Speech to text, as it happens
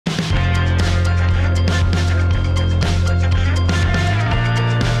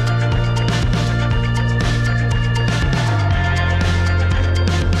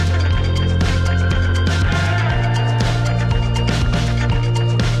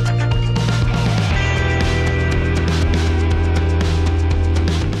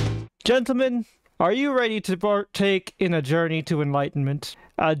Gentlemen, are you ready to partake in a journey to enlightenment?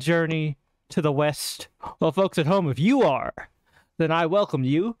 A journey to the West? Well, folks at home, if you are, then I welcome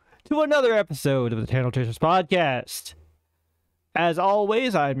you to another episode of the Channel Chasers Podcast. As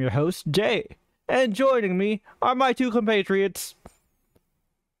always, I am your host, Jay, and joining me are my two compatriots,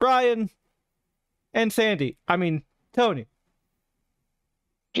 Brian and Sandy. Tony.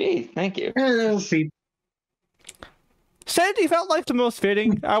 Gee, thank you. Hello, people. Sandy felt like the most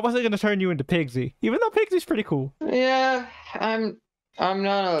fitting. I wasn't going to turn you into Pigsy, even though Pigsy's pretty cool. Yeah, I'm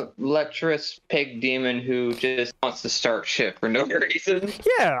not a lecherous pig demon who just wants to start shit for no reason.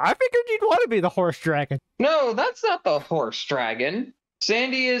 Yeah, I figured you'd want to be the horse dragon. No, that's not the horse dragon.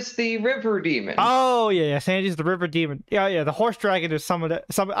 Sandy is the river demon. Oh, yeah, Sandy's the river demon. Yeah, the horse dragon is some.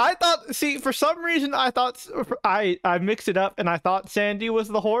 I thought, for some reason, I mixed it up and I thought Sandy was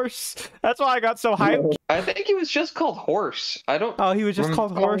the horse. That's why I got so hyped. I think he was just called Horse. Oh, he was just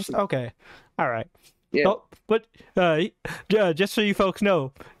called Horse? Okay. All right. Yeah. Oh, but just so you folks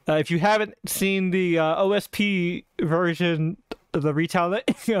know, if you haven't seen the OSP version, the retelling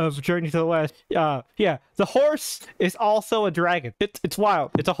of Journey to the West, the horse is also a dragon. It's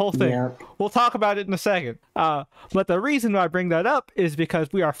wild. It's a whole thing. Yeah. We'll talk about it in a second. But the reason I bring that up is because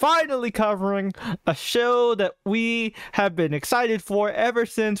we are finally covering a show that we have been excited for ever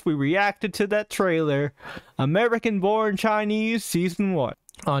since we reacted to that trailer, American Born Chinese Season 1.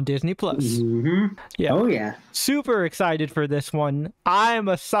 On Disney Plus. Mm-hmm. Yeah. Oh, yeah. Super excited for this one. I'm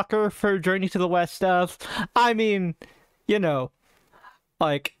a sucker for Journey to the West stuff. My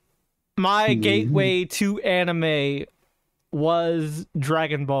gateway to anime was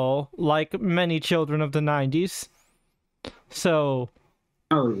Dragon Ball, like many children of the 90s. So,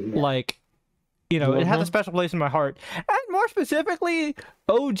 it has a special place in my heart. And more specifically,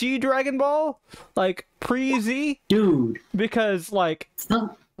 OG Dragon Ball, pre-Z. Dude. Because,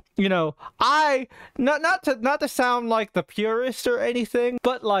 I, not to sound like the purist or anything,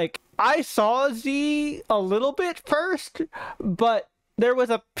 but, I saw Z a little bit first, but there was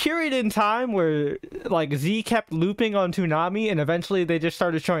a period in time where, Z kept looping on Toonami, and eventually they just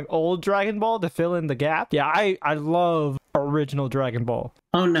started showing old Dragon Ball to fill in the gap. Yeah, I love original Dragon Ball.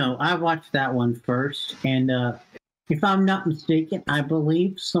 Oh, no, I watched that one first, and if I'm not mistaken, I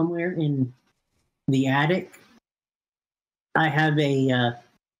believe somewhere in the attic, I have a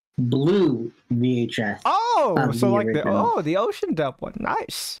blue VHS. Oh, so the Ocean Dub one.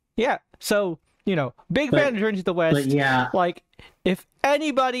 Nice. Yeah, so, big fan of Journey to the West. But yeah. If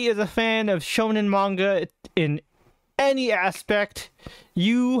anybody is a fan of shonen manga in any aspect,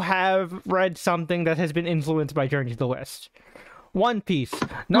 you have read something that has been influenced by Journey to the West. One Piece,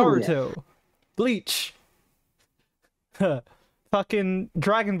 Naruto, Bleach, fucking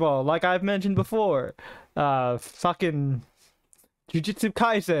Dragon Ball, like I've mentioned before, fucking Jujutsu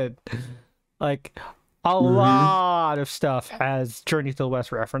Kaisen, a lot of stuff has Journey to the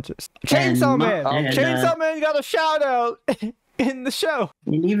West references. Chainsaw Man got a shout out in the show.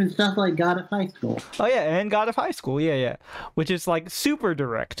 And even stuff like God of High School. Oh yeah, and God of High School, yeah. Which is super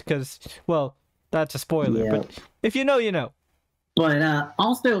direct, because, well, that's a spoiler, but if you know, you know. But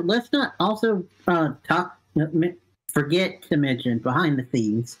also, let's not also forget to mention behind the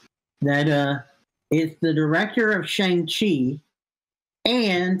scenes that it's the director of Shang-Chi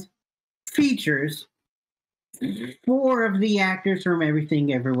and features 4 of the actors from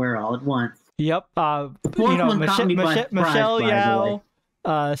Everything Everywhere All at Once. Yep. Michelle Yao,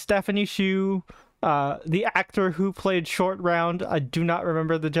 Stephanie Hsu, the actor who played Short Round. I do not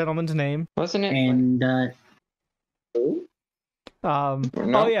remember the gentleman's name. Wasn't it? And Oh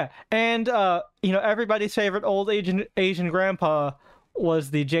yeah, and everybody's favorite old Asian grandpa was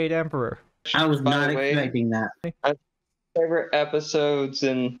the Jade Emperor. I was not expecting that. My favorite episodes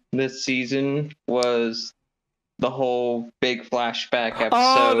in this season was the whole big flashback episode.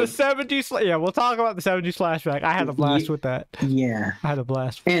 Oh, the 70s. Yeah, we'll talk about the 70s flashback. I had a blast with that. Yeah. I had a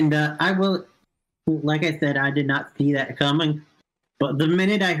blast. And I will, like I said, I did not see that coming. But the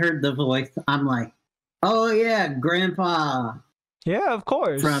minute I heard the voice, I'm like, oh yeah, Grandpa. Yeah, of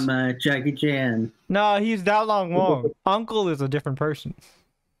course. From Jackie Chan. No, he's Dao Long Wong. Uncle is a different person.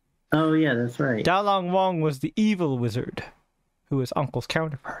 Oh yeah, that's right. Dao Long Wong was the evil wizard, who was Uncle's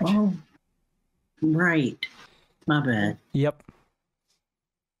counterpart. Oh, right. My bad. Yep.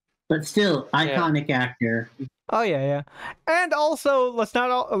 But still, iconic actor. Oh yeah. And also, let's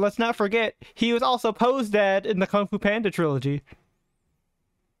not forget, he was also Poe's dad in the Kung Fu Panda trilogy.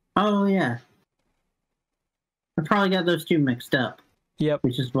 Oh yeah. I probably got those two mixed up. Yep.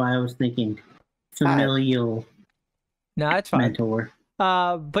 Which is why I was thinking familial. No, it's fine. Mentor.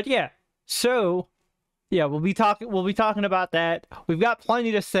 But yeah. So, yeah, we'll be talking about that. We've got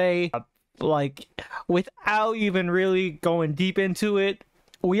plenty to say. Like, without even really going deep into it,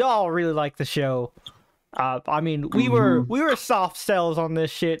 we all really like the show. I mean, we were soft sells on this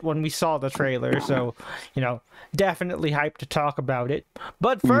shit when we saw the trailer, so definitely hyped to talk about it.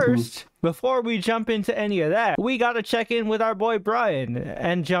 But first, before we jump into any of that, we gotta check in with our boy Brian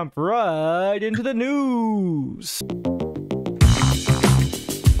and jump right into the news.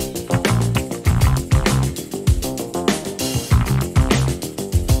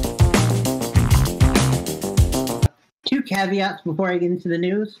 Two caveats before I get into the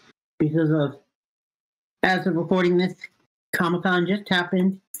news, because as of recording this, Comic-Con just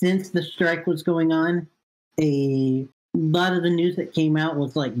happened. Since the strike was going on, a lot of the news that came out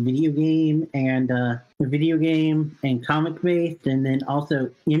was like video game and comic based, and then also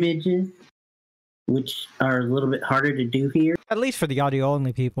images, which are a little bit harder to do here. At least for the audio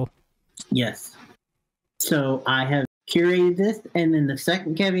only people. Yes. So I have curated this, and then the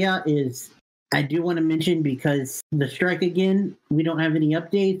second caveat is I do want to mention, because the strike again, we don't have any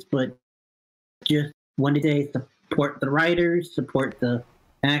updates, but just wanted to support the writers, support the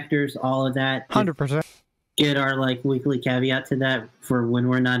actors, all of that. 100%. Get our weekly caveat to that for when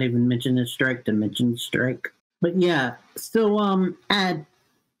we're not even mentioning the strike to mention the strike. But yeah, so at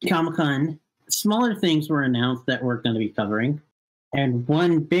Comic-Con, smaller things were announced that we're going to be covering, and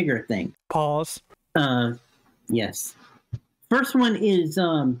one bigger thing. Pause. Yes. First one is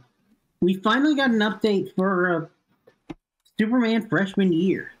we finally got an update for Superman freshman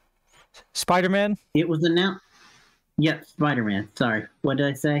year. Spider-Man? It was announced. Yep, Spider-Man. Sorry. What did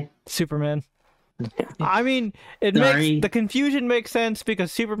I say? Superman. I mean, the confusion makes sense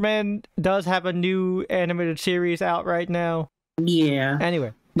because Superman does have a new animated series out right now. Yeah.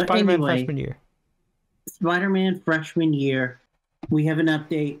 Anyway, Spider-Man freshman year. Spider-Man freshman year. We have an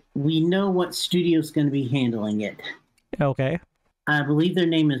update. We know what studio's going to be handling it. Okay. I believe their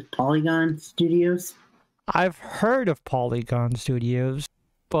name is Polygon Studios. I've heard of Polygon Studios,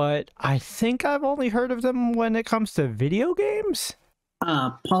 but I think I've only heard of them when it comes to video games.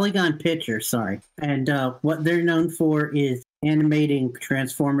 Polygon Pictures, sorry. And what they're known for is animating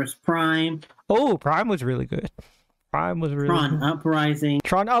Transformers Prime. Oh, Prime was really good. Tron Uprising.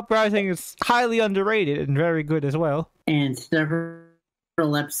 Tron Uprising is highly underrated and very good as well. And several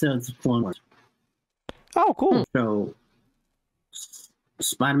episodes of Clone Wars. Oh, cool. So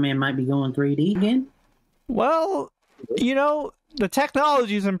Spider-Man might be going 3D again? Well, the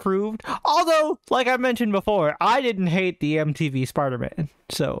technology's improved. Although, like I mentioned before, I didn't hate the MTV Spider-Man,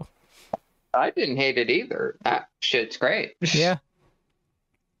 so... I didn't hate it either. That shit's great. Yeah.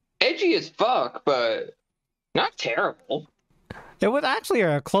 Edgy as fuck, but not terrible. It was actually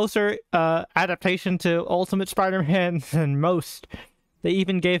a closer adaptation to Ultimate Spider-Man than most. They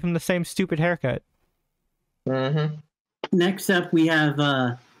even gave him the same stupid haircut. Mm-hmm. Next up, we have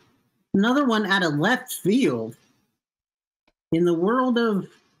another one out of left field. In the world of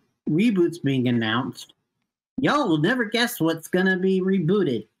reboots being announced, y'all will never guess what's gonna be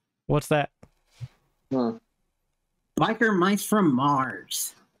rebooted. What's that? Biker Mice from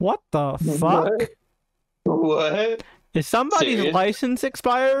Mars. What the fuck? What? Is somebody's Serious? license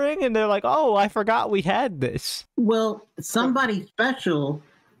expiring and they're like, oh, I forgot we had this? Well, somebody special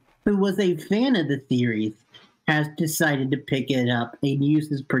who was a fan of the series has decided to pick it up and use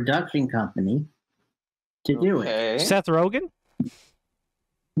his production company to do it. Seth Rogen?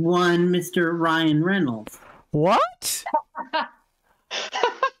 One Mr. Ryan Reynolds. What?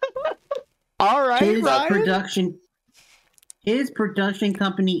 All right, His Ryan. production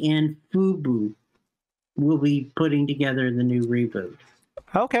company and Fubu will be putting together the new reboot.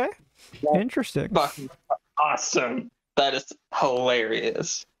 Okay. Interesting. Fucking awesome. That is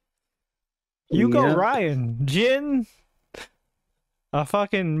hilarious. You go, Ryan. Jin, a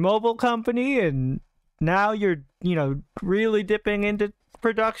fucking mobile company, and now you're, really dipping into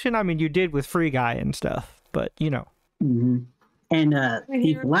production. I mean, you did with Free Guy and stuff, but, Mm-hmm. And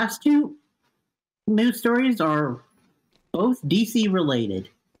these last two news stories are both DC related.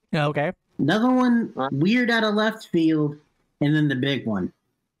 Okay. Another one, weird out of left field, and then the big one.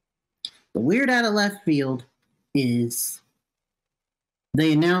 The weird out of left field is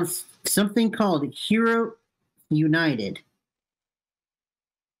they announced something called Hero United.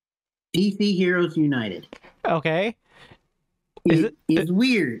 DC Heroes United. Okay. It's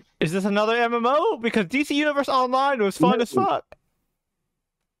weird. Is this another MMO? Because DC Universe Online was fun as fuck.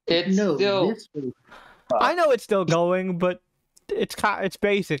 It's still... I know it's still going, but it's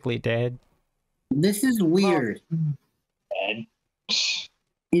basically dead. This is weird. Dead.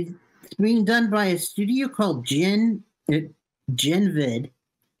 It's being done by a studio called Genvid,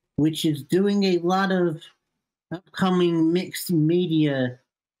 which is doing a lot of upcoming mixed media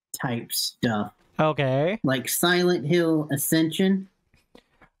type stuff, Okay. like Silent Hill Ascension.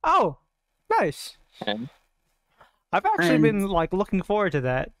 Oh, nice. Okay. I've actually And- been like looking forward to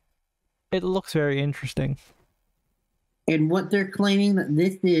that. It looks very interesting. And what they're claiming that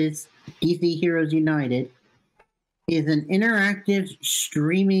this is, DC Heroes United, is an interactive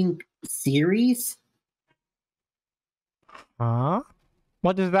streaming series. Huh?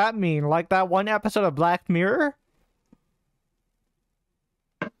 What does that mean? Like that one episode of Black Mirror?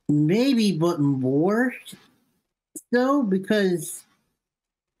 Maybe, but more so, because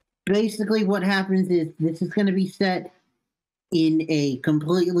basically what happens is this is going to be set in a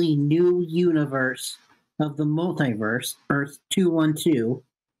completely new universe of the multiverse, Earth 212.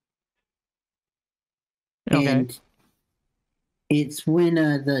 Okay. And it's when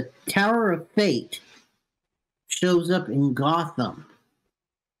the Tower of Fate shows up in Gotham.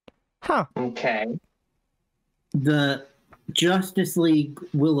 Huh. Okay. The Justice League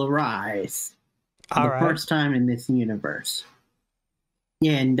will arise All the right. first time in this universe.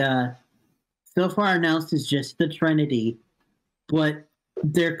 And so far announced is just the Trinity, but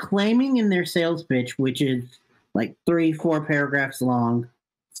they're claiming in their sales pitch, which is like 3-4 paragraphs long,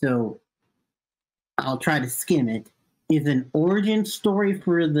 so I'll try to skim it, is an origin story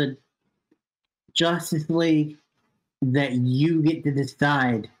for the Justice League that you get to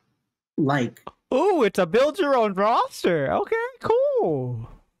decide. Like, Ooh, it's a build your own roster. Okay, cool.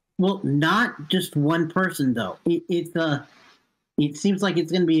 well, not just one person though. It seems like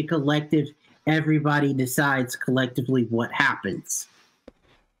it's going to be a collective. Everybody decides collectively what happens.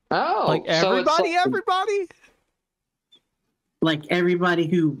 Oh, Like so it's everybody? Like everybody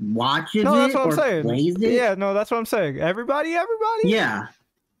who watches No, that's it what I'm or saying. plays it. Yeah, no, that's what I'm saying. Everybody? Yeah.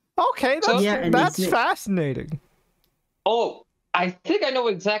 Okay, So- that's, Yeah, and that's it's- fascinating. Oh, I think I know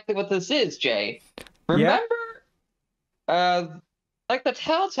exactly what this is, Jay. Remember, like the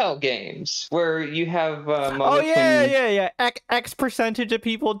Telltale games where you have Oh, yeah. X percentage of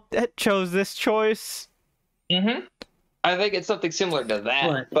people that chose this choice. Mm-hmm. I think it's something similar to that,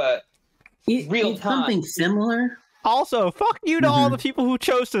 What? but Real It's time. something similar. Also, fuck you to all Mhm. the people who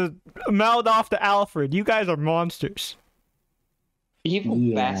chose to mouth off to Alfred. You guys are monsters. evil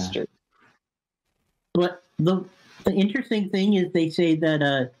Yeah. bastard. But the interesting thing is they say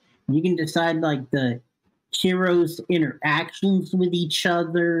that you can decide like the heroes' interactions with each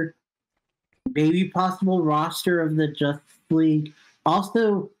other, maybe possible roster of the Justice League.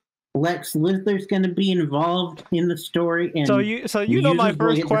 Also, Lex Luthor's going to be involved in the story, and So you know my users will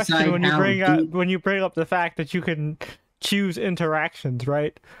first get to question decide when you how when you bring up the fact that you can choose interactions,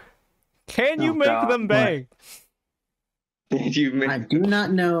 right? Can you Oh, make God, them what? bang? Did you I do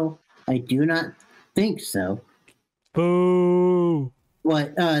not know. I do not think so. Boo!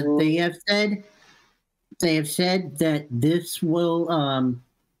 What they have said that this will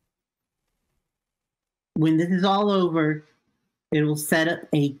when this is all over, it will set up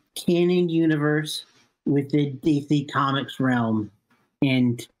a canon universe within DC Comics realm,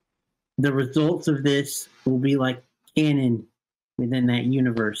 and the results of this will be like canon within that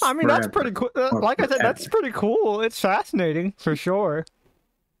universe. I mean, that's forever. pretty cool. Or Like I said, that's forever. pretty cool. It's fascinating for sure.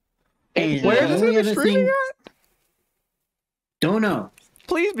 And Where the is this only gonna be other streaming thing- at? Don't know.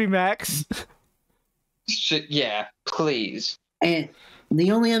 Please be Max. Yeah, please. And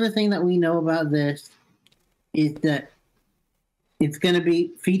the only other thing that we know about this is that it's going to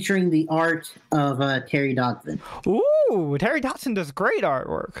be featuring the art of Terry Dodson. Ooh, Terry Dodson does great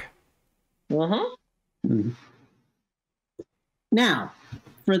artwork. Mm-hmm. Now,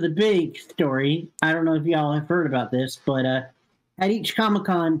 for the big story, I don't know if y'all have heard about this, but at each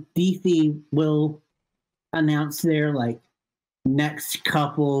Comic-Con, DC will announce their like next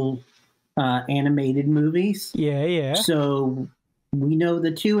couple animated movies. Yeah. So we know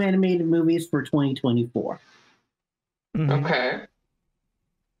the 2 animated movies for 2024. Mhm. Okay.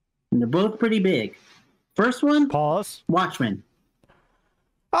 And they're both pretty big. First one, Pause. Watchmen.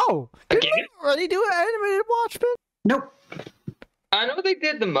 Oh, did Again? we already do an animated Watchmen? Nope. I know they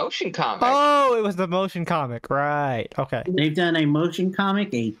did the motion comic. Oh, it was the motion comic, right? Okay. They've done a motion comic,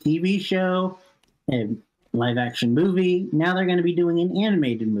 a TV show, a live action movie. Now they're going to be doing an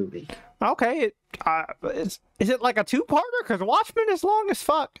animated movie. Okay. Is it like a 2-parter? Because Watchmen is long as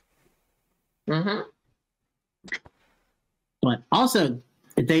fuck. Mm-hmm. But also,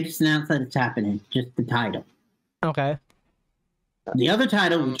 they just announced that it's happening, just the title. Okay. The other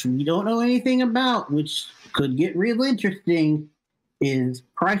title, which we don't know anything about, which could get real interesting, is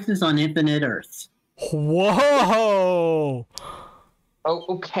Crisis on Infinite Earths. Whoa! Oh,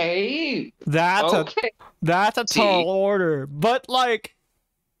 okay. That's Okay. a tall order. But like,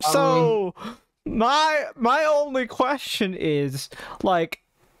 So my only question is, like,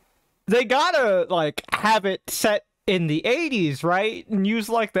 they gotta like have it set in the 80s, right? And use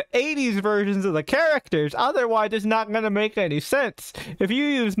like the 80s versions of the characters. Otherwise, it's not gonna make any sense. If you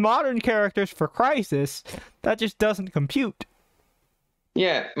use modern characters for Crisis, that just doesn't compute.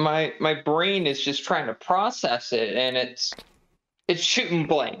 Yeah, my brain is just trying to process it, and it's shooting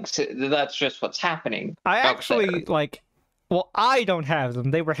blanks. That's just what's happening. I out actually there. like. Well, I don't have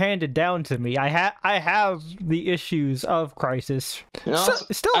them. They were handed down to me. I have the issues of Crisis. You know,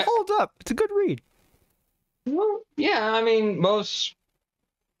 It still holds up. It's a good read. Well, yeah, I mean, most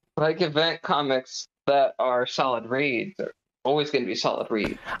like event comics that are solid reads are always going to be solid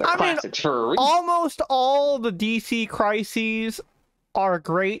reads. They're classics for a reason. Almost all the DC Crises are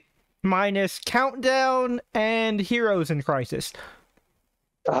great, minus Countdown and Heroes in Crisis.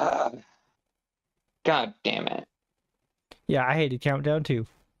 God damn it. Yeah, I hated Countdown too.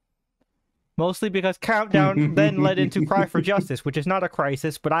 Mostly because Countdown then led into Cry for Justice, which is not a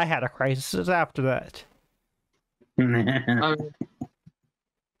crisis, but I had a crisis after that.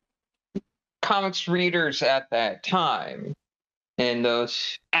 Comics readers at that time and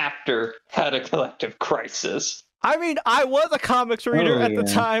those after had a collective crisis. I mean, I was a comics reader at the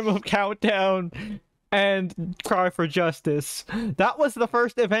time of Countdown and Cry for Justice. That was the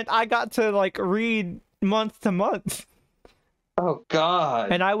first event I got to like read month to month. Oh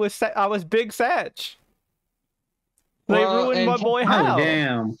God! And I was big Satch. They ruined my boy Hal. Oh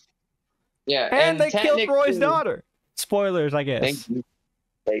damn! Yeah, and they killed Roy's daughter. Spoilers, I guess.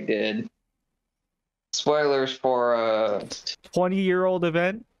 They did. Spoilers for a 20-year-old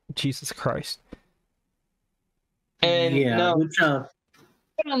event. Jesus Christ. And yeah,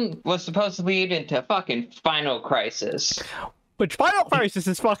 no, was supposed to lead into fucking Final Crisis. Which Final Crisis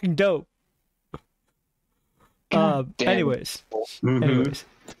is fucking dope. Anyways.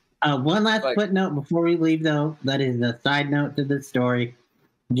 One last footnote before we leave, though. That is a side note to the story.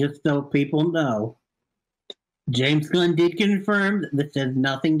 Just so people know, James Gunn did confirm that this has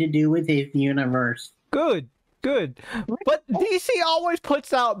nothing to do with his universe. Good. But DC always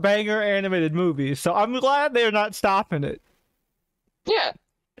puts out banger animated movies, so I'm glad they're not stopping it. Yeah.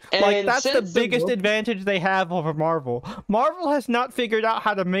 Like, that's the biggest advantage they have over Marvel. Marvel has not figured out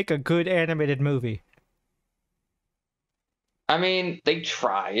how to make a good animated movie. I mean, they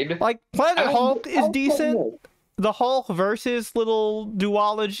tried. Like, Planet Hulk is decent. The Hulk versus little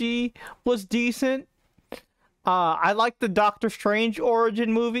duology was decent. I like the Doctor Strange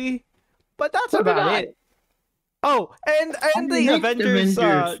origin movie, but that's about it. Oh, and the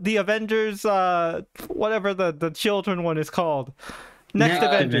Avengers, whatever the children one is called. Next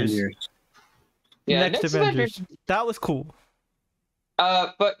Avengers. Yeah, Next Avengers. That was cool.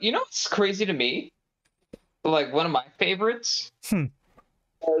 But you know what's crazy to me? Like, one of my favorites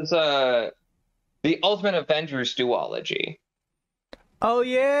was the Ultimate Avengers duology. Oh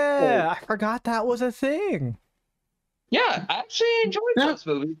yeah, I forgot that was a thing. Yeah, I actually enjoyed those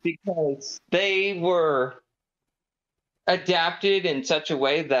movies because they were adapted in such a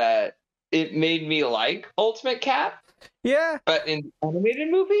way that it made me like Ultimate Cap. Yeah, but in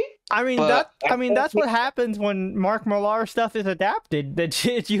animated movie. I mean that's what happens when Mark Millar stuff is adapted. That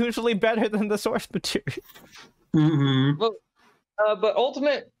it's usually better than the source material. Well, but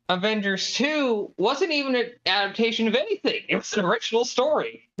Ultimate Avengers 2 wasn't even an adaptation of anything. It was an original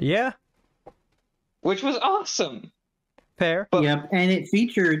story. Yeah, which was awesome. Fair. Yep, and it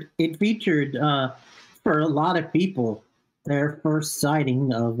featured for a lot of people their first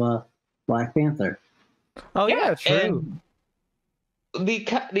sighting of Black Panther. Oh yeah, true.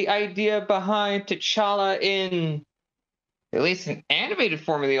 The idea behind T'Challa in at least an animated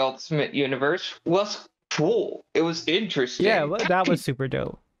form of the Ultimate Universe was cool. It was interesting. Yeah, that was super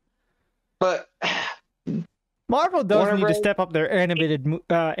dope. But Marvel does need to step up their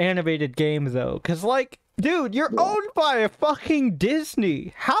animated games though, because like, dude, you're owned by a fucking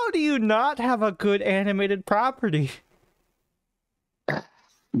Disney. How do you not have a good animated property?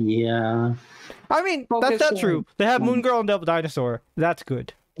 Yeah. I mean, that's not true. They have Moon Girl and Devil Dinosaur. That's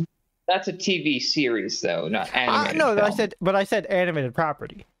good. That's a TV series, though, not animated. No, film. I said animated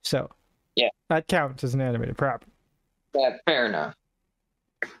property. So yeah, that counts as an animated property. Yeah, fair enough.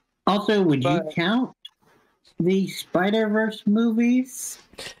 Also, would you count the Spider-Verse movies?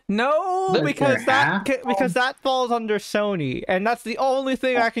 No, because that falls under Sony, and that's the only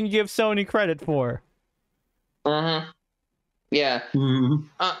thing I can give Sony credit for. Yeah.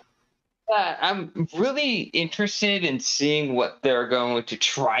 I'm really interested in seeing what they're going to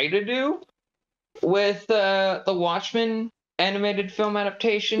try to do with the Watchmen animated film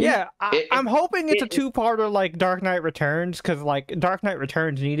adaptation. Yeah, I'm hoping it's a two-parter like Dark Knight Returns, because like Dark Knight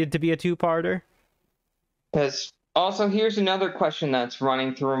Returns needed to be a two-parter. Because also, here's another question that's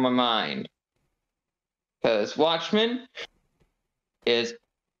running through my mind. Because Watchmen is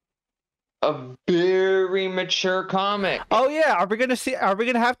a very mature comic. Oh yeah, are we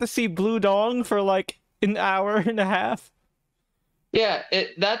gonna have to see Blue Dong for like an hour and a half? Yeah,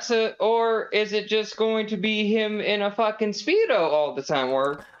 or is it just going to be him in a fucking Speedo all the time?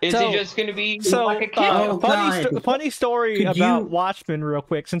 Or is he just going to be like a kid? Funny story about Watchmen real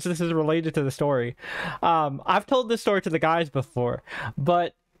quick, since this is related to the story. I've told this story to the guys before,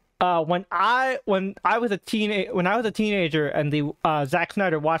 but when I was a teenager and the Zack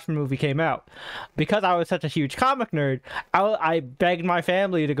Snyder Watchmen movie came out, because I was such a huge comic nerd, I begged my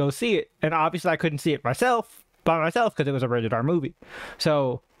family to go see it, and obviously I couldn't see it by myself because it was a rated R movie.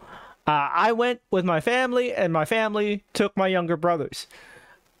 So I went with my family, and my family took my younger brothers.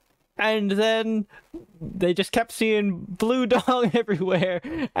 And then they just kept seeing Blue Dong everywhere,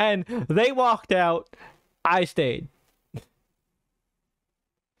 and they walked out. I stayed.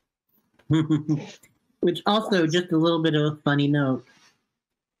 Which also, just a little bit of a funny note.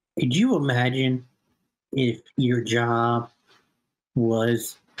 Could you imagine if your job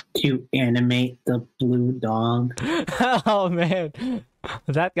was to animate the Blue Dong? Oh man,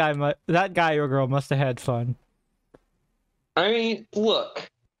 that guy or girl must have had fun. I mean, look,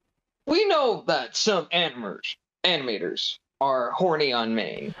 we know that some animators are horny on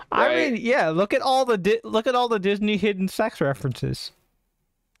Maine. Right? I mean, yeah. Look at all the Disney hidden sex references.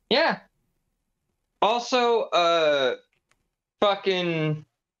 Yeah. Also, fucking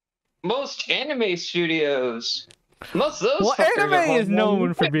most anime studios. Most of those. Well, anime is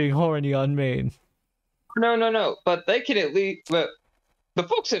known for being horny on Maine. No. But they can at least. But the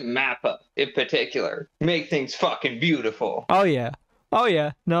folks at MAPPA, in particular, make things fucking beautiful. Oh yeah.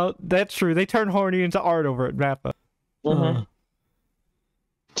 No, that's true. They turn horny into art over at MAPPA. Mm-hmm.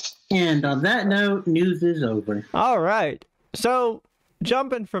 And on that note, news is over. All right. So,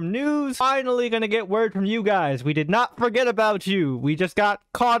 jumping from news, finally gonna get word from you guys. We did not forget about you. We just got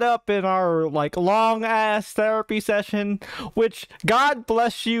caught up in our like long ass therapy session, which God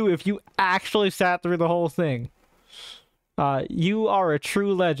bless you if you actually sat through the whole thing. You are a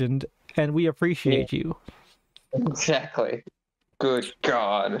true legend, and we appreciate you. Exactly. Good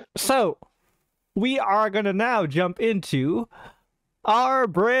God. So, we are gonna now jump into our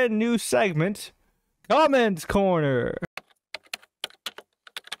brand new segment, Comments Corner.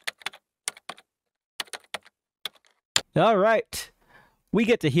 All right, we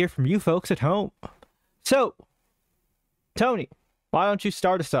get to hear from you folks at home. So, Tony, why don't you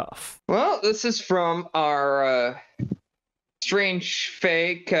start us off? Well, this is from our Strange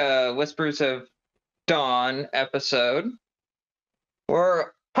Fake Whispers of Dawn episode,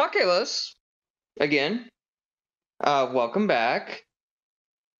 where Poculus, again, welcome back.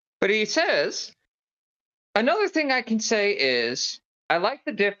 But he says, another thing I can say is, I like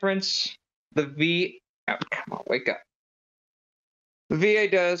the difference the come on, wake up. The VA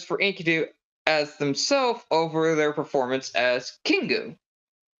does for Enkidu as themselves over their performance as Kingu.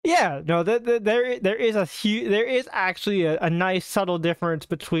 Yeah, no, there is actually a nice subtle difference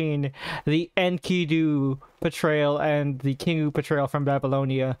between the Enkidu portrayal and the Kingu portrayal from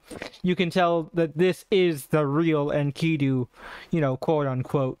Babylonia. You can tell that this is the real Enkidu, quote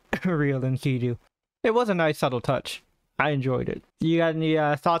unquote real Enkidu. It was a nice subtle touch. I enjoyed it. You got any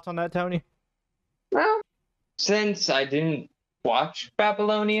thoughts on that, Tony? Well, since I didn't watch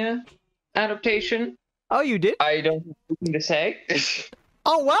Babylonia adaptation. Oh, you did? I don't have anything to say.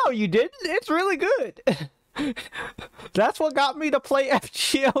 Oh, wow, you did? It's really good. That's what got me to play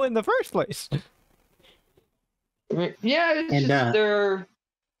FGO in the first place. Yeah, it's just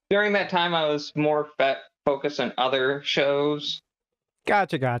during that time I was more focused on other shows.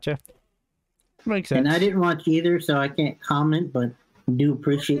 Gotcha. Makes sense. And I didn't watch either, so I can't comment, but do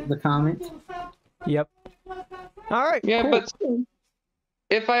appreciate the comments. Yep. All right. Yeah, cool. But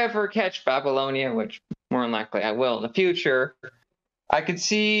if I ever catch Babylonia, which more than likely I will in the future, I could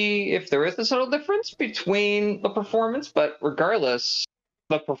see if there is a subtle difference between the performance, but regardless,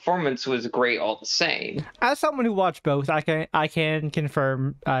 the performance was great all the same. As someone who watched both, I can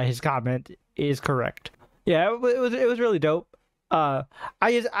confirm his comment is correct. Yeah, it was really dope. I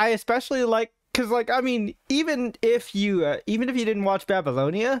especially like, because even if you didn't watch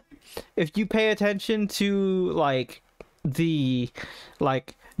Babylonia, if you pay attention to the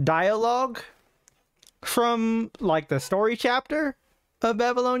dialogue from the story chapter of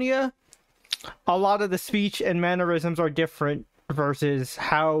Babylonia, a lot of the speech and mannerisms are different versus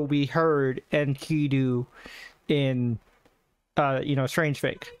how we heard Enkidu in Strange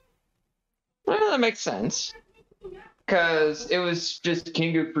Fake. Well, that makes sense. Because it was just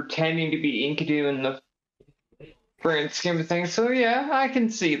Kingu pretending to be Enkidu in the grand scheme of things. So yeah, I can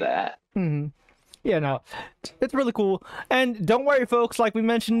see that. Mm-hmm. Yeah, no, it's really cool. And don't worry, folks. Like we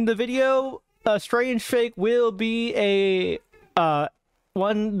mentioned in the video, Strange Fake will be a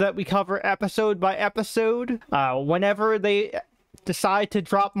one that we cover episode by episode. Whenever they decide to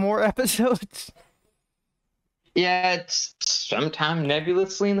drop more episodes. Yeah, it's sometime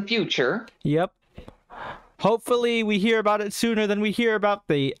nebulously in the future. Yep. Hopefully we hear about it sooner than we hear about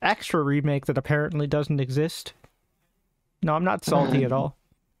the extra remake that apparently doesn't exist. No, I'm not salty at all.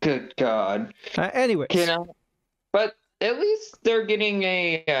 Good God. Anyways. But at least they're getting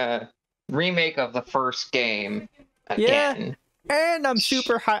a remake of the first game again. Yeah, and I'm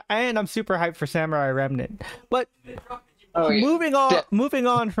super hyped for Samurai Remnant. But moving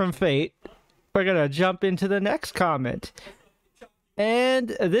on from Fate, we're gonna jump into the next comment. And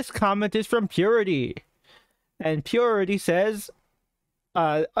this comment is from Purity. And Purity says,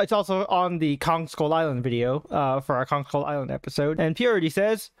 it's also on the Kong Skull Island video, for our Kong Skull Island episode. And Purity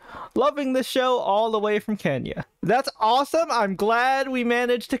says, loving this show all the way from Kenya. That's awesome. I'm glad we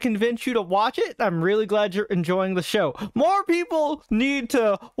managed to convince you to watch it. I'm really glad you're enjoying the show. More people need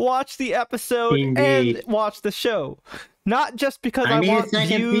to watch the episode and watch the show. Not just because I want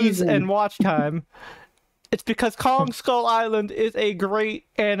views and watch time. It's because Kong Skull Island is a great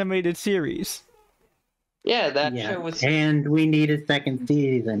animated series. Yeah, that show was... And we need a second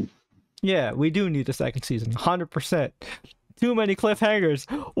season. Yeah, we do need a second season. 100%. Too many cliffhangers.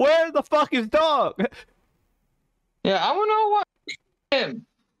 Where the fuck is Dog? Yeah, I want to know what him.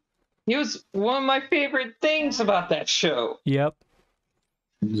 He was one of my favorite things about that show. Yep.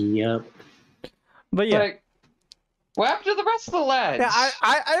 But yeah. Like, what happened to the rest of the lads? Yeah,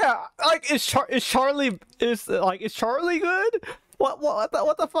 I like, is Charlie good? What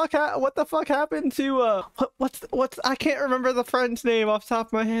the fuck happened to what's I can't remember the friend's name off the top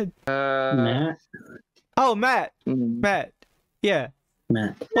of my head. Matt. Oh, Matt. Mm-hmm. Matt. Yeah.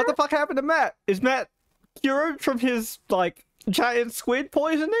 Matt. What the fuck happened to Matt? Is Matt cured from his giant squid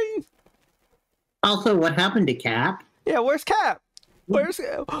poisoning? Also, what happened to Cap? Yeah, where's Cap?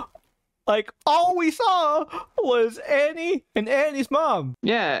 All we saw was Annie and Annie's mom.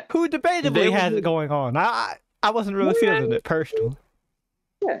 Yeah. Who debatably has it going on. I wasn't really feeling it personally.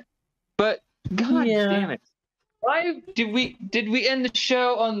 Yeah. But god damn it. Why did we end the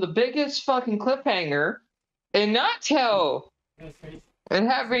show on the biggest fucking cliffhanger and not tell and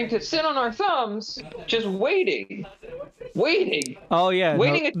having to sit on our thumbs just waiting? Oh yeah.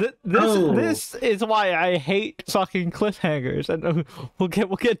 Waiting this is why I hate fucking cliffhangers, and we'll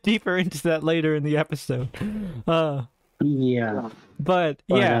get deeper into that later in the episode. Yeah. But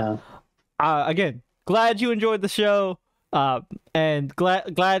yeah. Again, glad you enjoyed the show, and glad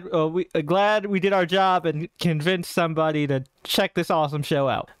we did our job and convinced somebody to check this awesome show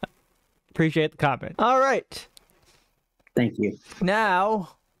out. Appreciate the comment. All right. Thank you.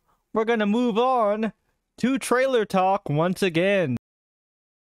 Now we're gonna move on to trailer talk once again.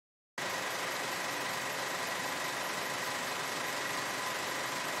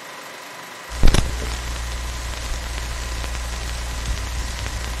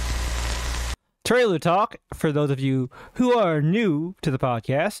 Trailer Talk, for those of you who are new to the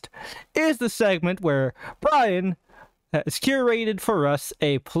podcast, is the segment where Brian has curated for us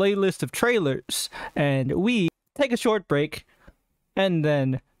a playlist of trailers, and we take a short break and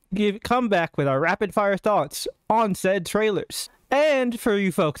then come back with our rapid fire thoughts on said trailers. And for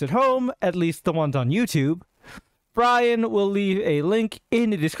you folks at home, at least the ones on YouTube, Brian will leave a link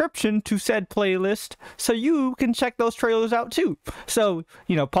in the description to said playlist so you can check those trailers out too. So,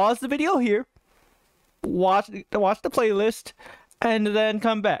 pause the video here, watch the playlist, and then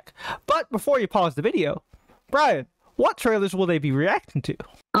come back. But before you pause the video, Brian, what trailers will they be reacting to?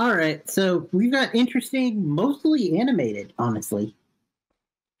 All right, so we've got interesting, mostly animated, honestly.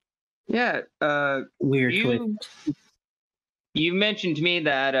 Yeah, weird twist. You mentioned to me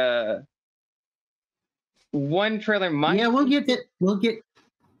that one trailer might. Yeah, we'll get to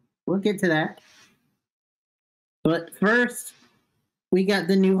that. But first, we got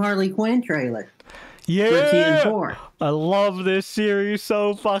the new Harley Quinn trailer. Yeah, for season 4. I love this series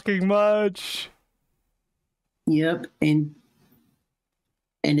so fucking much. Yep, and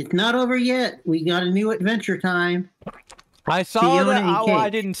it's not over yet. We got a new Adventure Time. I saw that. Oh, I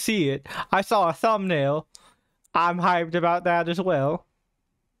didn't see it. I saw a thumbnail. I'm hyped about that as well.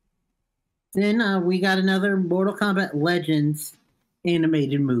 Then we got another Mortal Kombat Legends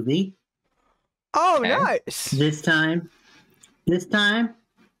animated movie. Oh, nice. This time,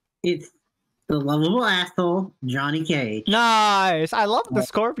 it's the lovable asshole, Johnny Cage. Nice. I love the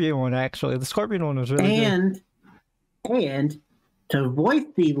Scorpion one, actually. The Scorpion one was really good. And to voice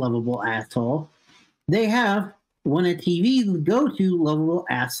the lovable asshole, they have one of TV's go-to lovable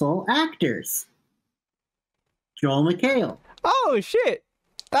asshole actors, Joel McHale. Oh, shit.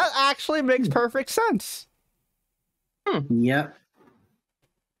 That actually makes perfect sense. Yep.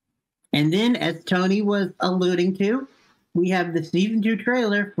 And then, as Tony was alluding to, we have the season 2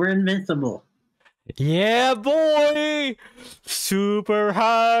 trailer for Invincible. Yeah, boy! Super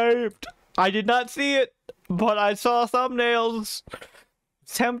hyped! I did not see it, but I saw thumbnails.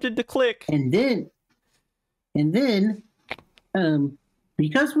 Tempted to click. And then,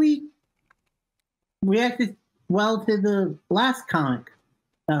 because we reacted well to the last comic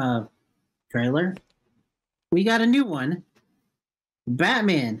trailer, we got a new one.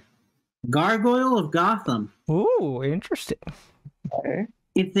 Batman, Gargoyle of Gotham. Ooh, interesting. Okay.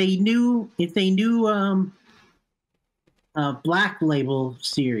 It's a new Black Label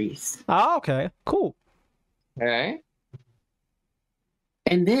series. Oh, okay. Cool. Okay.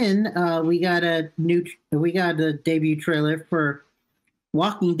 And then we got a debut trailer for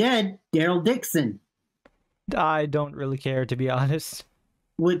Walking Dead, Daryl Dixon, I don't really care, to be honest.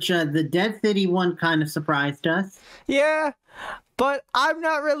 which the Dead City one kind of surprised us. Yeah, but I'm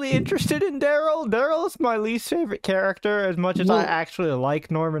not really interested in Daryl. Daryl is my least favorite character, as much as I actually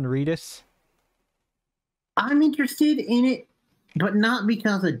like Norman Reedus. I'm interested in it, but not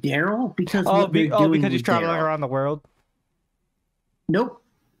because of Daryl, because because he's traveling around the world. Nope,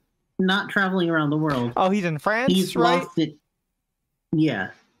 not traveling around the world. Oh, he's in France, He's right? lost it. Yeah,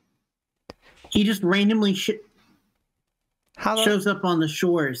 he just randomly shows up on the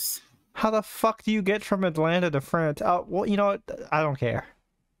shores. How the fuck do you get from Atlanta to France? Oh, well, you know what? I don't care.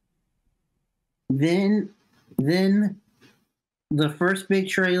 Then the first big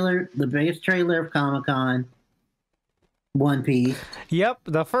trailer, the biggest trailer of Comic-Con, One Piece. Yep,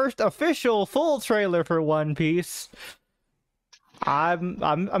 the first official full trailer for One Piece.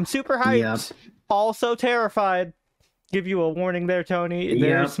 I'm super hyped. Yep. Also terrified. Give you a warning there, Tony.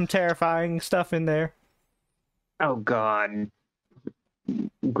 There's some terrifying stuff in there. Oh God.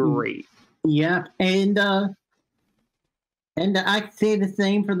 Great. Yep, and I could say the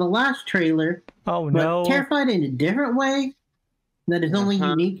same for the last trailer. Oh but no. terrified in a different way that is only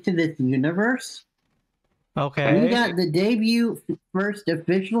unique to this universe. Okay. We got the debut first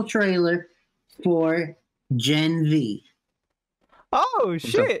official trailer for Gen V. Oh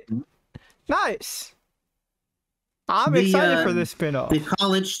shit! Nice. I'm excited for this spinoff. The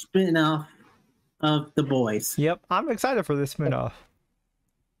college spinoff of The Boys. Yep, I'm excited for this spinoff.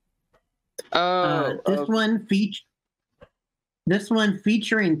 This one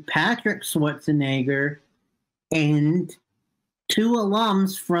featuring Patrick Schwarzenegger and 2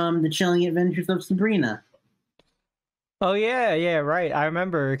 alums from The Chilling Adventures of Sabrina. Oh yeah, right. I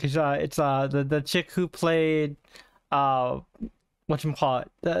remember because it's the chick who played whatchamacallit,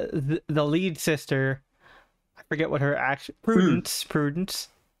 the lead sister. I forget what her action. Prudence,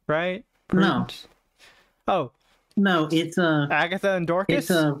 right? Prudence. No, it's Agatha and Dorcas.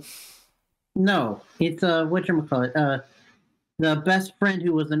 It's whatchamacallit, the best friend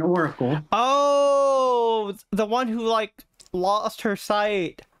who was an oracle. Oh, the one who like lost her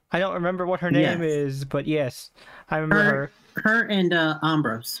sight. I don't remember what her name is, but yes, I remember her. Her and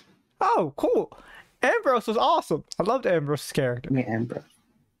Ambrose. Oh, cool. Ambrose was awesome. I loved Ambrose's character. Yeah, Ambrose.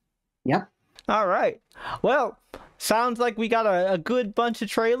 Yep. All right. Well, sounds like we got a good bunch of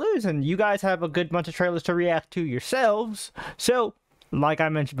trailers, and you guys have a good bunch of trailers to react to yourselves. So, like I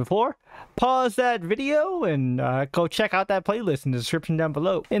mentioned before, pause that video and go check out that playlist in the description down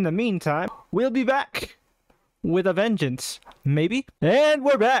below. In the meantime, we'll be back with a vengeance, maybe. And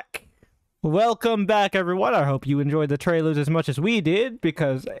we're back. Welcome back, everyone. I hope you enjoyed the trailers as much as we did,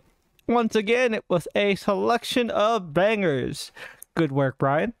 because once again, it was a selection of bangers. Good work,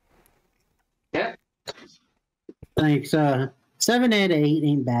 Brian. Yeah. Thanks. 7 out of 8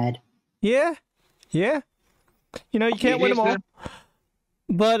 ain't bad. Yeah. You know, you can't win them all.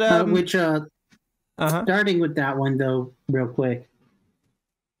 But starting with that one though, real quick.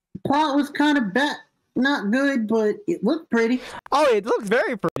 Plot was kind of not good, but it looked pretty. Oh, it looks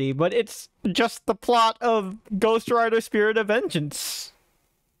very pretty, but it's just the plot of Ghost Rider: Spirit of Vengeance.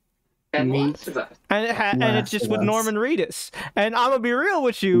 And lots of us. And it's just with Norman Reedus. And I'm gonna be real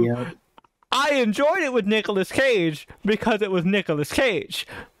with you. Yep. I enjoyed it with Nicolas Cage because it was Nicolas Cage.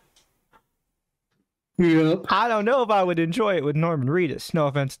 Yep. I don't know if I would enjoy it with Norman Reedus. No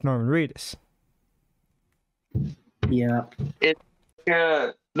offense to Norman Reedus. Yeah. It's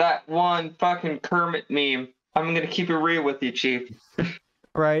that one fucking Kermit meme. I'm gonna keep it real with you, Chief.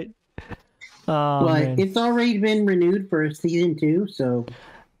 Right? Oh, But man. it's already been renewed for season 2, so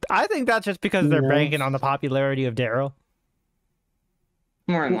I think that's just because they're No. banking on the popularity of Daryl.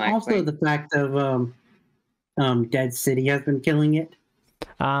 More than likely. also the fact of Dead City has been killing it,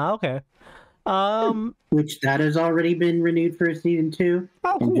 Okay. which that has already been renewed for season 2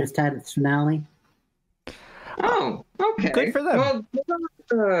 Oh, and cool. just had its finale. Oh, okay. Good for them.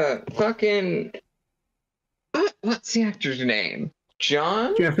 Well, fucking. What's the actor's name?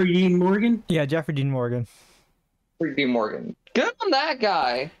 John Jeffrey Dean Morgan. Yeah, Jeffrey Dean Morgan. D. Morgan. Good on that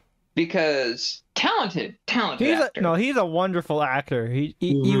guy because talented actor. He's a wonderful actor. He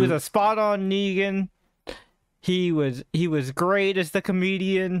was a spot on Negan. He was great as the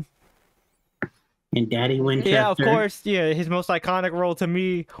comedian. And Daddy Winchester. Yeah, of course. Yeah, his most iconic role to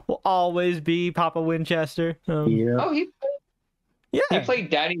me will always be Papa Winchester. Yeah. Oh, he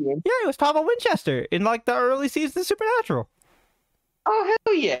played Daddy Winchester. Yeah, it was Papa Winchester in like the early seasons of Supernatural. Oh,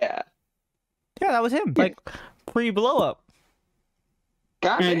 hell yeah. Yeah, that was him. Like pre-blow up.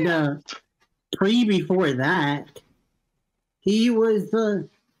 Goddamn. And before that, he was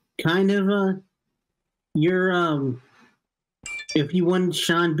kind of your if you wanted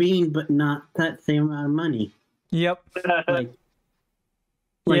Sean Bean, but not that same amount of money. Yep. Like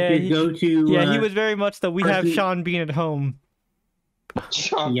Yeah, your go-to. Yeah, he was very much the we have President- Sean Bean at home.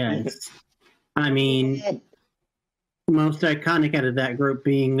 Yes. I mean, most iconic out of that group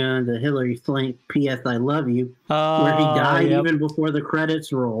being the Hillary Swank "P.S. I Love You," where he died Yep. even before the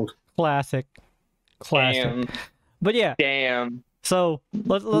credits rolled. Classic. Damn. But yeah, Damn. so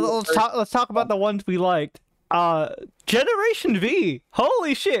let's talk about the ones we liked. Generation V.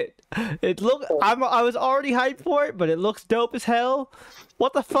 Holy shit! I was already hyped for it, but it looks dope as hell.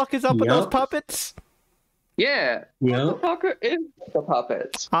 What the fuck is up with those Yup. puppets? Yeah. Yep. What the fuck is the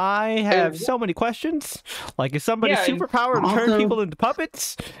puppets? I have so many questions. Like, is somebody's Yeah, and superpower to turn also- people into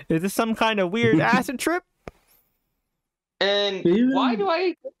puppets? Is this some kind of weird acid trip? And Dude. why do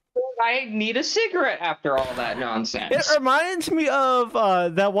I need a cigarette after all that nonsense? It reminds me of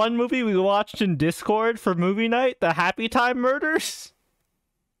that one movie we watched in Discord for movie night, the Happy Time Murders.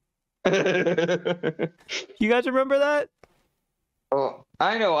 You guys remember that? Oh,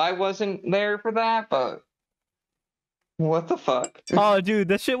 I know I wasn't there for that, but what the fuck? Oh, dude,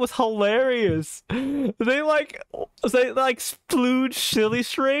 that shit was hilarious. They like splooge silly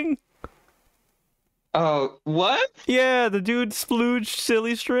string. Oh, what? Yeah, the dude splooged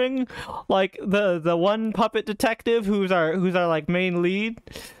silly string. Like the one puppet detective who's our like main lead.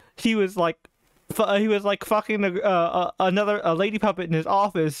 He was like fucking a lady puppet in his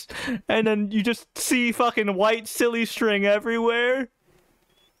office, and then you just see fucking white silly string everywhere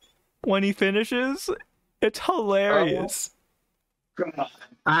when he finishes. It's hilarious.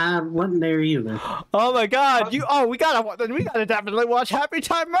 I wasn't there either. Oh my god! We gotta definitely watch Happy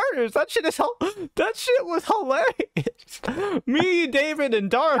Time Murders. That shit was hilarious. Me, David, and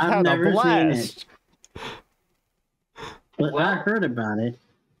Darth I've had a never seen blast. But Well- I heard about it.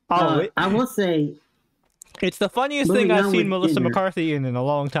 Oh, I will say, it's the funniest moving thing I've on seen with Melissa dinner. McCarthy in a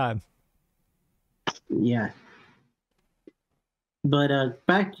long time. yeah. But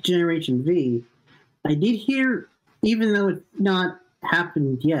back to Generation V, I did hear, even though it's not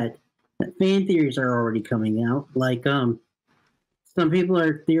happened yet, that fan theories are already coming out. Like, some people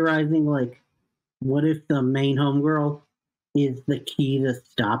are theorizing, like, what if the main homegirl is the key to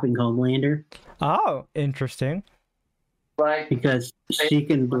stopping Homelander? Oh, interesting. Like, Because she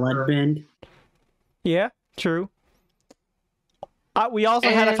can bloodbend. Yeah, true. We also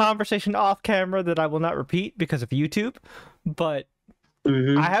had a And- conversation off camera that I will not repeat because of YouTube, but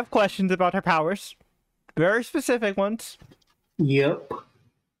Mm-hmm. I have questions about her powers. Very specific ones. Yep.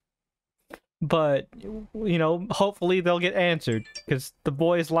 But, hopefully they'll get answered because the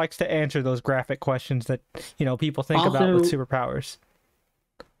boys likes to answer those graphic questions that, people think about with Also- superpowers.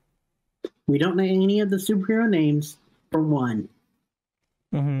 We don't know any of the superhero names, for one.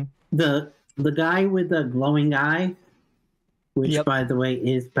 Mm-hmm. The guy with the glowing eye, which, Yep. by the way,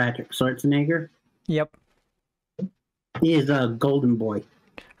 is Patrick Schwarzenegger, Yep. is a Golden Boy.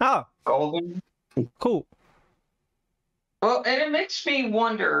 Oh, golden. cool. Well, and it makes me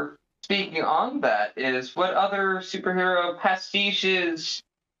wonder, speaking on that, is what other superhero pastiches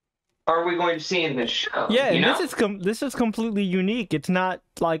are we going to see in this show? Yeah, you and know? this is completely unique. It's not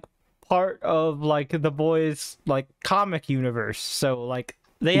like part of like the boys like comic universe. So like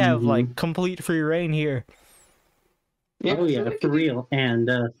they have Mhm. like complete free reign here. Oh yeah, for real. And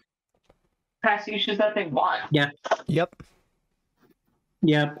Pastiches that they want. Yep.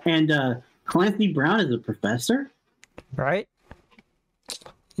 yep, and Clancy Brown is a professor. Right?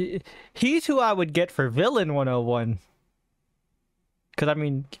 He's who I would get for villain 101. Because, I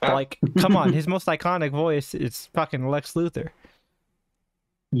mean, like, come on, his most iconic voice is fucking Lex Luthor.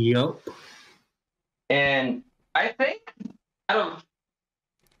 Yep. And I think out of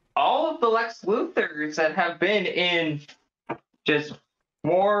all of the Lex Luthors that have been in just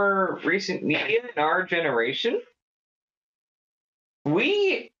more recent media in our generation,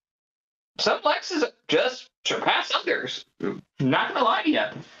 some Lexes just surpass others. Not gonna lie to you.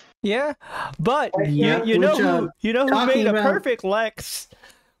 Yeah, but Yeah, you know who talking made a about- perfect Lex,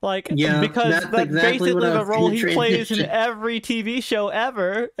 like, Yeah, because that's that's exactly what basically I the was role gonna he plays in transition. every TV show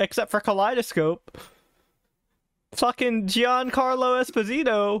ever except for Kaleidoscope. Fucking Giancarlo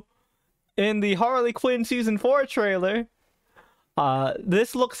Esposito in the Harley Quinn season 4 trailer.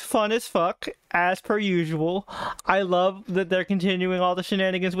 This looks fun as fuck, as per usual. I love that they're continuing all the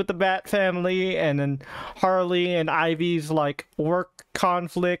shenanigans with the Bat family, and then Harley and Ivy's like work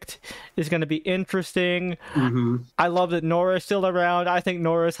conflict is going to be interesting. Mm-hmm. I love that Nora's still around. I think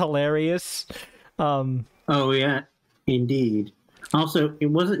Nora's hilarious. Oh yeah, indeed. Also, it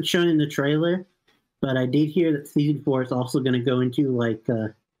wasn't shown in the trailer, but I did hear that season 4 is also going to go into like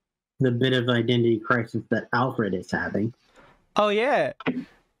the bit of identity crisis that Alfred is having. Oh yeah,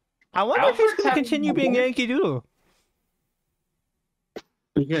 I wonder if he's going to continue being Yankee Doodle.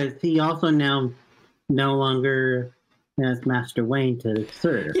 Because he also now no longer has Master Wayne to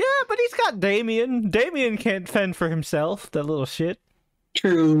serve. Yeah, but he's got Damien. Damien can't fend for himself, that little shit.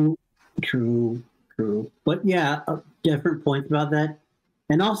 True. But yeah, different points about that.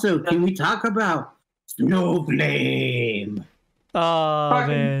 And also, can we talk about Snowflame? Oh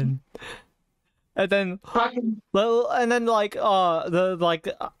man. And then look,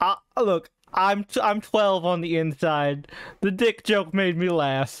 I'm 12 on the inside. The dick joke made me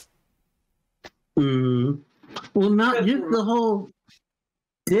laugh. Well, not just the whole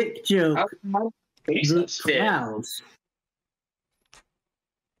dick joke. The clouds.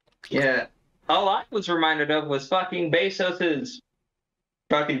 Yeah. All I was reminded of was fucking Bezos's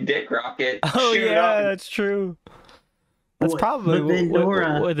fucking dick rocket. Oh shooting yeah, up. that's true. That's But probably then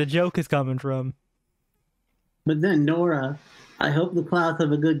Nora, where the joke is coming from. But then Nora, I hope the clouds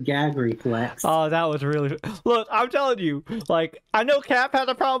have a good gag reflex. Oh, that was really... Look, I'm telling you, like, I know Cap had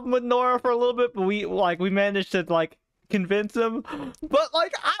a problem with Nora for a little bit, but we managed to, like, convince him. But,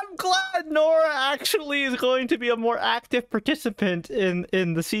 like, I'm glad Nora actually is going to be a more active participant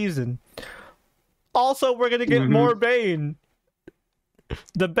in the season. Also, we're gonna get more Bane.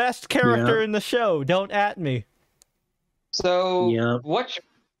 The best character in the show. Don't at me. So, what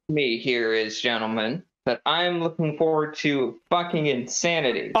me here is, gentlemen, that I'm looking forward to fucking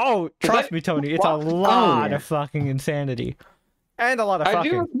insanity. Oh, trust me, Tony, it's a lot of fucking insanity. And a lot of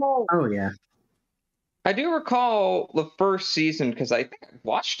fucking. I do recall the first season, because I think I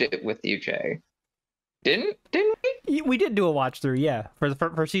watched it with you, Jay. Didn't we? We did do a watch through, yeah,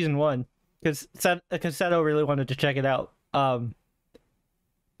 for season 1. Because Seto really wanted to check it out. Yeah,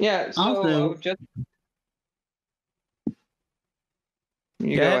 so also,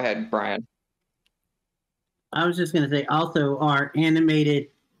 you go ahead, Brian. I was just going to say, also, our animated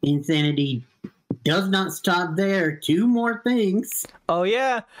insanity does not stop there. 2 more things. Oh,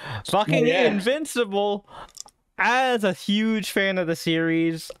 yeah. Fucking Invincible. As a huge fan of the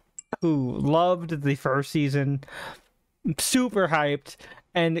series, who loved the first season, super hyped,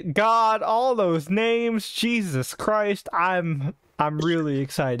 and God, all those names, Jesus Christ, I'm really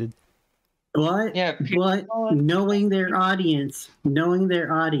excited. But knowing their audience,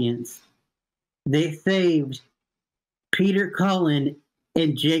 they saved Peter Cullen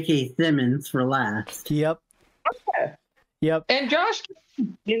and J.K. Simmons for last. Yep. Okay. Yep. And Josh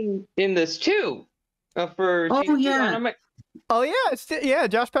in this too. For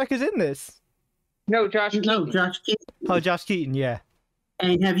Josh Peck is in this. No, Josh Keaton. No, Josh Keaton. Oh, Josh Keaton, yeah.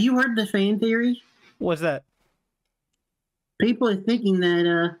 And have you heard the fan theory? What's that? People are thinking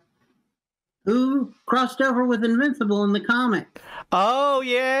that who crossed over with Invincible in the comic? Oh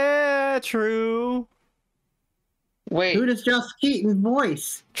yeah, true. Wait, who does Josh Keaton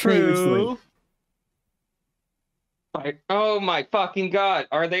voice? True. Famously? Oh my fucking god!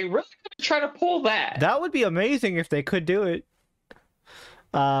 Are they really gonna try to pull that? That would be amazing if they could do it.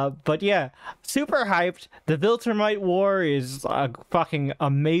 But yeah, super hyped. The Viltrumite War is a fucking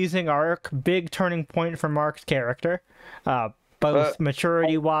amazing arc, big turning point for Mark's character, both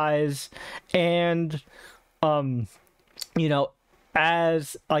maturity-wise and, you know,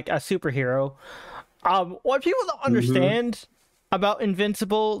 as like a superhero. What people don't understand about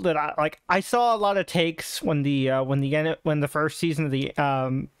Invincible that I saw a lot of takes when the first season of the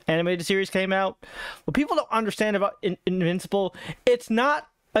animated series came out. What people don't understand about Invincible, it's not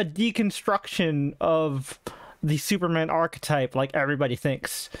a deconstruction of the Superman archetype like everybody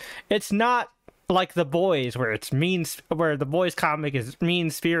thinks. It's not like The Boys, where where the Boys comic is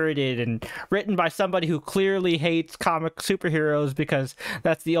mean-spirited and written by somebody who clearly hates comic superheroes because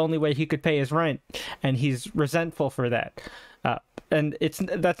that's the only way he could pay his rent, and he's resentful for that. And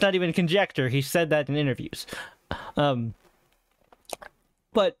that's not even conjecture. He said that in interviews.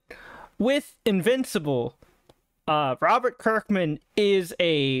 But with Invincible, Robert Kirkman is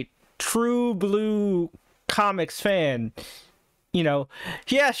a true blue comics fan. You know,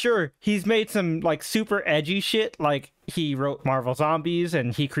 yeah, sure, he's made some like super edgy shit, like he wrote Marvel Zombies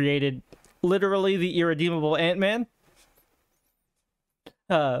and he created literally the irredeemable Ant-Man.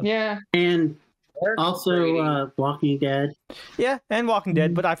 Yeah, and also Walking Dead. Yeah, and Walking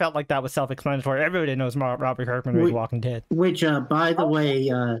Dead, but I felt like that was self-explanatory. Everybody knows Robert Kirkman made Walking Dead. Which, by the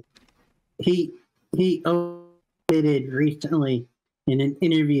way, he admitted recently in an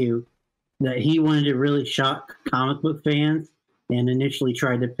interview that he wanted to really shock comic book fans and initially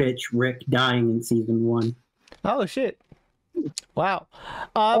tried to pitch Rick dying in season 1. Oh shit! Wow.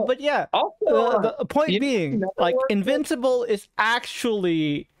 But yeah, the point being, like, Invincible is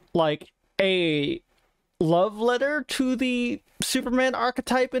actually like a love letter to the Superman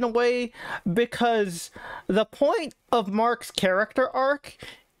archetype in a way, because the point of Mark's character arc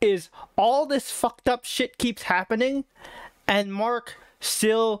is all this fucked up shit keeps happening, and Mark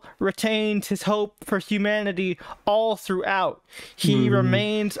still retains his hope for humanity all throughout. He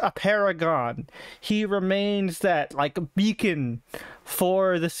remains a paragon. He remains that, like, beacon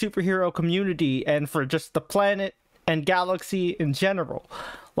for the superhero community and for just the planet and galaxy in general.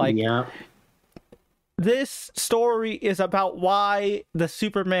 Like, yeah. This story is about why the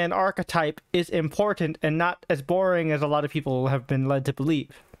Superman archetype is important and not as boring as a lot of people have been led to believe.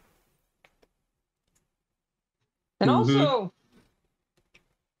 And also,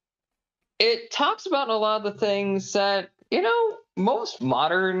 it talks about a lot of the things that, you know, most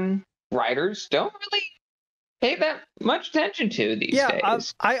modern writers don't really pay that much attention to these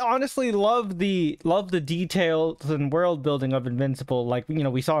days. I honestly love the details and world building of Invincible. Like, you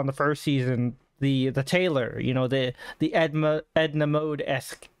know, we saw in the first season the Tailor, you know, the Edna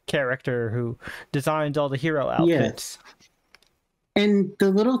Mode-esque character who designs all the hero outfits. Yeah. And the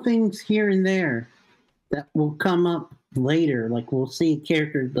little things here and there that will come up later, like we'll see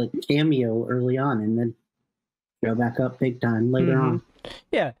characters like cameo early on and then go back up big time later on.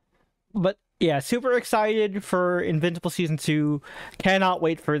 Yeah, but yeah, super excited for Invincible season 2. Cannot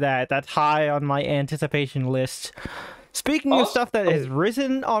wait for that. That's high on my anticipation list. Speaking of stuff that has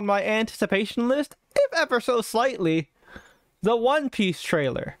risen on my anticipation list, if ever so slightly, the One Piece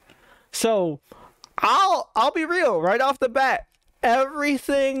trailer. So I'll be real right off the bat.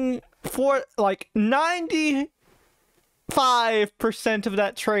 Everything for like 95% of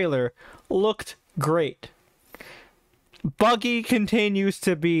that trailer looked great. Buggy continues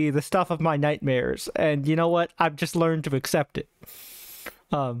to be the stuff of my nightmares, and you know what? I've just learned to accept it.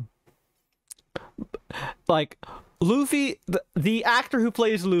 Like, Luffy, the actor who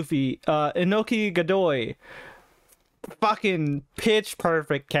plays Luffy, Inoki Godoy, fucking pitch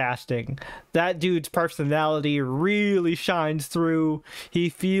perfect casting. That dude's personality really shines through. He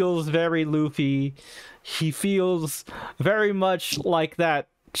feels very Luffy. He feels very much like that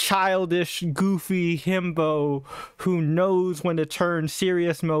childish, goofy himbo who knows when to turn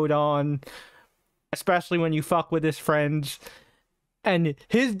serious mode on, especially when you fuck with his friends. And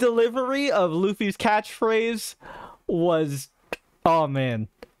his delivery of Luffy's catchphrase was, oh man,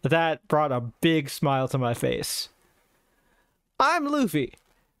 that brought a big smile to my face. I'm Luffy,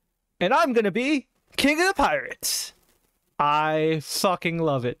 and I'm gonna be King of the Pirates. I fucking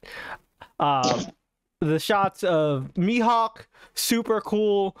love it. The shots of Mihawk, super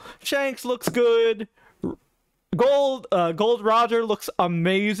cool. Shanks looks good. Gold Roger looks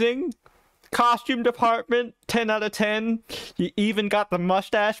amazing. Costume department, 10 out of 10. You even got the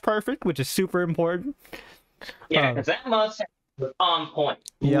mustache perfect, which is super important. Yeah, because that mustache was on point.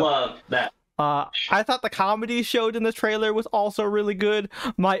 Yep. Love that. I thought the comedy showed in the trailer was also really good.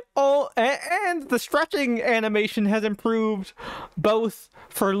 And the stretching animation has improved both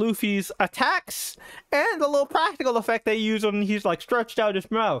for Luffy's attacks and the little practical effect they use when he's like stretched out his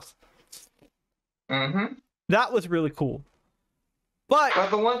mouth. That was really cool. But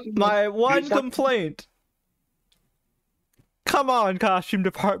my one complaint. Come on, costume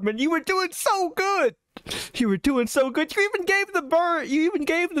department, you were doing so good. You were doing so good. You even gave the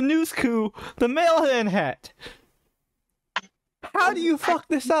Newsku the mailman hat. How do you fuck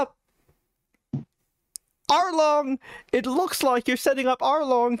this up? Arlong, it looks like you're setting up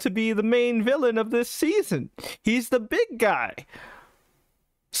Arlong to be the main villain of this season. He's the big guy.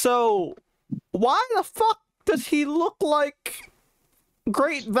 So, why the fuck does he look like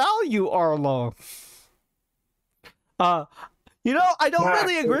great value Arlong? I don't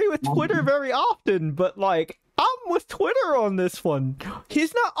really agree with Twitter very often, but like, I'm with Twitter on this one.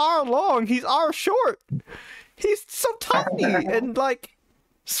 He's not Arlong, he's R short. He's so tiny and like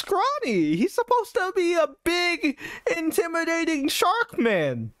scrawny. He's supposed to be a big, intimidating shark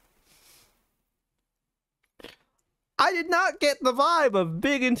man. I did not get the vibe of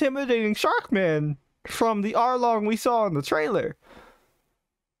big, intimidating shark man from the Arlong we saw in the trailer.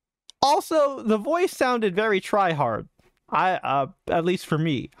 Also, the voice sounded very try-hard. At least for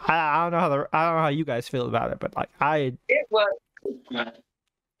me. I don't know how you guys feel about it, but like It was not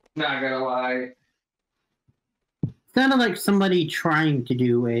gonna lie. Sounded like somebody trying to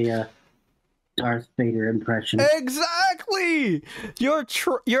do a Darth Vader impression. Exactly. You're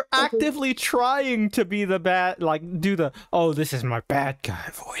actively trying to be the bad, like do the this is my bad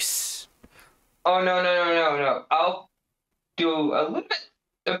guy voice. Oh no! I'll do a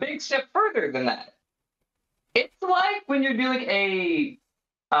big step further than that. It's like when you're doing a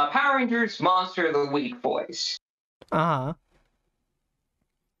Power Rangers Monster of the Week voice. Uh-huh.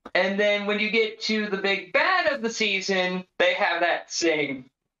 And then when you get to the big bad of the season, they have that same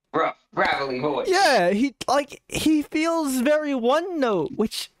rough, gravelly voice. Yeah, he feels very one note,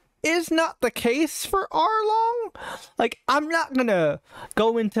 which is not the case for Arlong. Like, I'm not gonna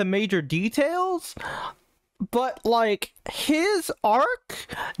go into major details, but like his arc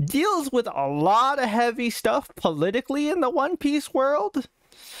deals with a lot of heavy stuff politically in the One Piece world.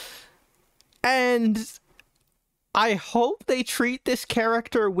 And I hope they treat this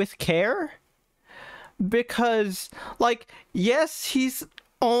character with care, because like, yes, he's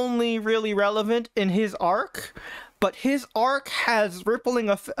only really relevant in his arc, but his arc has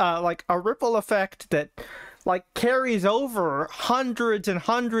a ripple effect that like carries over hundreds and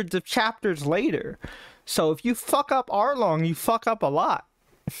hundreds of chapters later. So if you fuck up Arlong, you fuck up a lot.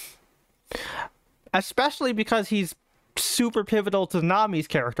 Especially because he's super pivotal to Nami's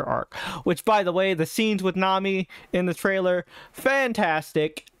character arc, which, by the way, the scenes with Nami in the trailer,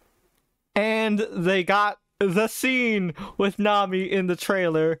 fantastic. And they got the scene with Nami in the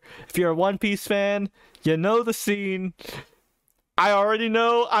trailer. If you're a One Piece fan, you know the scene. I already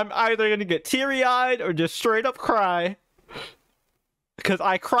know I'm either gonna get teary-eyed or just straight up cry, because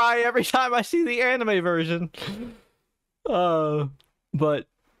I cry every time I see the anime version. But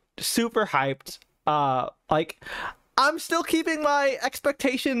super hyped. Like, I'm still keeping my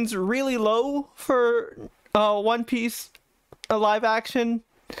expectations really low for One Piece live action,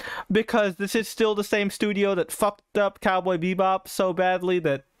 because this is still the same studio that fucked up Cowboy Bebop so badly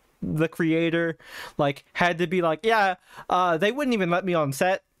that the creator like had to be like, yeah, they wouldn't even let me on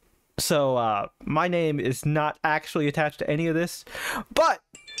set, so my name is not actually attached to any of this. But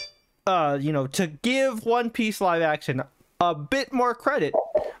to give One Piece live action a bit more credit,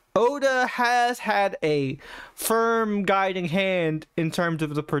 Oda has had a firm guiding hand in terms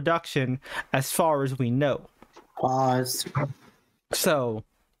of the production as far as we know. Pause. So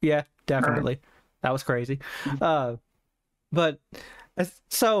yeah, definitely. That was crazy.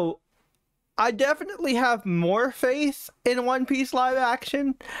 So I definitely have more faith in One Piece live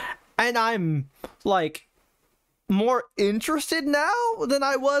action, and I'm like more interested now than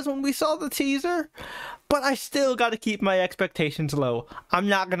I was when we saw the teaser, but I still got to keep my expectations low. I'm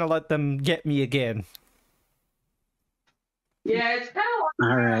not gonna let them get me again. Yeah, it's kind of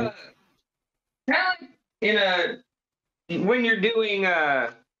like, All right. when you're doing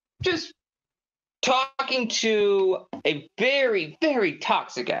just talking to a very, very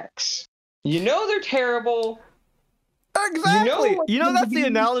toxic ex. You know they're terrible. Exactly. That's the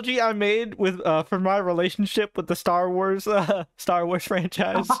analogy I made with for my relationship with the Star Wars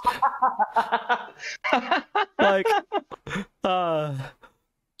franchise. Like,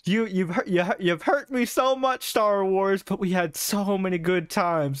 you've hurt me so much, Star Wars, but we had so many good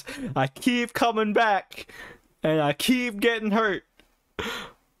times. I keep coming back, and I keep getting hurt,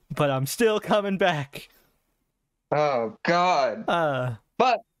 but I'm still coming back. Oh God.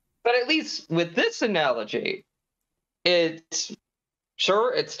 But at least with this analogy, it's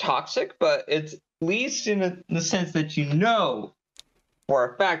toxic, but it's at least in the sense that you know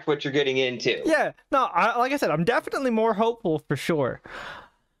for a fact what you're getting into. Yeah, no, like I said, I'm definitely more hopeful for sure.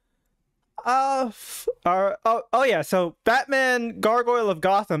 Yeah, so Batman Gargoyle of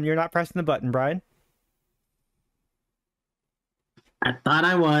Gotham, you're not pressing the button, Brian. I thought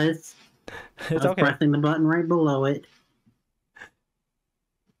I was. It's I was okay. pressing the button right below it.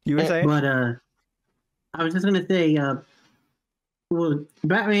 You were saying? But I was just gonna say, well,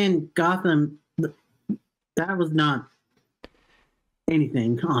 Batman Gotham, that was not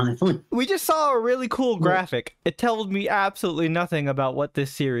anything, honestly. We just saw a really cool graphic. It tells me absolutely nothing about what this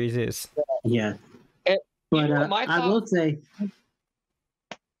series is. Yeah. You But know what my I will say...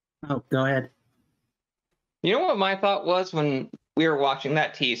 Oh, go ahead. You know what my thought was when we were watching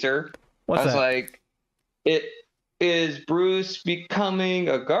that teaser? What's I was that? like, is Bruce becoming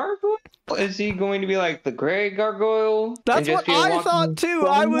a gargoyle? Is he going to be like the gray gargoyle? That's and what just be a I walking thought too.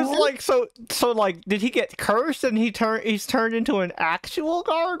 I was strongman? like, so like, did he get cursed and he's turned into an actual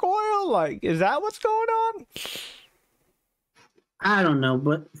gargoyle? Like, is that what's going on? I don't know,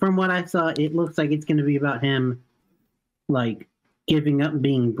 but from what I saw, it looks like it's going to be about him, like, giving up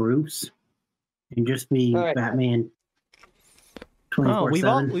being Bruce and just being All right. Batman Oh,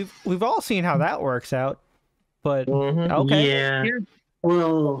 24/7. we've all seen how that works out, but Mhm. okay. Yeah. Here's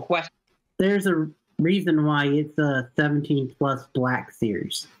Well, a question. there's a reason why it's a 17+ black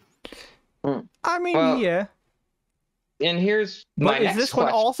series. I mean, Well, yeah. And here's my But is next this one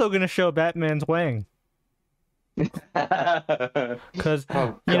question. also going to show Batman's wang? Because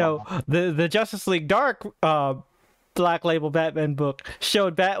Oh, you know the Justice League Dark Black Label Batman book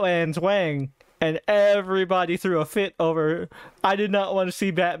showed Batman's wang, and everybody threw a fit over. I did not want to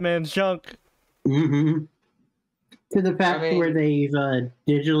see Batman's junk. Mm-hmm. To the fact where they've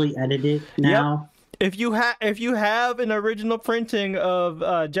digitally edited now. If you have an original printing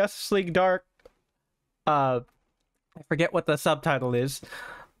of Justice League Dark, I forget what the subtitle is,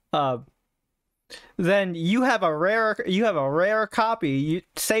 then you have a rare copy. You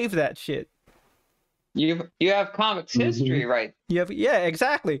save that shit. You have comics history, right? Yeah,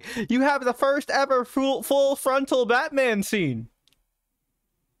 exactly. You have the first ever full frontal Batman scene.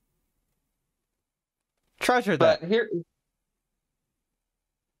 Treasure that. But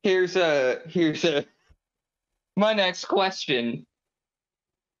here's my next question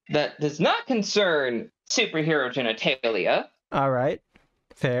that does not concern superhero genitalia. All right,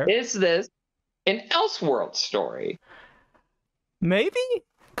 fair. Is this an Elseworld story? Maybe,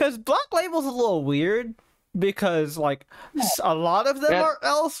 because Black Label's a little weird. Because like a lot of them are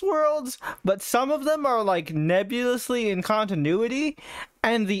Elseworlds, but some of them are like nebulously in continuity,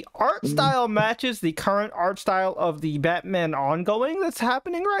 and the art style matches the current art style of the Batman ongoing that's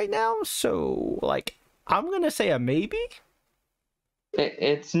happening right now. So like, I'm gonna say a maybe.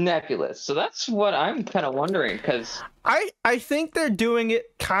 It's nebulous, so that's what I'm kind of wondering. Because I think they're doing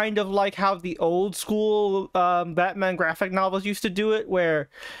it kind of like how the old school Batman graphic novels used to do it, where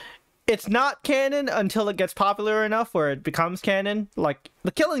it's not canon until it gets popular enough where it becomes canon. Like,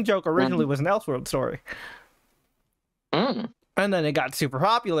 The Killing Joke originally was an Elseworld story. And then it got super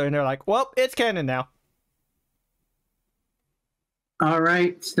popular, and they're like, well, it's canon now. All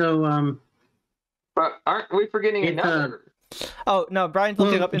right, so... But aren't we forgetting another? Oh, no, Brian's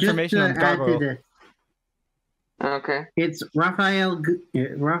looking up information on Gargoyle. Okay. It's Raphael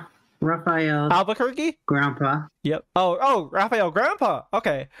Albuquerque? Grandpa. Yep. Oh, Raphael Grandpa.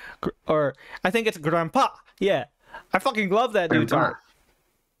 Okay. Or I think it's Grandpa. Yeah. I fucking love that dude's art.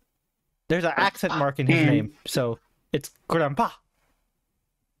 There's an accent mark in his name, so it's Grandpa.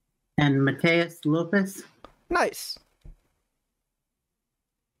 And Mateus Lopez. Nice.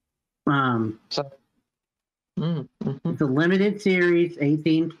 It's a limited series,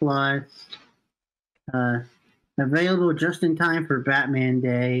 18+. Available just in time for Batman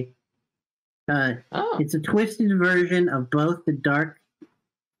Day. It's a twisted version of both the Dark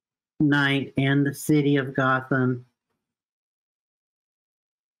Knight and the City of Gotham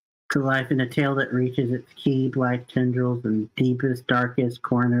to life in a tale that reaches its key black tendrils and deepest, darkest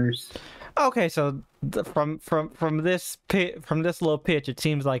corners. Okay, so from this little pitch, it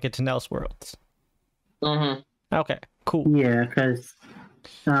seems like it's an Elseworlds. Okay, cool. Yeah, because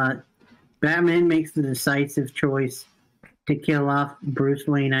Batman makes the decisive choice to kill off Bruce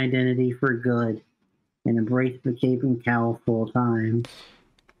Wayne identity for good and embrace the cape and cowl full time.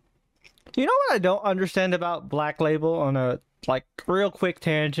 You know what I don't understand about Black Label on a like real quick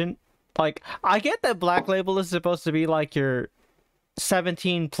tangent? Like, I get that Black Label is supposed to be like your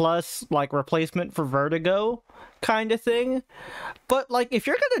 17+ like replacement for Vertigo kind of thing, but like if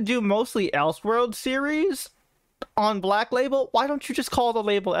you're gonna do mostly Elseworld series on Black Label, why don't you just call the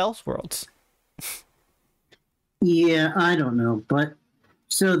label Elseworlds? Yeah, I don't know, but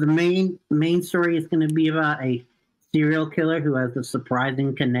so the main story is going to be about a serial killer who has a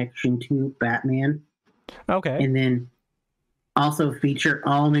surprising connection to Batman. Okay. And then also feature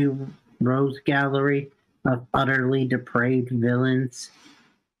all new rogues gallery of utterly depraved villains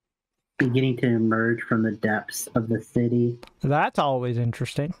beginning to emerge from the depths of the city. That's always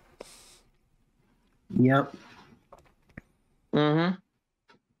interesting. Yep.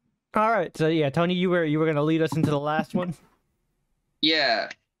 All right, so yeah, Tony, you were gonna lead us into the last one. Yeah,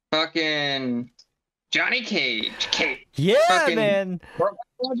 fucking Johnny Cage. Yeah, Fucking- man.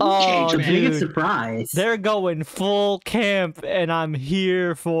 Oh, The biggest dude. surprise. They're going full camp, and I'm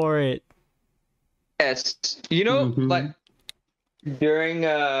here for it. Yes, you know, Mhm. like during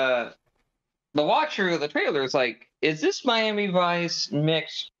the watch through of the trailers, like, is this Miami Vice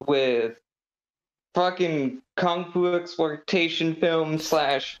mixed with fucking kung fu exploitation film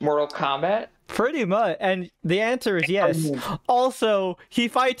 / Mortal Kombat? Pretty much. And the answer is yes. Also, he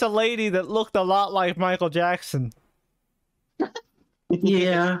fights a lady that looked a lot like Michael Jackson.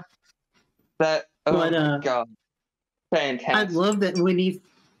 Yeah, That oh But, my god, I fantastic! love that when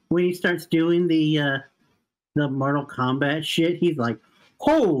he starts doing the Mortal Kombat shit, he's like,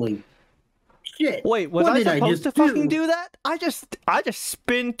 "Holy shit!" Wait, was What I did I supposed just to fucking do? do that? I just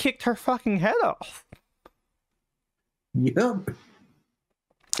spin kicked her fucking head off. Yep.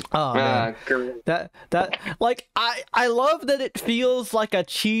 Oh man. Great. That like I love that it feels like a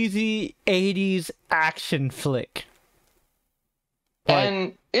cheesy 80s action flick. Like,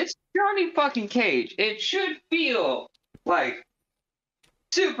 And it's Johnny fucking Cage. It should feel like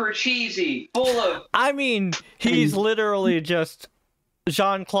super cheesy, full of I mean, he's literally just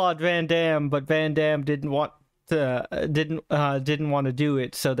Jean-Claude Van Damme, but Van Damme didn't want to do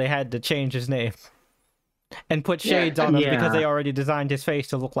it, so they had to change his name and put shades on him because they already designed his face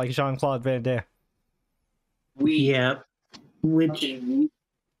to look like Jean-Claude Van Damme. Yep. Which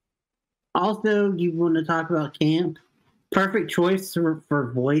also, you want to talk about camp? Perfect choice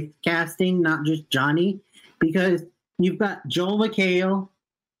for voice casting, not just Johnny, because you've got Joel McHale,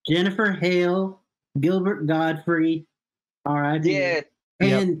 Jennifer Hale, Gilbert Godfrey, R.I.P.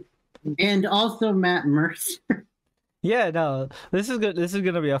 yeah. and also Matt Mercer. Yeah, no, this is good. This is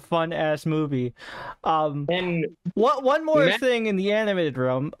gonna be a fun ass movie. And One more Matt- thing in the animated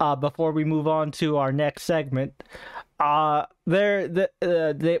realm, before we move on to our next segment. We got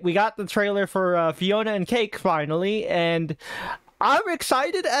the trailer for Fiona and Cake finally, and I'm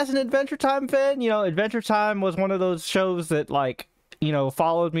excited as an Adventure Time fan. You know, Adventure Time was one of those shows that, like, you know,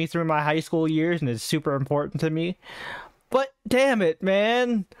 followed me through my high school years and is super important to me. But damn it,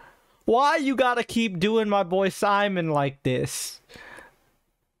 man. Why you gotta keep doing my boy Simon like this?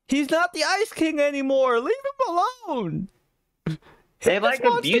 He's not the Ice King anymore. Leave him alone. They He like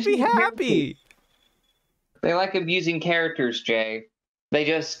just wants to be abusing happy. they like abusing characters, Jay. They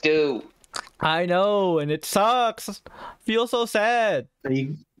just do. I know, and it sucks. Feel so sad. So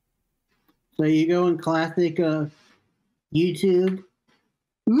you go in classic YouTube.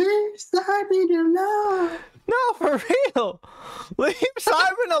 Leave Simon alone. No, for real. Leave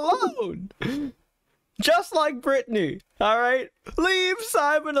Simon alone. Just like Britney, all right? Leave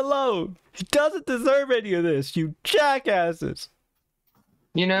Simon alone. He doesn't deserve any of this, you jackasses.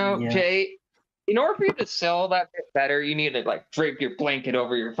 You know, Yeah. Jay, in order for you to sell that bit better, you need to like drape your blanket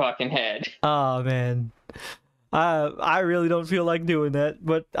over your fucking head. Oh man, I really don't feel like doing that,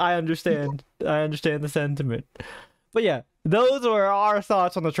 but I understand. I understand the sentiment. But yeah, those were our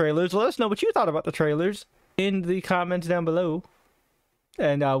thoughts on the trailers. Let us know what you thought about the trailers in the comments down below,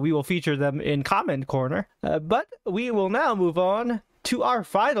 and we will feature them in comment corner. But we will now move on to our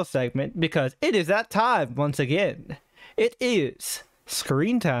final segment because it is that time once again. It is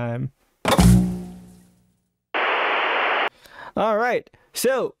screen time. All right,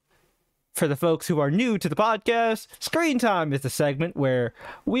 so for the folks who are new to the podcast, Screen Time is the segment where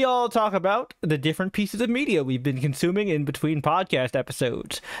we all talk about the different pieces of media we've been consuming in between podcast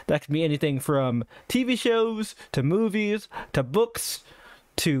episodes. That can be anything from TV shows, to movies, to books,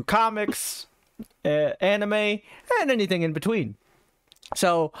 to comics, anime, and anything in between.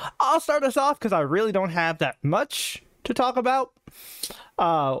 So I'll start us off because I really don't have that much to talk about.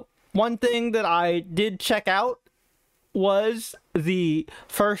 One thing that I did check out was the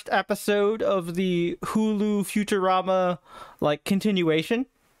first episode of the Hulu Futurama, like, continuation.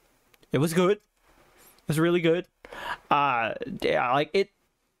 It was good. It was really good. Yeah, like, it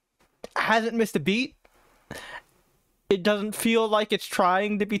hasn't missed a beat. It doesn't feel like it's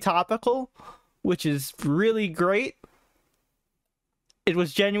trying to be topical, which is really great. It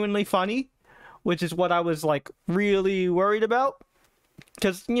was genuinely funny, which is what I was, like, really worried about.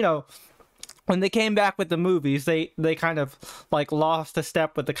 Because, you know, when they came back with the movies, they kind of, like, lost a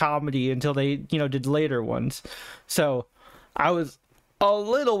step with the comedy until they, you know, did later ones. So I was a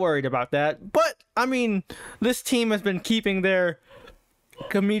little worried about that. But, I mean, this team has been keeping their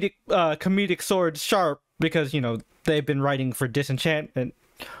comedic swords sharp because, you know, they've been writing for Disenchantment,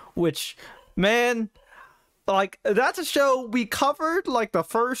 which, man, like, that's a show we covered, like, the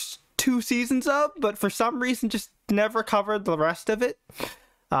first 2 seasons of, but for some reason just never covered the rest of it.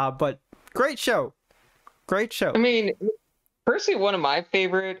 But great show. Great show. I mean, personally one of my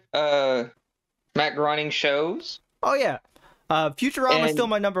favorite Matt Groening shows. Oh yeah, Futurama is And- still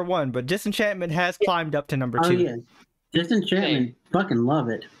my number one, but Disenchantment has climbed up to number Oh two. yeah, Disenchantment. Fucking love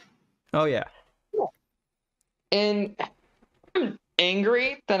it. Oh yeah. And I'm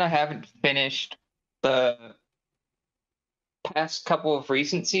angry that I haven't finished the past couple of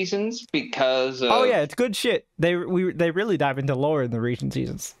recent seasons because of... Oh yeah, it's good shit. They really dive into lore in the recent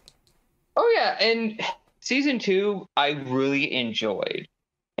seasons. Oh yeah, and season 2 I really enjoyed.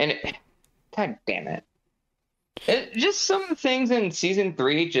 And god damn it. Just some of the things in season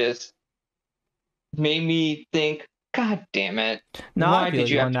 3 just made me think, god damn it. No, Why I feel did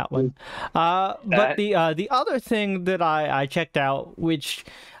you you have on to that one. But that? the other thing that I checked out, which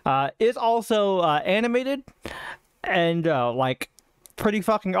is also animated and like pretty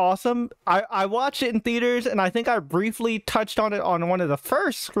fucking awesome. I watched it in theaters, and I think I briefly touched on it on one of the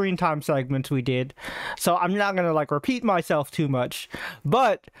first screen time segments we did. So I'm not gonna like repeat myself too much,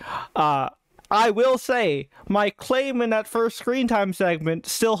 but I will say my claim in that first screen time segment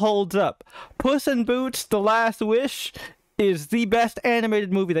still holds up. Puss in Boots: The Last Wish is the best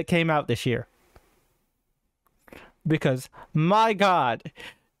animated movie that came out this year. Because my god,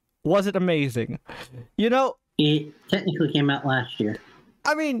 was it amazing. You know, It technically came out last year.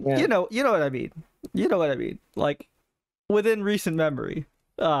 I mean, Yeah. you know what I mean. You know what I mean. Like within recent memory.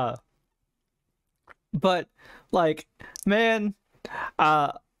 But like, man,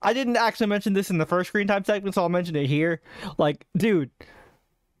 I didn't actually mention this in the first screen time segment, so I'll mention it here. Like, dude,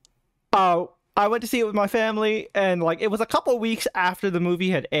 I went to see it with my family, and like it was a couple weeks after the movie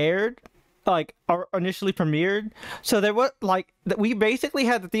had aired, like or initially premiered. So there was like we basically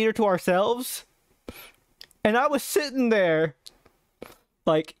had the theater to ourselves, and I was sitting there,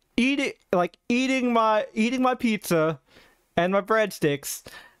 like eating my pizza and my breadsticks,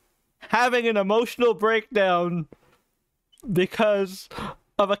 having an emotional breakdown because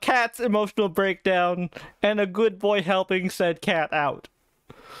of a cat's emotional breakdown and a good boy helping said cat out.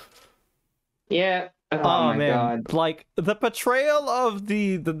 Yeah. Oh, Oh, my man, god. like the portrayal of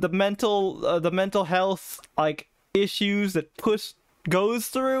the mental health like issues that Puss goes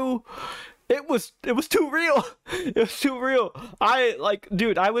through, it was too real. It was too real. I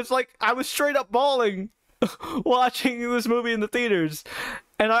was straight up bawling watching this movie in the theaters,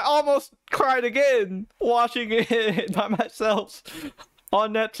 and I almost cried again watching it by myself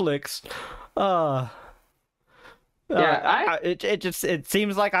on Netflix. It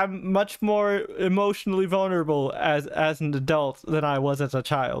seems like I'm much more emotionally vulnerable as an adult than I was as a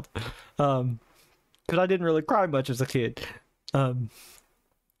child, because I didn't really cry much as a kid. But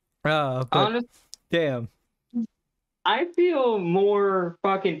Honestly, damn. I feel more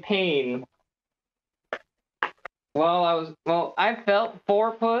fucking pain. I felt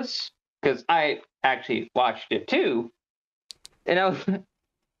for Puss because I actually watched it too, and I was,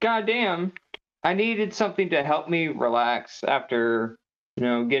 goddamn, I needed something to help me relax after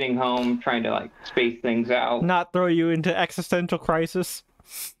getting home, trying to like space things out. Not throw you into existential crisis.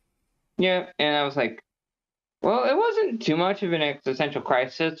 Yeah, and I was like, well, it wasn't too much of an existential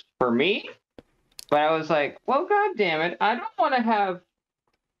crisis for me, but I was like, well, god damn it, I don't want to have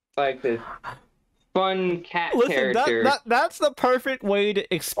like this fun cat Listen, character. that's the perfect way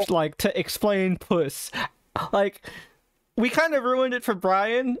to explain Puss. Like, we kind of ruined it for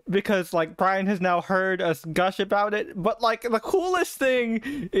Brian because like Brian has now heard us gush about it, but like the coolest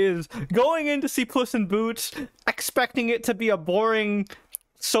thing is going in to see Puss in Boots expecting it to be a boring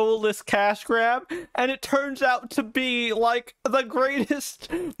soulless cash grab, and it turns out to be like the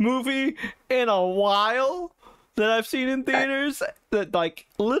greatest movie in a while that I've seen in theaters, that like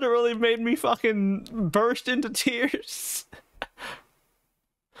literally made me fucking burst into tears.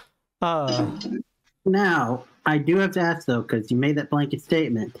 Now, I do have to ask though, because you made that blanket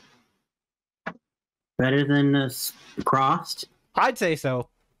statement. Better than Crossed? I'd say so.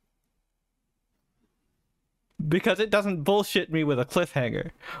 Because it doesn't bullshit me with a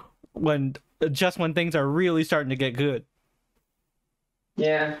cliffhanger when things are really starting to get good.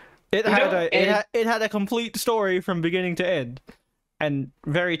 Yeah. It had a complete story from beginning to end and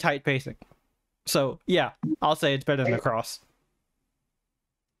very tight pacing. So, yeah, I'll say it's better than The Cross.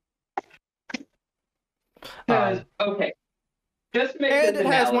 Okay. Just make And this it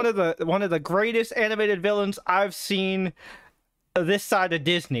has analogy. one of the greatest animated villains I've seen this side of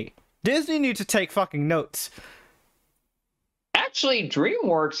Disney. Disney needs to take fucking notes. Actually,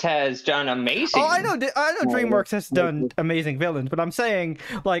 DreamWorks has done amazing. Oh, I know DreamWorks has done amazing villains, but I'm saying,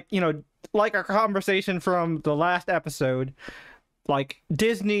 like, like our conversation from the last episode, like,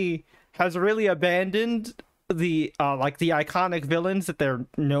 Disney has really abandoned the iconic villains that they're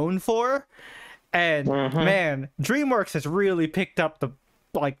known for, And man, DreamWorks has really picked up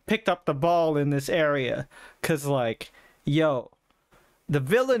the ball in this area, cause like, yo, the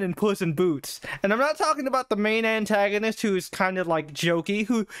villain in Puss in Boots, and I'm not talking about the main antagonist who is kind of like jokey,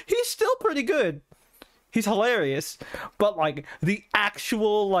 who he's still pretty good. He's hilarious, but like the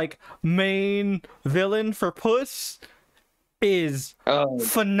actual like main villain for Puss is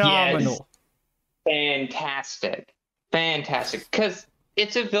phenomenal. Yes. Fantastic. Because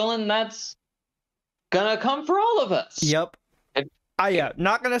it's a villain that's gonna come for all of us. Yep.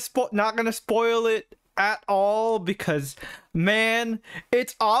 Not gonna spoil it at all, because man,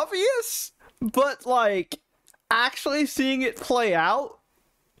 it's obvious, but like actually seeing it play out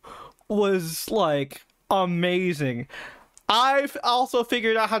was like amazing. I've also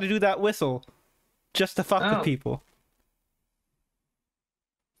figured out how to do that whistle just to fuck with people.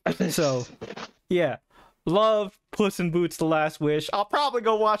 So yeah, love Puss in Boots: The Last Wish. I'll probably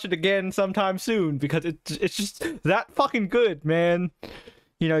go watch it again sometime soon, because it's just that fucking good, man.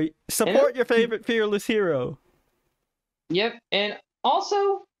 You know, support your favorite fearless hero. Yep, and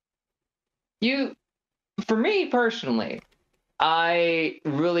also, for me personally, I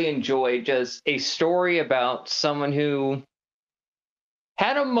really enjoy just a story about someone who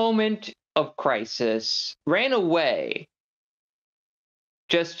had a moment of crisis, ran away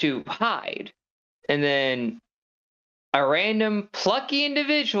just to hide, and then a random plucky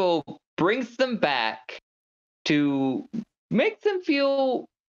individual brings them back to make them feel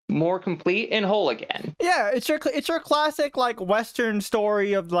more complete and whole again. Yeah, it's your classic like Western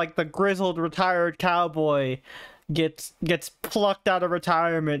story of like the grizzled retired cowboy gets plucked out of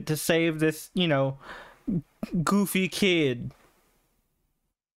retirement to save this, you know, goofy kid.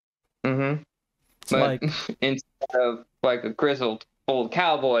 But like instead of like a grizzled old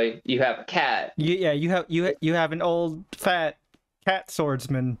cowboy, you have a cat. You have an old fat cat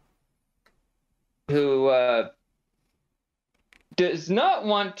swordsman who does not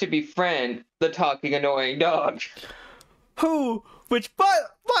want to befriend the talking annoying dog. Which by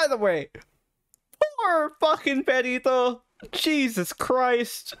the way, poor fucking Perito. Jesus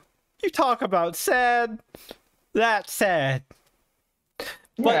Christ. You talk about sad. That's sad.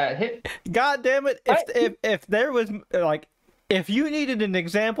 But God damn it, if there was like, if you needed an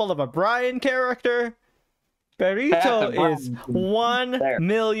example of a Brian character, Perito is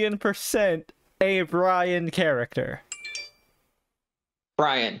 1,000,000% a Brian character.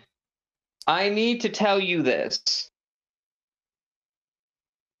 Brian, I need to tell you this.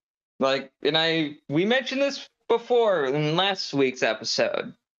 Like, we mentioned this before in last week's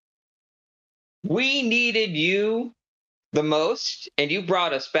episode. We needed you the most, and you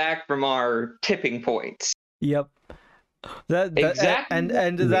brought us back from our tipping points. Yep. Exactly.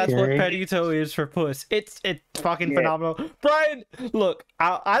 And that's what Perito is for Puss. It's fucking phenomenal. Brian, look,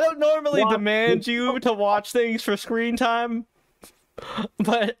 I don't normally demand you to watch things for screen time,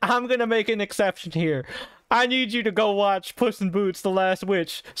 but I'm gonna make an exception here. I need you to go watch Puss in Boots: The Last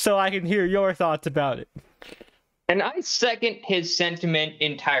Witch so I can hear your thoughts about it. And I second his sentiment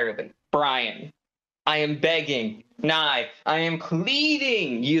entirely. Brian, I am begging, I am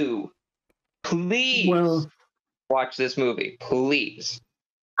pleading you. Please watch this movie. Please.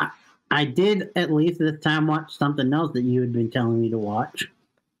 I did at least this time watch something else that you had been telling me to watch.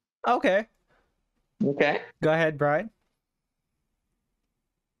 Okay. Go ahead, Brian.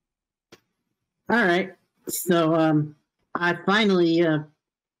 All right. So I finally I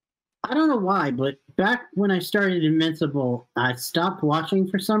don't know why, but back when I started Invincible, I stopped watching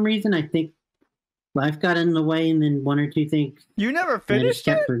for some reason. I think life got in the way, and then one or two things. You never finished it? I just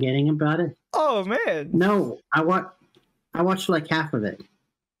kept forgetting about it. Oh man! No, I watched like half of it.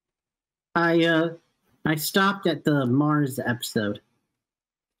 I stopped at the Mars episode.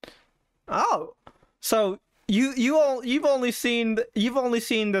 Oh, so you've only seen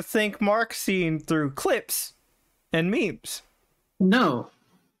the Think Mark scene through clips and memes. No,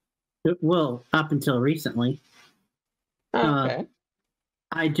 well, up until recently. Okay.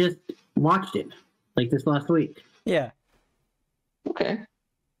 I just watched it like this last week. Yeah. Okay.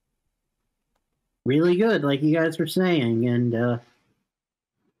 Really good, like you guys were saying, and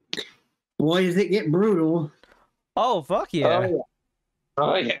boy, does it get brutal. Oh, fuck yeah.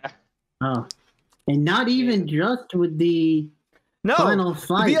 Oh, yeah. Oh. And not even just with the final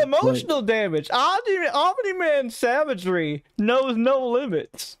fight. The emotional damage. Omni-Man's savagery knows no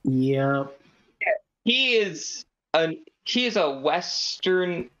limits. Yep. He is a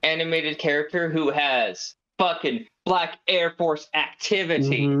Western animated character who has fucking Black Air Force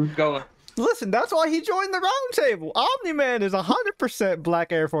activity going. Listen, that's why he joined the round table. Omni-Man is 100%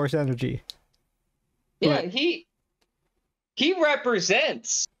 Black Air Force energy. Yeah, he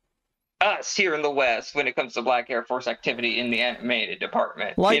represents us here in the West when it comes to Black Air Force activity in the animated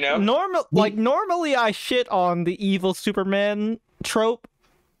department. Like you know, normally I shit on the evil Superman trope,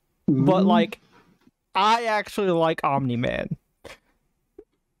 but like I actually like Omni-Man.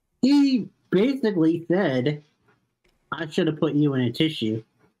 He basically said, "I should have put you in a tissue."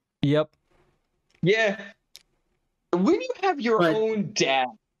 Yep. yeah. When you have your But- own dad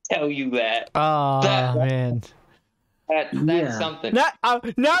tell you that, Man. that's Yeah. something.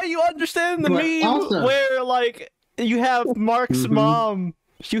 Now you understand the But meme also- where like you have Mark's mom.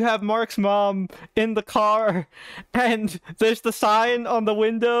 You have Mark's mom in the car, and there's the sign on the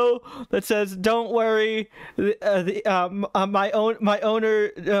window that says, "Don't worry, my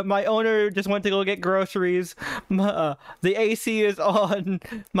owner just went to go get groceries. The AC is on.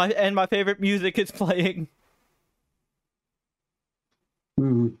 My favorite music is playing."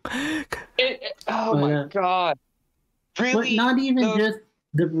 Mhm. Oh my god! Really? But not even though- just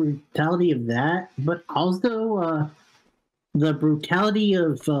the brutality of that, but also the brutality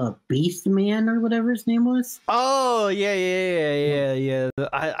of Beast Man or whatever his name was. Oh yeah.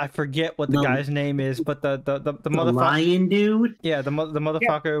 I forget what the guy's name is, but the motherfucker. Lion dude. Yeah, the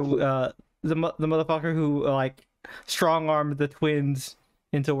motherfucker. The motherfucker who like strong armed the twins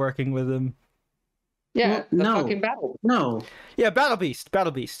into working with him. Yeah, the no. fucking battle. No, Yeah, Battle Beast.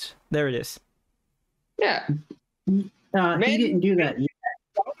 There it is. Yeah, he didn't do that.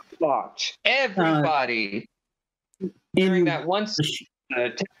 watch everybody during In that one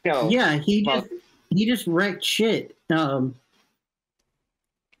the techno. Yeah, he just wrecked shit. And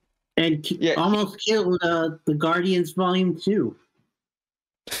almost killed the Guardians Volume 2.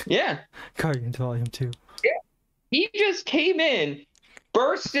 Yeah, Guardians Volume 2. he just came in,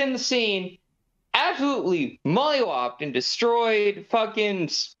 burst in the scene, absolutely mollywopped and destroyed fucking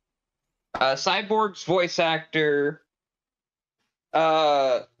Cyborg's voice actor,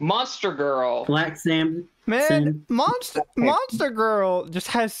 Monster Girl. Black Sam. Man, Monster Girl just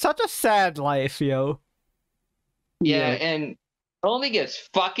has such a sad life, yo. Yeah, and only gets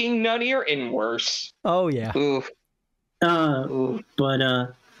fucking nuttier and worse. Oh yeah. Oof. Oof.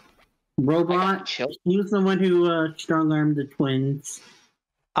 But Robot, he was the one who strong-armed the twins.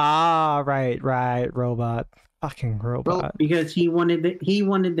 Ah, right, Robot. Fucking Robot. Because he wanted their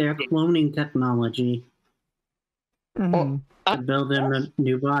cloning technology Mhm. to build them a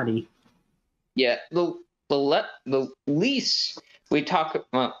new body. Yeah, the least we talk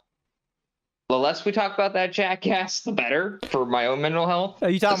the less we talk about that jackass, the better for my own mental health. Are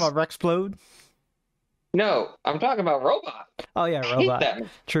you talking about Rexplode? No, I'm talking about Robot. Oh yeah, I hate Robot. that.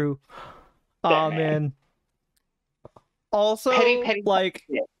 True. That Oh man. man. Also, Petty. like,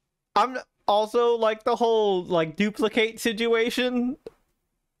 Yeah. I'm also like the whole like duplicate situation.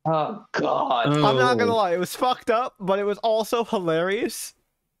 Oh god, I'm not gonna lie, it was fucked up, but it was also hilarious.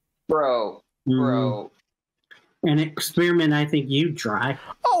 bro. An experiment I think you'd try.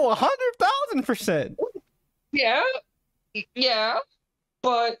 Oh, 100,000%. Yeah,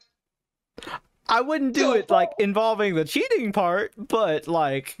 but I wouldn't do it like involving the cheating part, but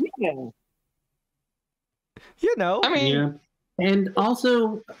like, you know. I mean, Yeah. And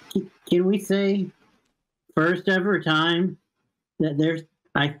also, can we say first ever time that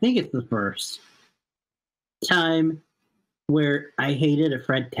I think it's the first time where I hated a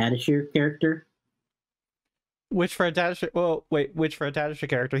Fred Tatasciore character. Which Fred Tatasciore? Well, wait, which Fred Tatasciore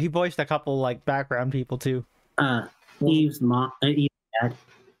character? He voiced a couple like background people too. Eve's mom, Eve's dad.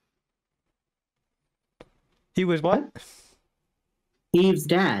 He was what? Eve's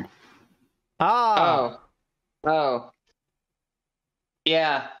dad. Ah. Oh.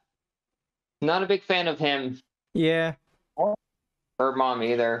 Yeah. Not a big fan of him Yeah. or mom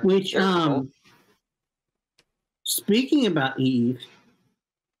either. Which, They're both- speaking about Eve,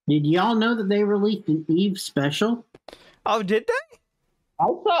 did y'all know that they released an Eve special? Oh, did they? I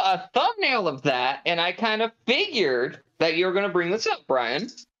saw a thumbnail of that, and I kind of figured that you were going to bring this up, Brian.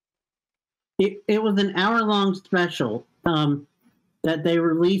 It was an hour-long special that they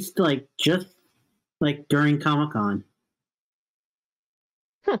released just during Comic-Con.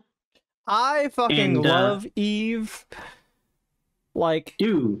 I fucking love Eve. Like,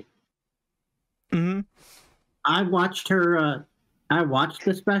 dude. Mm-hmm. I watched her. I watched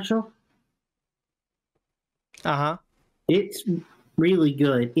the special. Uh-huh. It's really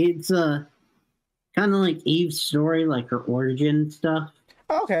good. It's kind of like Eve's story, like her origin stuff.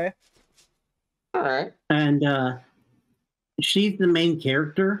 Okay. All right. And she's the main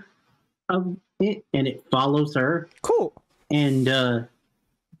character of it, and it follows her. Cool. And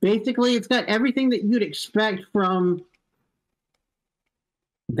basically, it's got everything that you'd expect from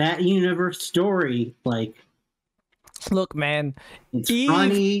that universe story. Like, Look, man, It's Eve-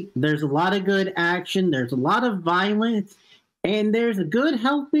 funny. There's a lot of good action. There's a lot of violence, and there's a good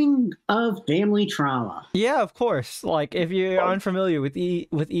helping of family trauma. yeah, of course. Like, if you're unfamiliar with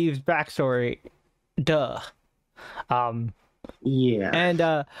Eve's backstory, duh. Yeah. And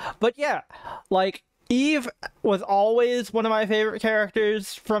but yeah, like Eve was always one of my favorite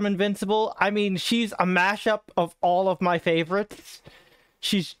characters from Invincible. I mean, she's a mashup of all of my favorites.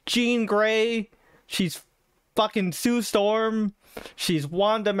 She's Jean Grey, she's fucking Sue Storm, she's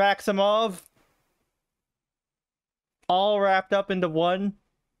Wanda Maximoff, all wrapped up into one.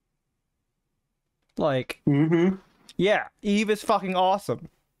 Like, yeah, Eve is fucking awesome.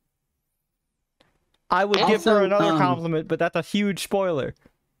 I would give her Also, another compliment, but that's a huge spoiler.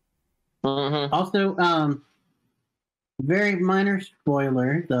 Also, very minor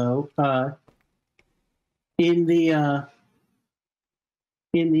spoiler though. In the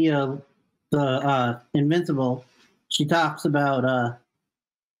Invincible, she talks about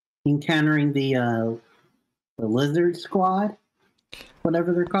encountering the lizard squad,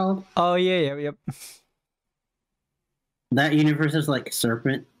 whatever they're called. Oh yeah, yep. That universe is like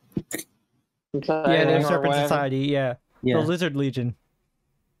serpent. Yeah, there's Serpent Society, yeah. Yeah. The Lizard Legion.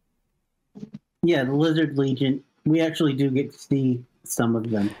 Yeah, the Lizard Legion. We actually do get to see some of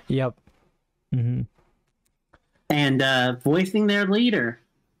them. Yep. Mm-hmm. And voicing their leader,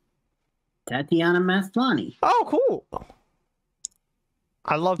 Tatiana Maslany. Oh, cool.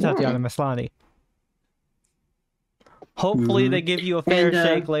 I love Tatiana Maslany. Hopefully they give you a fair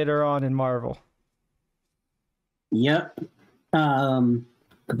shake later on in Marvel. Yep.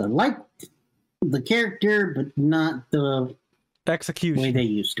 'Cause I liked the character, but not the execution way they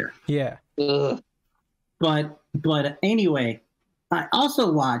used her. Yeah. Ugh. But anyway, I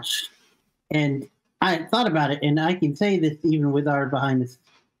also watched, and I thought about it, and I can say this even with our behind the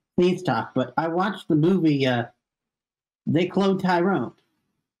scenes talk, but I watched the movie They Cloned Tyrone.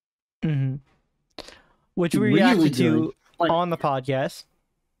 Mm-hmm. Which we Really reacted good. to Like- on the podcast.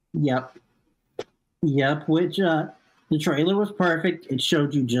 Yep. Which the trailer was perfect. It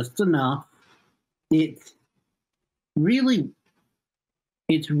showed you just enough. It's really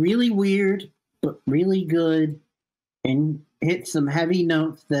weird, but really good, and hit some heavy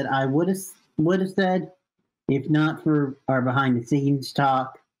notes that I would have said if not for our behind the scenes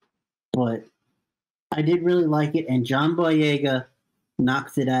talk. But I did really like it, and John Boyega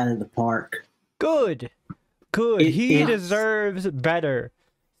knocks it out of the park. Good. He deserves better.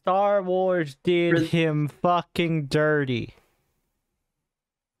 Star Wars did him fucking dirty.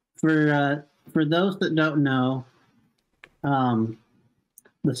 For those that don't know,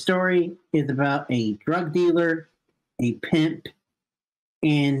 the story is about a drug dealer, a pimp,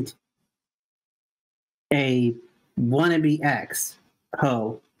 and a wannabe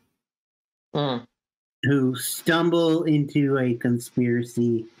ex-ho who stumble into a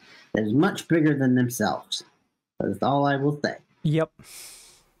conspiracy that is much bigger than themselves. That's all I will say. Yep.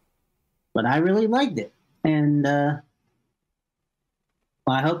 But I really liked it. And I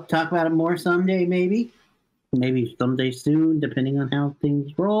hope to talk about it more someday, maybe. Maybe someday soon, depending on how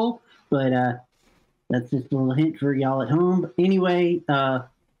things roll. But that's just a little hint for y'all at home. But anyway,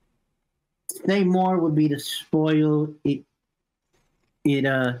 say more would be to spoil it. It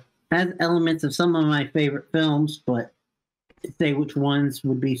has elements of some of my favorite films, but to say which ones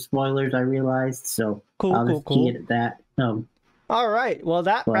would be spoilers, I realized. So I'll just key it at that. All right. Well,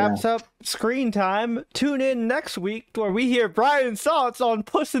 that wraps up Screen Time. Tune in next week where we hear Brian's thoughts on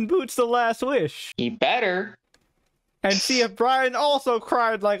Puss in Boots: The Last Wish. He better. And see if Brian also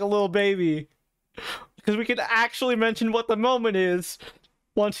cried like a little baby. Because we can actually mention what the moment is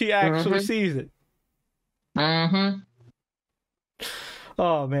once he actually sees it.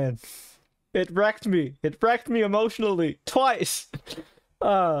 Oh, man. It wrecked me. It wrecked me emotionally. Twice.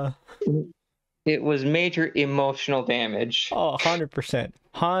 It was major emotional damage. Oh, 100%.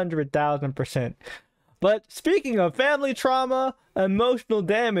 100,000%. But speaking of family trauma, emotional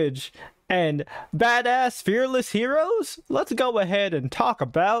damage, and badass fearless heroes, let's go ahead and talk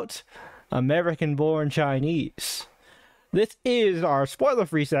about American-Born Chinese. This is our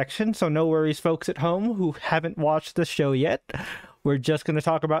spoiler-free section, so no worries, folks at home who haven't watched the show yet. We're just going to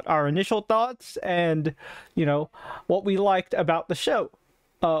talk about our initial thoughts and, what we liked about the show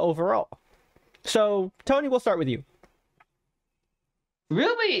overall. So, Tony, we'll start with you.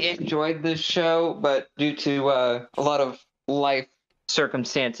 Really enjoyed this show, but due to a lot of life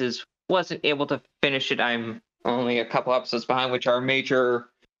circumstances, wasn't able to finish it. I'm only a couple episodes behind, which are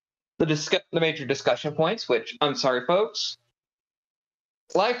the major discussion points, which I'm sorry, folks.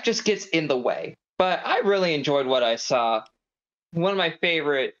 Life just gets in the way. But I really enjoyed what I saw. One of my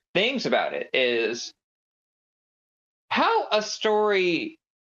favorite things about it is how a story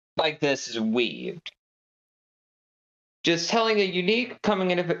like this is weaved. Just telling a unique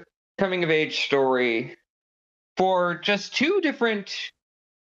coming of age story for just two different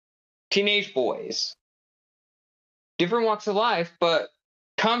teenage boys, different walks of life, but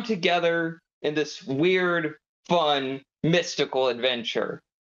come together in this weird, fun, mystical adventure.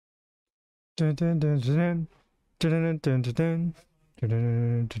 Dun, dun, dun, dun, dun, dun, dun, dun, dun,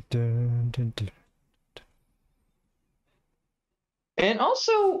 dun, dun, dun, dun, dun. And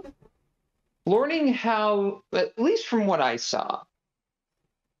also learning how, at least from what I saw,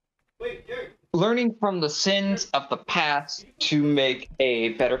 learning from the sins of the past to make a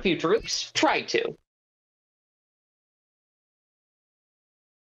better future. At least try to.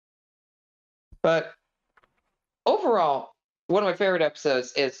 But overall, one of my favorite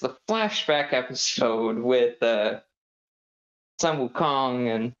episodes is the flashback episode with Sun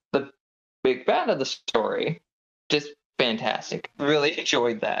Wukong and the big bad of the story. Just fantastic. Really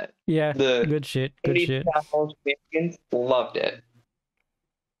enjoyed that. Yeah, The good shit. Good shit. Loved it.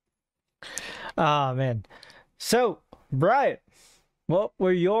 Ah, man. So, Brian, what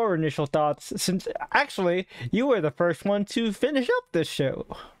were your initial thoughts? Since actually, you were the first one to finish up this show.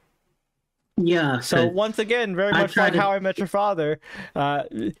 Yeah. So once again, very much like How I Met Your Father,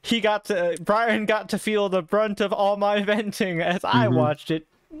 Brian got to feel the brunt of all my venting as I watched it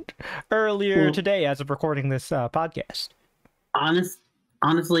earlier today as of recording this podcast.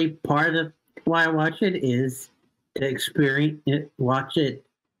 Honestly, part of why I watch it is to experience it. Watch it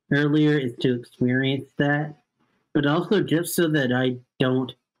earlier is to experience that, but also just so that I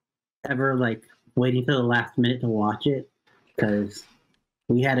don't ever like wait until the last minute to watch it, because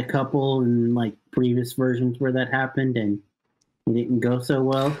we had a couple in like previous versions where that happened and it didn't go so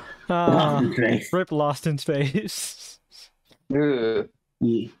well. Lost in Space. Rip Lost in Space. Ugh.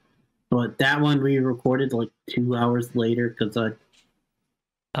 Yeah. But that one we recorded like 2 hours later because I.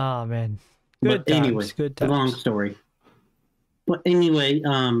 Oh man. Good But times. anyway, Good times. long story. But anyway,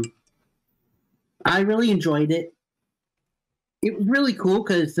 I really enjoyed it. It was really cool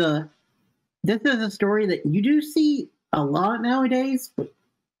because this is a story that you do see a lot nowadays, but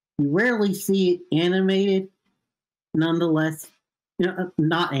you rarely see it animated. Nonetheless,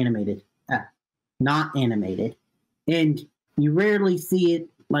 not animated. Not animated. And you rarely see it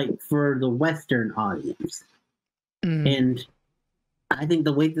like for the Western audience. And I think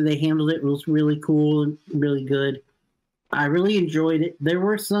the way that they handled it was really cool and really good. I really enjoyed it. There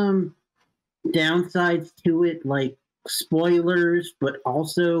were some downsides to it, like spoilers, but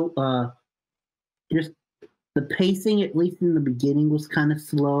also just the pacing, at least in the beginning, was kind of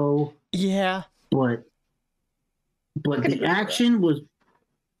slow. Yeah. But the action was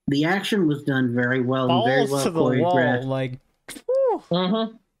done very well Balls and very well to the choreographed. wall, like.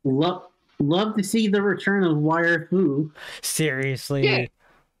 Love to see the return of Wire Fu. Seriously. Yeah.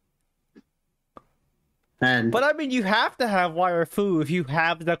 But I mean, you have to have Wire Fu if you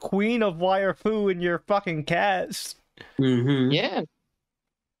have the Queen of Wire Fu in your fucking cast. Yeah.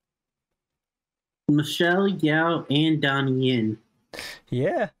 Michelle Yao and Donnie Yen.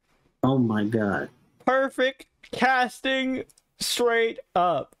 Yeah. Oh my god. Perfect casting straight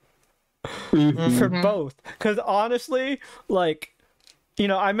up for both. Because honestly, like,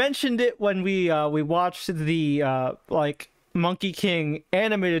 I mentioned it when we watched the Monkey King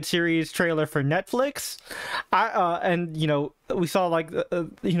animated series trailer for Netflix. And we saw like a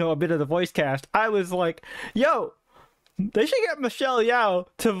bit of the voice cast. I was like, yo, they should get Michelle Yao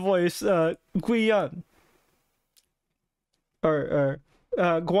to voice Guiyun. Or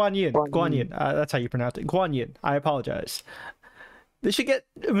Guan Yin. Guan Yin. That's how you pronounce it. Guan Yin. I apologize. They should get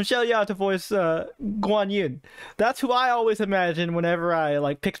Michelle Yao to voice Guan Yin. That's who I always imagine whenever I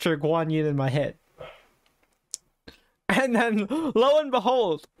like picture Guan Yin in my head. And then, lo and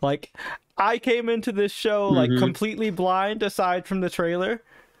behold, like, I came into this show like completely blind aside from the trailer.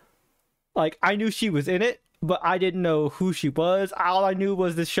 Like, I knew she was in it, but I didn't know who she was. All I knew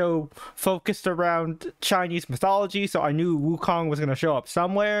was the show focused around Chinese mythology, so I knew Wukong was going to show up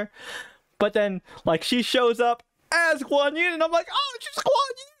somewhere. But then, like, she shows up as Guan Yin, and I'm like, oh, she's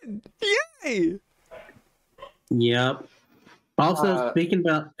Guan Yin! Yay! Yep. Also, speaking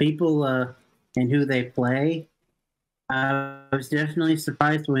about people and who they play, I was definitely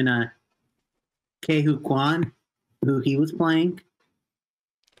surprised when Kehu Kwan, who he was playing.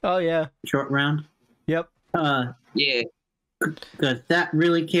 Oh, yeah. Short round. Yep. Yeah. Because that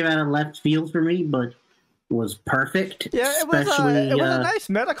really came out of left field for me, but was perfect. Yeah, it was a nice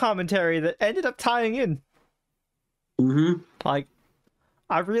meta commentary that ended up tying in. Like,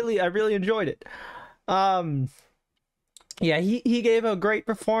 I really enjoyed it. Yeah, he gave a great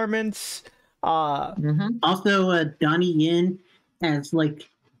performance. Also, Donnie Yen as like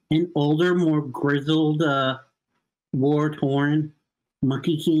an older, more grizzled, war-torn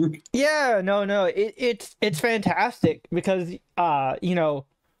Monkey King. Yeah, no, it's fantastic because you know,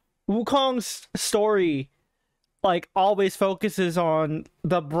 Wukong's story like always focuses on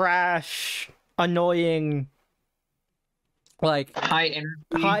the brash, annoying, like high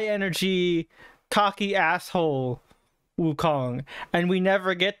energy, cocky asshole Wukong, and we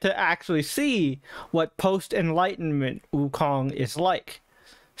never get to actually see what post-enlightenment Wukong is like.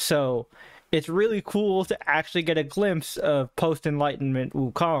 So it's really cool to actually get a glimpse of post-enlightenment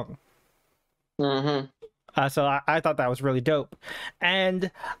Wukong. So I thought that was really dope, and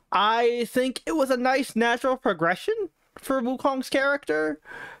I think it was a nice natural progression for Wukong's character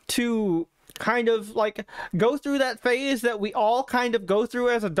to kind of like go through that phase that we all kind of go through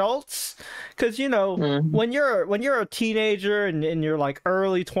as adults, because you know, when you're a teenager and in your like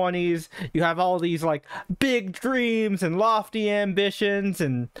early 20s, you have all these like big dreams and lofty ambitions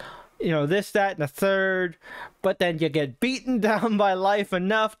and, you know, this, that, and a third, but then you get beaten down by life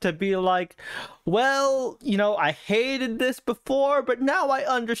enough to be like, well, you know, I hated this before, but now I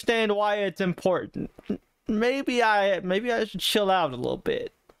understand why it's important. Maybe I should chill out a little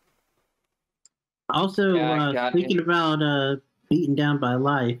bit. Also, speaking about beaten down by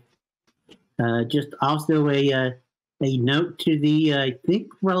life, just also a note to the I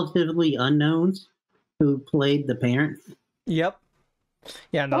think relatively unknowns who played the parents. Yep.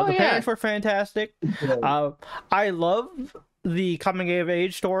 Yeah, no, the parents were fantastic. I love the coming of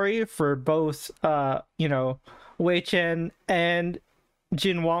age story for both, you know, Wei Chen and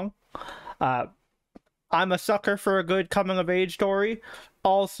Jin Wang. I'm a sucker for a good coming of age story.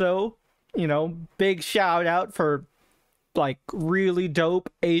 Also, you know, big shout out for like really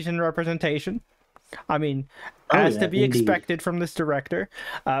dope Asian representation. I mean, as to be expected from this director.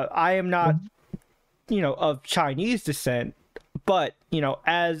 I am not, you know, of Chinese descent, but, you know,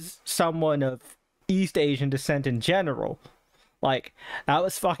 as someone of East Asian descent in general, like, that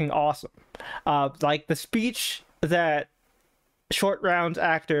was fucking awesome. Like, the speech that Short Round's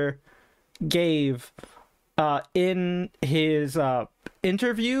actor gave in his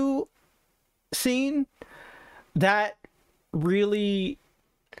interview scene, that really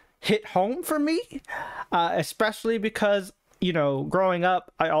hit home for me, especially because, you know, growing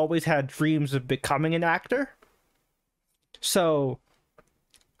up, I always had dreams of becoming an actor. So,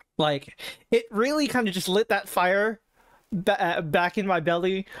 like, it really kind of just lit that fire back in my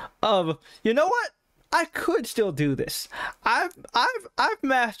belly of, you know what? I could still do this. I've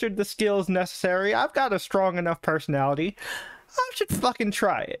mastered the skills necessary. I've got a strong enough personality. I should fucking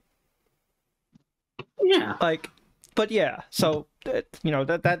try it. Yeah. Like, but yeah, so, you know,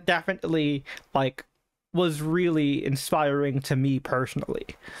 that definitely, like, was really inspiring to me personally.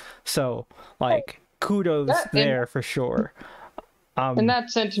 So, like, kudos there for sure. And that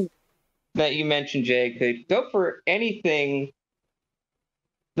sentiment that you mentioned, Jay, could go for anything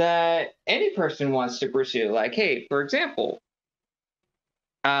that any person wants to pursue. Like, hey, for example,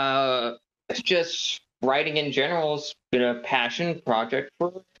 just writing in general has been a passion project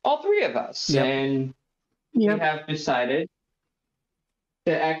for all three of us. Yep. And we have decided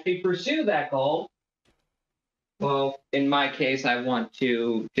to actually pursue that goal. Well, in my case, I want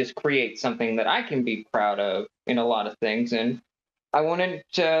to just create something that I can be proud of in a lot of things. And I wanted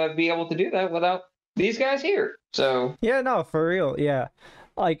to be able to do that without these guys here. So yeah, no, for real, yeah,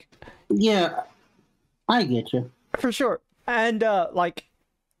 like, yeah, I get you for sure. And like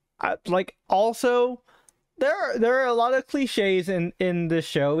also, there are a lot of cliches in this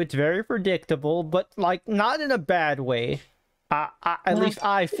show. It's very predictable, but like not in a bad way. At least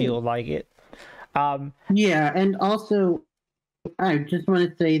I feel like it. Yeah, and also, I just want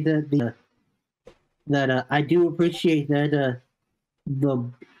to say that I do appreciate that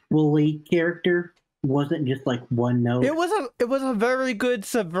the bully character wasn't just like one note. It was a very good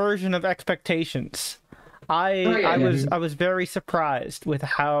subversion of expectations. I was very surprised with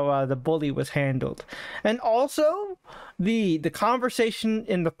how the bully was handled, and also the conversation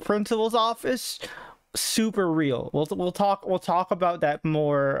in the principal's office. Super real. We'll talk about that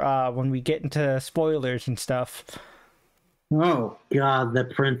more when we get into spoilers and stuff. Oh God, the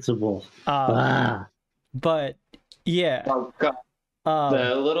principal. But yeah. Oh God.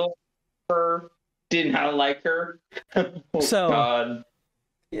 The little her did not like her. Oh, so God.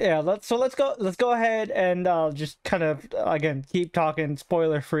 Yeah, let's go ahead and just kind of again keep talking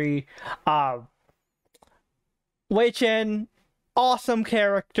spoiler free. Wei Chen, awesome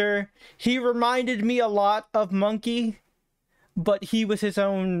character. He reminded me a lot of Monkey, but he was his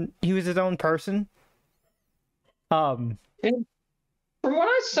own person. And from what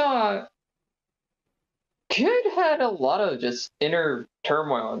I saw kid had a lot of just inner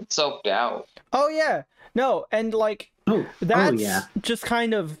turmoil and self-doubt. Oh yeah, no, and like that's just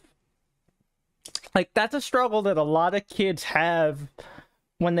kind of like that's a struggle that a lot of kids have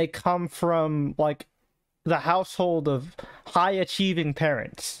when they come from like the household of high achieving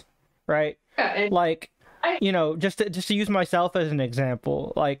parents, right? Yeah, and Like, you know, just to use myself as an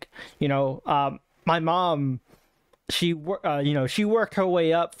example, like, you know, my mom, she worked her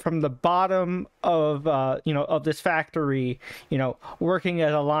way up from the bottom of of this factory, you know, working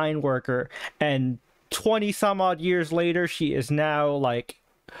as a line worker, and 20 some odd years later she is now like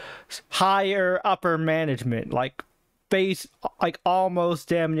higher upper management, like base, like almost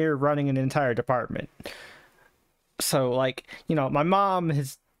damn near running an entire department. So like, you know, my mom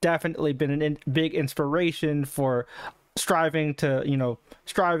has definitely been a big inspiration for striving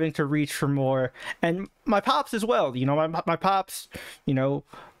to reach for more, and my pops as well. You know, my pops, you know,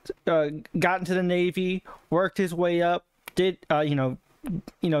 got into the Navy, worked his way up, did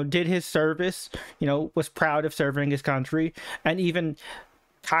did his service, you know, was proud of serving his country, and even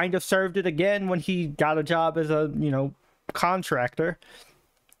kind of served it again when he got a job as a, you know, contractor.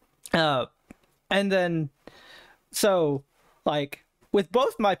 And then, so like with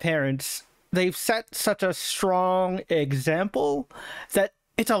both my parents, they've set such a strong example that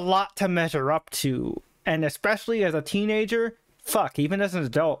it's a lot to measure up to. And especially as a teenager, fuck, even as an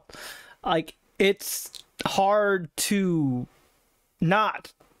adult, like it's hard to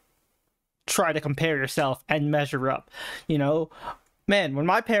not try to compare yourself and measure up. You know, man, when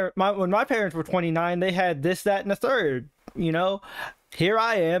my parents were 29, they had this, that, and a third. You know, here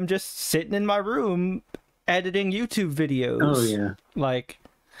I am just sitting in my room editing YouTube videos. Oh yeah, like,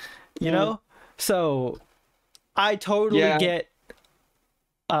 you know, so I totally get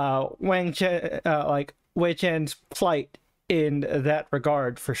Wei Chen's plight in that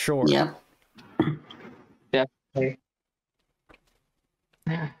regard for sure. Yeah. Definitely.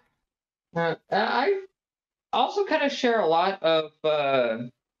 I also kind of share a lot of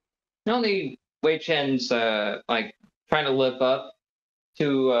not only Wei Chen's like trying to live up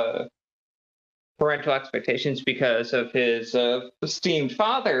to parental expectations because of his esteemed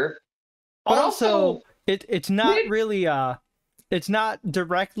father, but also it's not really it's not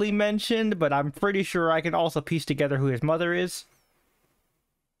directly mentioned, but I'm pretty sure I can also piece together who his mother is.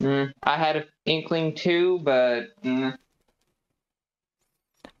 I had an inkling too, but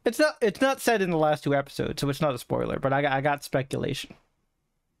it's not said in the last two episodes, so it's not a spoiler. But I got speculation.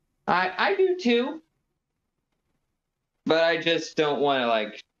 I do too, but I just don't want to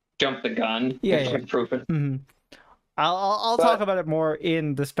like jump the gun. Yeah. Proof it. Mm-hmm. I'll talk about it more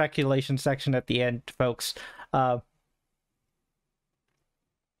in the speculation section at the end, folks. But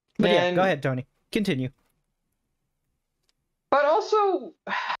yeah, go ahead, Tony. Continue. But also,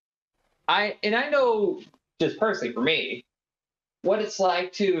 I know just personally for me, what it's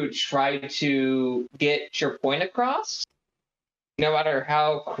like to try to get your point across, no matter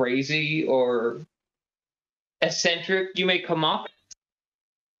how crazy or eccentric you may come off.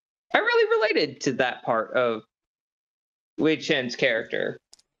 I really related to that part of Wei Chen's character.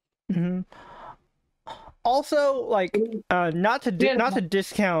 Mm-hmm. Also, like, not to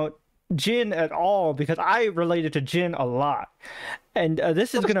discount Jin at all, because I related to Jin a lot, and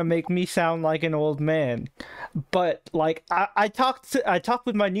this is gonna make me sound like an old man, but like I talked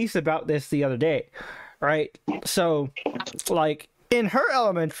with my niece about this the other day, right? So, like in her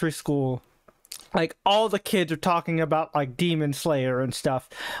elementary school, like all the kids are talking about like Demon Slayer and stuff.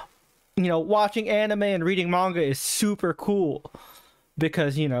 You know, watching anime and reading manga is super cool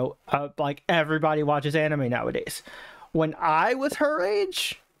because, you know, like everybody watches anime nowadays. When I was her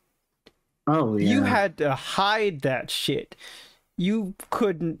age, oh yeah, you had to hide that shit. You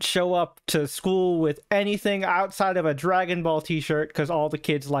couldn't show up to school with anything outside of a Dragon Ball t-shirt because all the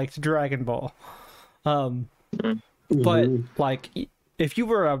kids liked Dragon Ball. But like, if you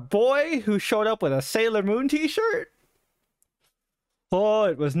were a boy who showed up with a Sailor Moon t-shirt, oh,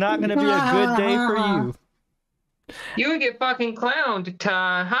 it was not going to be a good day for you. You would get fucking clowned to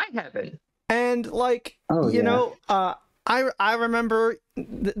high heaven. And like, you know, I remember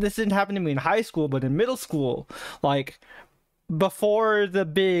this didn't happen to me in high school, but in middle school, like before the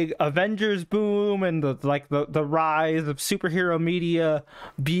big Avengers boom and the rise of superhero media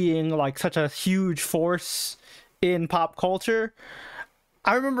being like such a huge force in pop culture,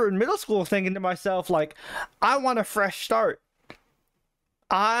 I remember in middle school thinking to myself, like, I want a fresh start.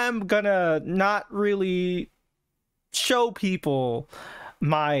 I'm gonna not really show people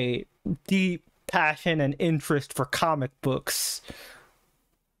my deep passion and interest for comic books.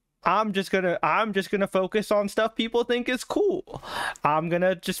 I'm just gonna focus on stuff people think is cool. I'm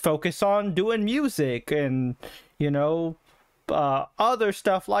gonna just focus on doing music and, you know, other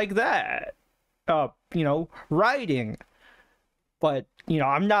stuff like that. You know, writing. But, you know,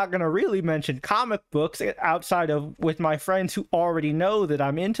 I'm not gonna really mention comic books outside of with my friends who already know that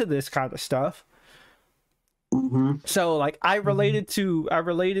I'm into this kind of stuff. Mm-hmm. So like I related to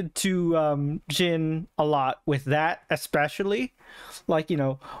Jin a lot with that, especially like, you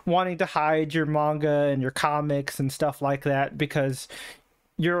know, wanting to hide your manga and your comics and stuff like that because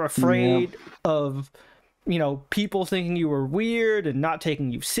you're afraid of, you know, people thinking you were weird and not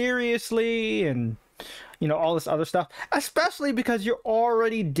taking you seriously and, you know, all this other stuff, especially because you're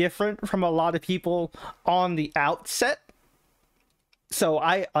already different from a lot of people on the outset. So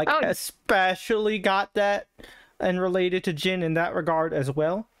I like especially got that and related to Jin in that regard as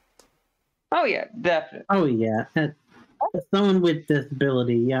well. Oh yeah, definitely. Oh yeah, as someone with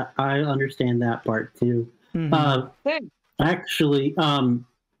disability, yeah, I understand that part too. Mm-hmm. Actually, I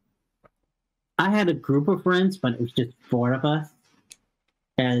had a group of friends, but it was just 4 of us,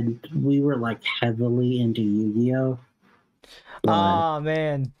 and we were like heavily into Yu-Gi-Oh. Oh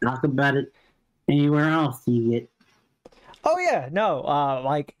man, talk about it anywhere else you get. Oh yeah, no,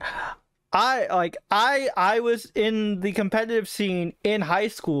 I was in the competitive scene in high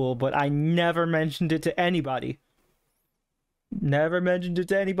school, but I never mentioned it to anybody. Never mentioned it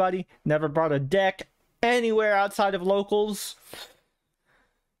to anybody. Never brought a deck anywhere outside of locals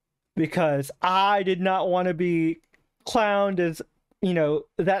because I did not want to be clowned as, you know,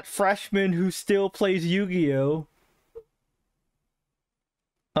 that freshman who still plays Yu-Gi-Oh.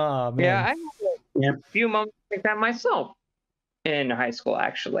 Oh man. Yeah, I had a few moments like that myself in high school,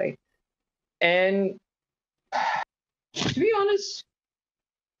 actually. And to be honest,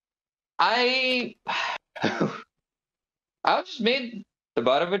 I just made the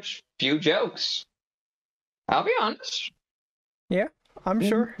butt of a few jokes. I'll be honest. Yeah, I'm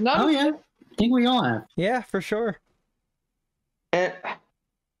sure. Oh yeah, I think we all have. Yeah, for sure. And,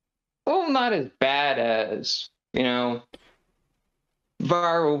 well, not as bad as, you know,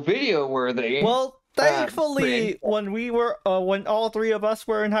 viral video worthy. Well, thankfully, when all 3 of us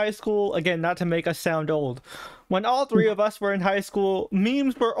were in high school, again, not to make us sound old, when all 3 of us were in high school,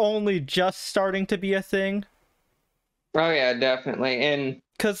 memes were only just starting to be a thing. Oh yeah, definitely. And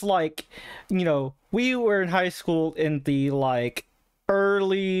because, like, you know, we were in high school in the like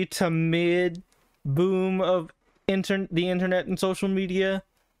early to mid boom of the internet and social media.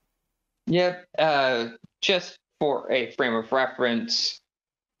 Yep. Just for a frame of reference,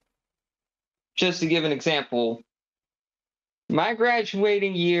 just to give an example, my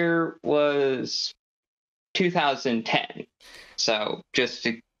graduating year was 2010. So just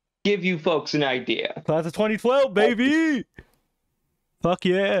to give you folks an idea. Class of 2012, baby! Fuck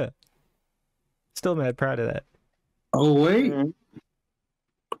yeah. Still mad proud of that. Oh, wait.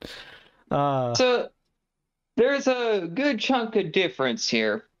 So there's a good chunk of difference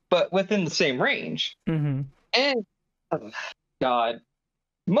here, but within the same range. Mm-hmm. And, oh, God,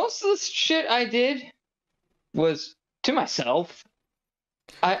 most of the shit I did was to myself.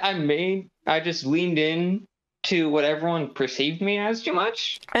 I just leaned in to what everyone perceived me as too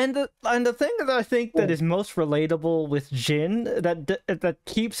much. And the thing that I think that is most relatable with Jin, that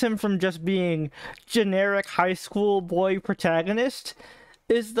keeps him from just being generic high school boy protagonist,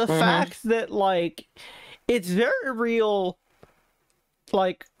 is the fact that, like, it's very real,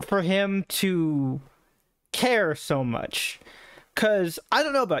 like, for him to care so much. 'Cause I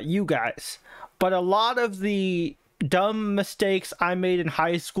don't know about you guys, but a lot of the dumb mistakes I made in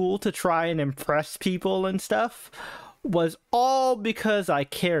high school to try and impress people and stuff was all because I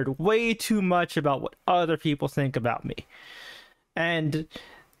cared way too much about what other people think about me. And,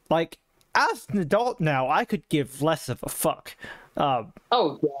 like, as an adult now, I could give less of a fuck.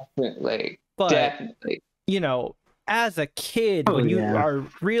 Oh, definitely. But, definitely. You know, as a kid, when you are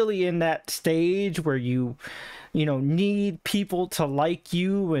really in that stage where you know, need people to like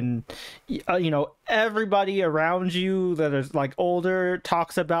you, and you know, everybody around you that is like older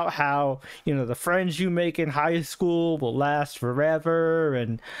talks about how, you know, the friends you make in high school will last forever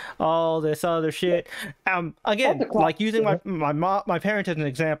and all this other shit. Again, like using my parents as an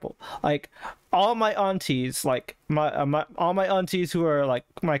example, like all my aunties, like all my aunties who are like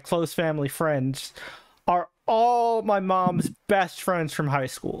my close family friends are all my mom's best friends from high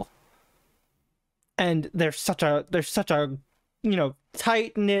school. And they're such a you know,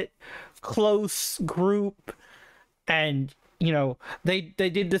 tight-knit, close group. And, you know, they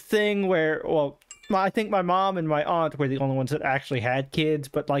did the thing where, well, I think my mom and my aunt were the only ones that actually had kids,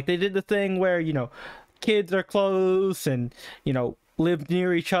 but like they did the thing where, you know, kids are close and, you know, lived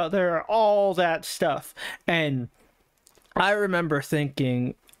near each other, all that stuff. And I remember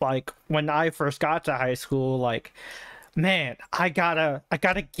thinking, like, when I first got to high school, like, man, I gotta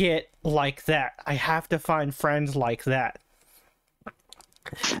get like that. I have to find friends like that.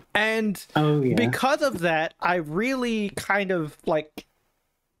 And because of that, I really kind of like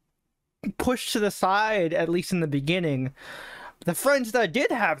pushed to the side, at least in the beginning, the friends that I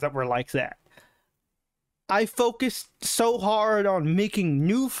did have that were like that. I focused so hard on making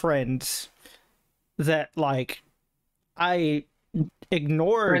new friends that like I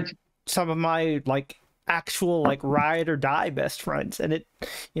ignored some of my like actual like ride or die best friends. And it,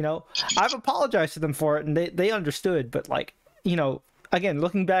 you know, I've apologized to them for it and they understood, but like, you know, again,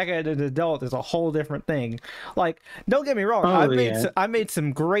 looking back at it as an adult is a whole different thing. Like, don't get me wrong, I made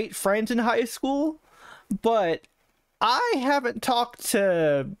some great friends in high school, but I haven't talked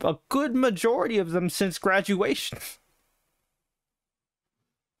to a good majority of them since graduation.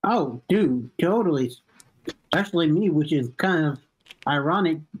 Oh, dude, totally. Especially me, which is kind of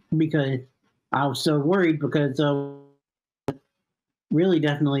ironic because I was so worried because really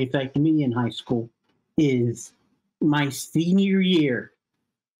definitely affected me in high school is my senior year.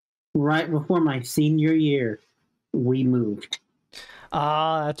 Right before my senior year, we moved.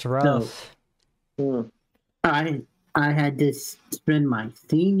 Ah, that's rough. So, I had to spend my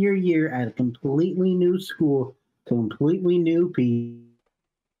senior year at a completely new school, completely new people.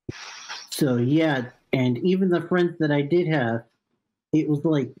 So yeah, and even the friends that I did have, it was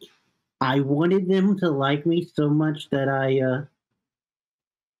like I wanted them to like me so much that I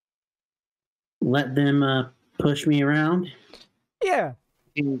let them push me around. Yeah.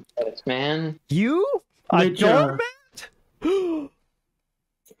 Jesus, man. You? A doormat?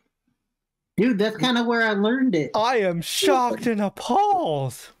 Dude, that's kind of where I learned it. I am shocked and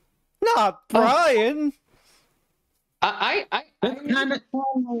appalled. Not Brian. I kind of.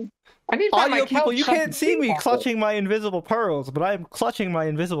 I need audio people. You can't see me clutching my invisible pearls, but I am clutching my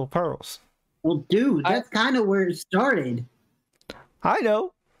invisible pearls. Well, dude, that's kind of where it started. I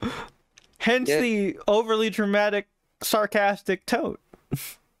know. Hence the overly dramatic, sarcastic tone.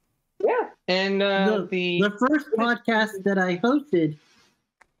 Yeah, and the first podcast that I hosted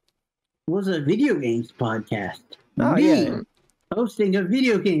was a video games podcast. Oh, yeah. Hosting a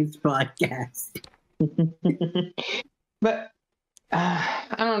video games podcast. But I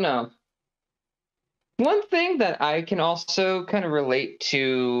don't know. One thing that I can also kind of relate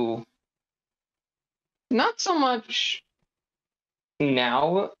to, not so much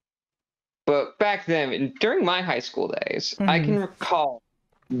now, but back then, during my high school days, I can recall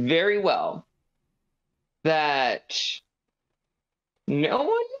very well that no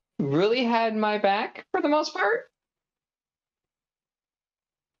one really had my back for the most part.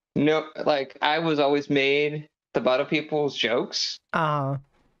 No, like I was always made the butt of people's jokes.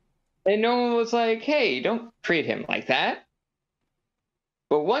 And no one was like, hey, don't treat him like that.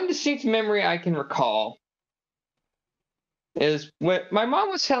 But one distinct memory I can recall is when my mom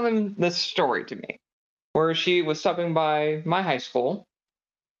was telling this story to me, where she was stopping by my high school,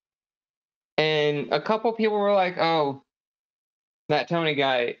 and a couple people were like, oh, that Tony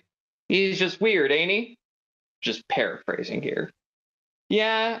guy, he's just weird, ain't he? Just paraphrasing here.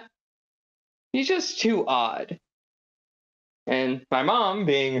 Yeah, he's just too odd. And my mom,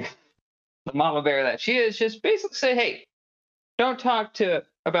 being the mama bear that she is, just basically say, hey, don't talk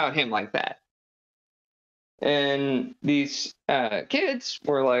about him like that. And these kids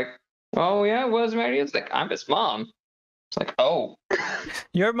were like, oh yeah, what does it matter? It's like, I'm his mom. It's like, oh.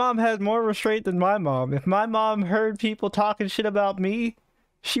 Your mom has more restraint than my mom. If my mom heard people talking shit about me,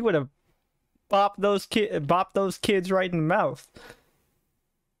 she would have bopped those kids right in the mouth.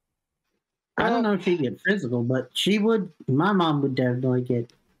 I don't know if she'd get physical, but she would. My mom would definitely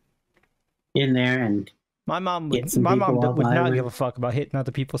get in there and my mom would not give a fuck about hitting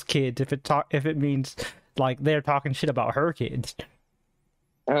other people's kids if it means like they're talking shit about her kids.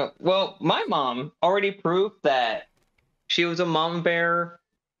 Well, my mom already proved that she was a mama bear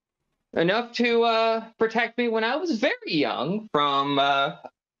enough to protect me when I was very young from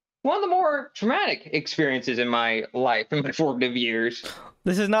one of the more traumatic experiences in my life in my formative years.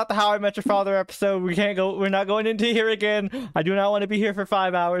 This is not the How I Met Your Father episode. We're not going into here again. I do not want to be here for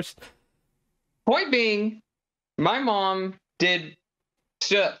 5 hours. Point being, my mom did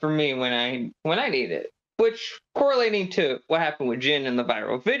stood up for me when I needed it. Which, correlating to what happened with Jin in the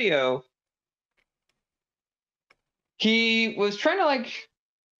viral video, he was trying to like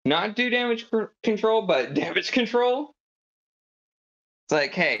not do damage control, but damage control. It's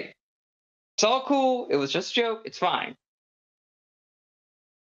like, hey, it's all cool. It was just a joke. It's fine.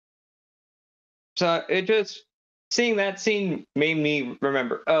 So it just seeing that scene made me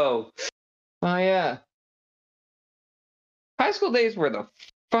remember. Oh yeah. High school days were the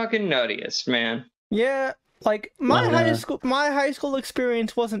fucking nuttiest, man. Yeah, like my high school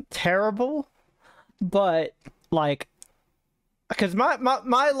experience wasn't terrible, but like, because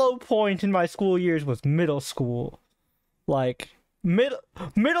my low point in my school years was middle school. Like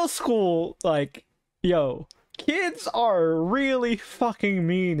middle school, like, yo, kids are really fucking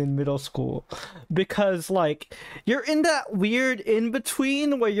mean in middle school, because like you're in that weird in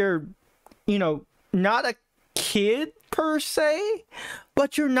between where you're, you know, not a kid per se,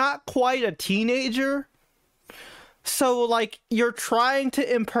 but you're not quite a teenager. So like you're trying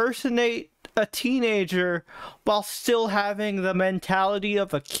to impersonate a teenager while still having the mentality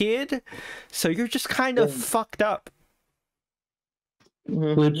of a kid. So you're just kind of fucked up.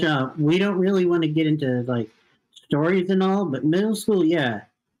 Which we don't really want to get into like stories and all, but middle school, yeah,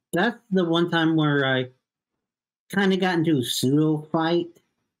 that's the one time where I kind of got into a pseudo fight.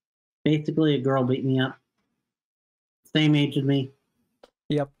 Basically, a girl beat me up. Same age as me.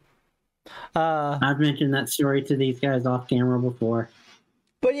 Yep. I've mentioned that story to these guys off camera before.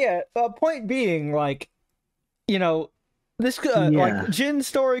 But yeah, point being, like, you know, this like Jin's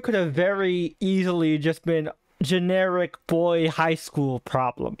story could have very easily just been generic boy high school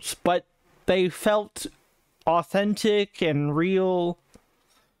problems, but they felt authentic and real.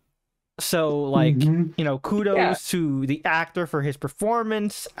 So, like, you know, kudos to the actor for his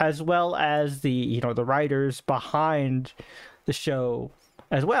performance, as well as the, you know, the writers behind the show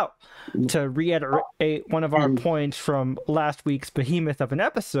as well. To reiterate one of our points from last week's behemoth of an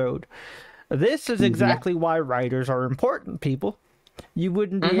episode, this is exactly why writers are important, people. You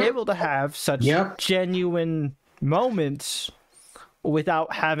wouldn't be able to have such genuine moments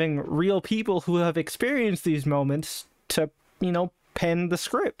without having real people who have experienced these moments to, you know, pen the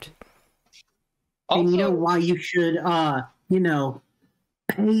script. Also, and you know why you should, you know,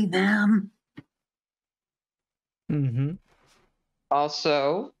 pay them?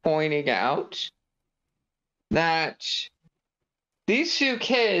 Also pointing out that these two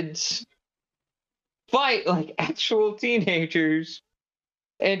kids fight like actual teenagers,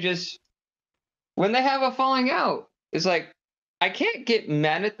 and just when they have a falling out, it's like, I can't get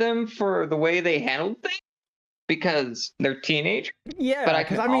mad at them for the way they handled things because they're teenagers. Yeah,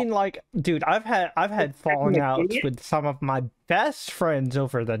 but I mean, like, dude, I've had falling outs with some of my best friends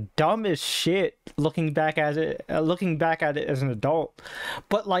over the dumbest shit. Looking back at it as an adult,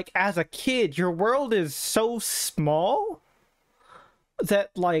 but like as a kid, your world is so small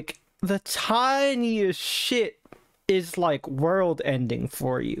that like the tiniest shit is like world ending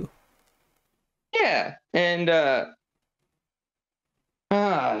for you. Yeah, and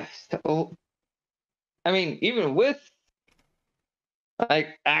I mean, even with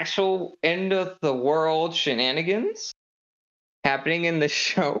like actual end of the world shenanigans happening in the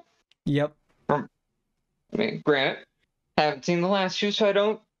show. Yep. I mean, granted, I haven't seen the last two,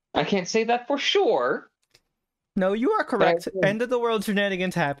 so I can't say that for sure. No, you are correct. End of the world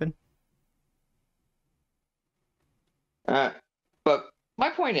shenanigans happen. But my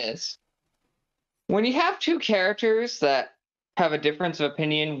point is, when you have two characters that have a difference of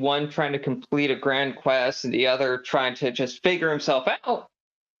opinion, one trying to complete a grand quest and the other trying to just figure himself out,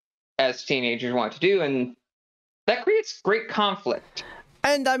 as teenagers want to do, and that creates great conflict.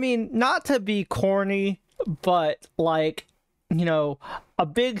 And I mean, not to be corny, but like, you know, a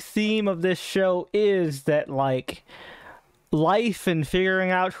big theme of this show is that like life and figuring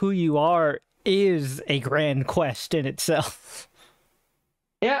out who you are is a grand quest in itself.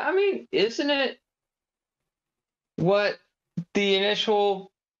 Yeah, I mean, isn't it what the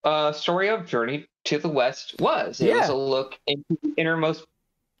initial story of Journey to the West was? It was a look into the innermost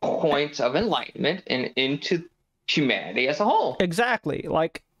points of enlightenment and into humanity as a whole. Exactly.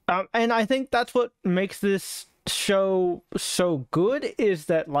 Like, and I think that's what makes this show so good, is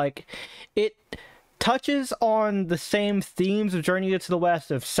that like it touches on the same themes of Journey to the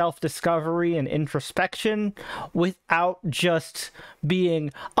West, of self-discovery and introspection, without just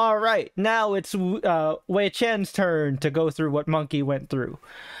being, all right, now it's Wei Chen's turn to go through what Monkey went through.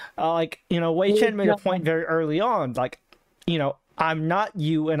 Like, you know, Wei Chen made a point very early on, like, you know, I'm not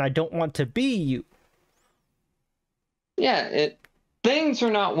you and I don't want to be you. Yeah, things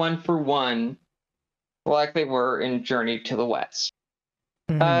are not one for one like they were in Journey to the West.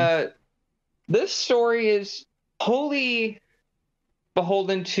 This story is wholly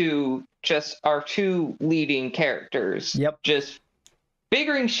beholden to just our two leading characters. Yep. Just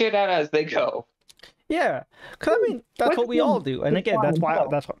figuring shit out as they go. Yeah, because I mean, that's what we all do. And again, that's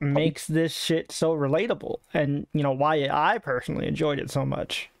what makes this shit so relatable. And, you know, why I personally enjoyed it so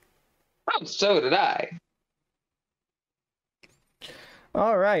much. Oh, so did I.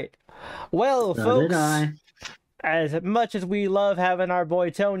 All right. Well, So folks, did I. as much as we love having our boy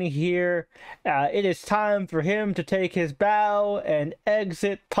Tony here, it is time for him to take his bow and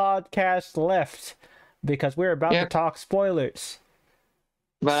exit podcast left because we're about to talk spoilers.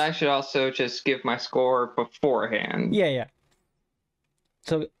 But I should also just give my score beforehand. Yeah.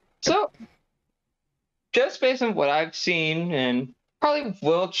 So, just based on what I've seen, and probably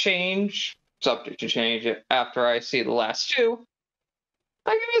will change, subject to change it after I see the last two,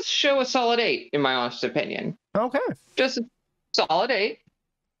 I give this show a solid 8, in my honest opinion. okay. Just a solid 8.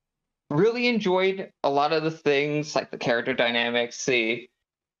 Really enjoyed a lot of the things, like the character dynamics, the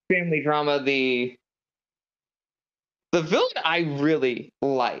family drama, the villain I really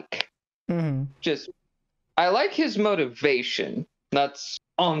like. Mm-hmm. I like his motivation. That's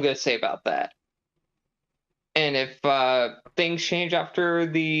all I'm going to say about that. And if things change after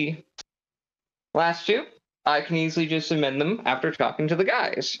the last two, I can easily just amend them after talking to the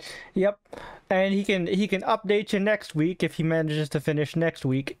guys. Yep. And he can update you next week if he manages to finish next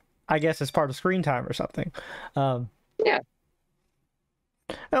week. I guess as part of screen time or something. Yeah.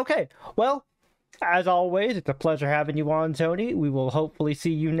 Okay. Well, as always, it's a pleasure having you on, Tony. We will hopefully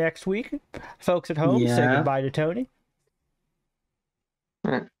see you next week. Folks at home, say goodbye to Tony.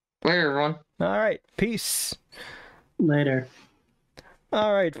 All right. Later, everyone. All right. Peace. Later.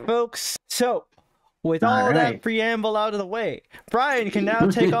 All right, folks. So, with all that preamble out of the way, Brian can now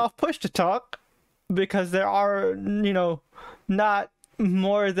take off push to talk because there are, not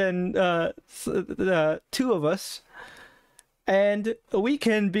more than two of us. And we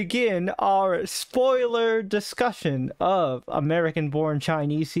can begin our spoiler discussion of American Born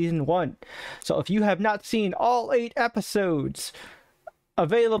Chinese Season 1. So if you have not seen all 8 episodes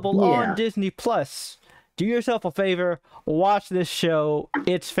available on Disney+, do yourself a favor, watch this show.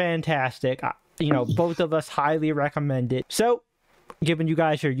 It's fantastic. Both of us highly recommend it. So, giving you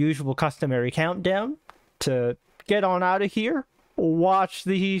guys your usual customary countdown to get on out of here, watch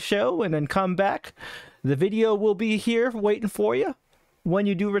the show, and then come back. The video will be here waiting for you when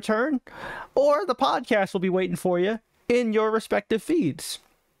you do return, or the podcast will be waiting for you in your respective feeds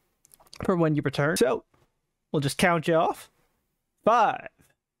for when you return. So, we'll just count you off. 5,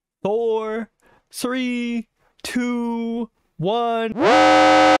 4, 3, 2, 1.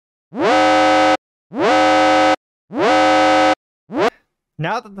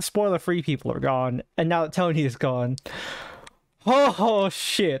 Now that the spoiler-free people are gone, and now that Tony is gone, oh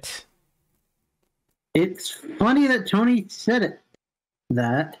shit. It's funny that Tony said it.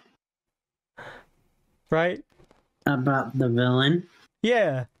 That. Right? About the villain.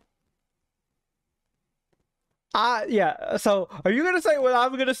 Yeah. Yeah. So, are you gonna say what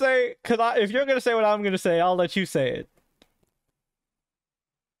I'm gonna say? Because if you're gonna say what I'm gonna say, I'll let you say it.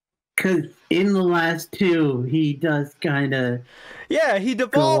 Because in the last two, he does kind of... Yeah, he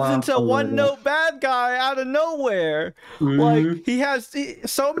devolves into one-note bad guy out of nowhere. Mm-hmm. Like, he has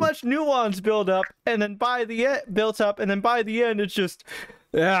so much nuance built up, and then by the end, it's just,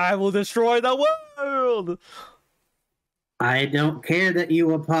 I will destroy the world. I don't care that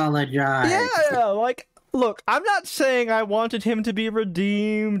you apologize. Yeah, like, look, I'm not saying I wanted him to be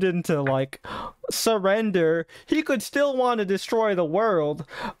redeemed and to, like, surrender. He could still want to destroy the world.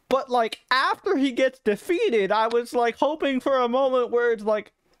 But, like, after he gets defeated, I was, like, hoping for a moment where it's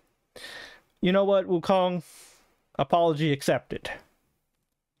like, you know what, Wukong? Apology accepted.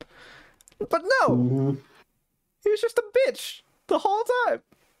 But no! Mm-hmm. He was just a bitch the whole time.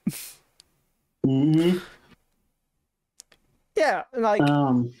 Mm-hmm. Yeah, like,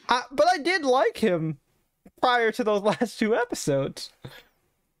 but I did like him prior to those last 2 episodes.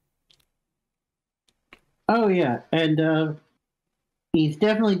 Oh, yeah. And he's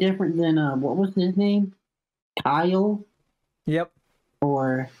definitely different than, what was his name? Kyle? Yep.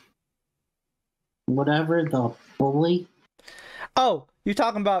 Or whatever, the bully? Oh, you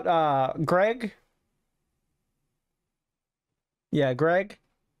talking about Greg? Yeah, Greg.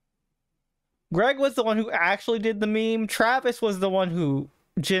 Greg was the one who actually did the meme. Travis was the one who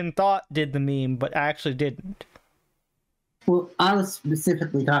Jin thought did the meme, but actually didn't. Well, I was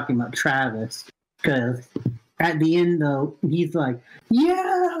specifically talking about Travis, because at the end, though, he's like,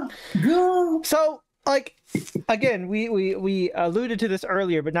 yeah, go! So, like, again, we alluded to this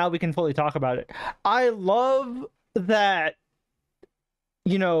earlier, but now we can fully talk about it. I love that,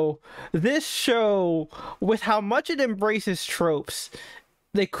 this show, with how much it embraces tropes,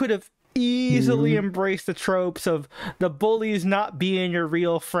 they could have easily embraced the tropes of the bullies not being your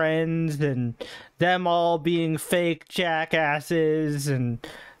real friends and them all being fake jackasses and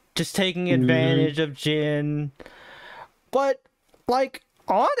just taking advantage of Jin. But, like,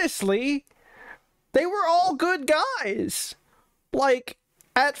 honestly, they were all good guys. Like,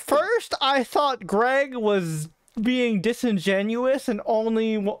 At first, I thought Greg was being disingenuous and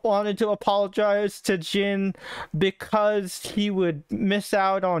only wanted to apologize to Jin because he would miss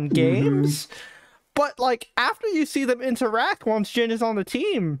out on games. But, like, after you see them interact once Jin is on the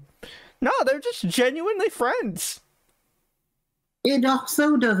team, no, they're just genuinely friends. It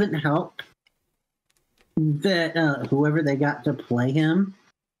also doesn't help that whoever they got to play him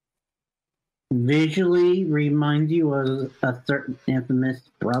visually reminds you of a certain infamous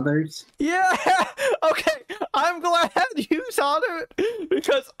brothers. Yeah, okay, I'm glad you saw it,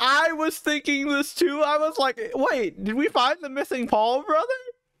 because I was thinking this too. I was like, wait, did we find the missing Paul brother?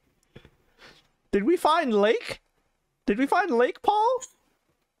 Did we find Lake? Did we find Lake Paul?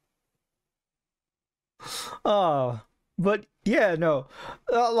 But yeah, no.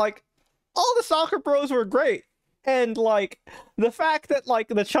 Like, all the soccer bros were great. And, like, the fact that, like,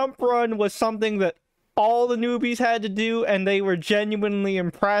 the chump run was something that all the newbies had to do, and they were genuinely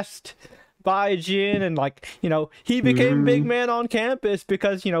impressed by Jin, and, like, you know, he became big man on campus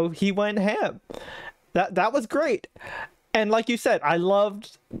because, you know, he went ham. That was great. And like you said, I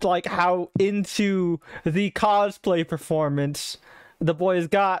loved, like, how into the cosplay performance the boys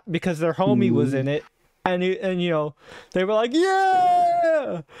got because their homie was in it. And you know, they were like,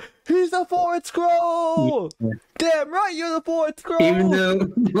 yeah! He's the fourth scroll! Yeah. Damn right, you're the fourth scroll! Even though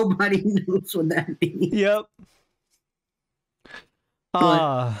nobody knows what that means. Yep.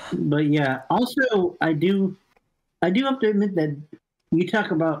 But yeah, also, I do have to admit that you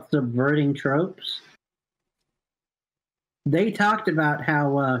talk about subverting tropes. They talked about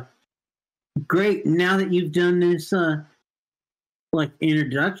how great, now that you've done this like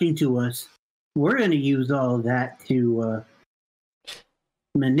introduction to us, we're going to use all of that to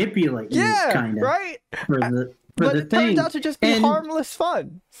manipulate you, kind of. Right? But it turns out to just be harmless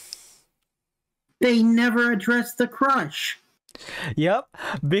fun. They never address the crush. Yep,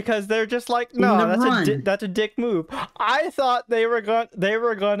 because they're just like, no, that's a dick move. I thought they were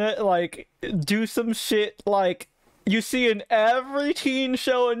gonna like do some shit like you see in every teen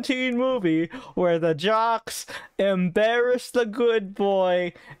show and teen movie where the jocks embarrass the good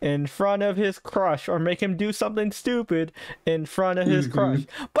boy in front of his crush or make him do something stupid in front of his crush.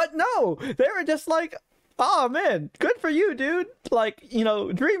 But no, they were just like, oh man, good for you, dude. Like, you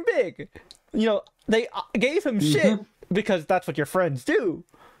know, dream big. You know, they gave him shit because that's what your friends do.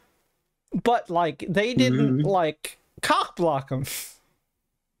 But, like, they didn't, like, cock block him.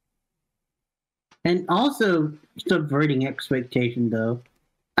 And also, subverting expectation, though.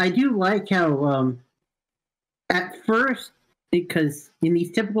 I do like how, at first, because in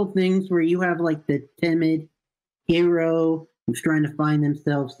these typical things where you have, like, the timid hero who's trying to find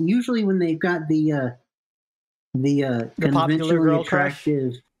themselves, usually when they've got the conventionally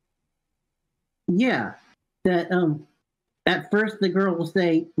attractive... Crush. Yeah. That, at first the girl will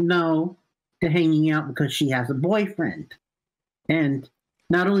say no to hanging out because she has a boyfriend. And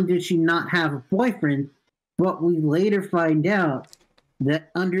not only did she not have a boyfriend, but we later find out that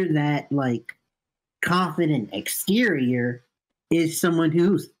under that, like, confident exterior is someone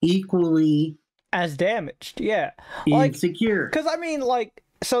who's equally as damaged, yeah. Insecure. Because, I mean, like,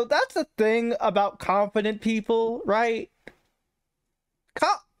 so that's the thing about confident people, right?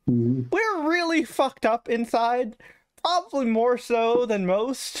 We're really fucked up inside. Probably more so than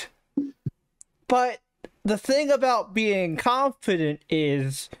most. But the thing about being confident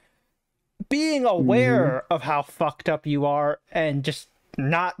is being aware of how fucked up you are and just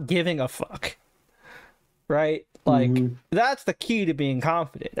not giving a fuck. Right? Like, that's the key to being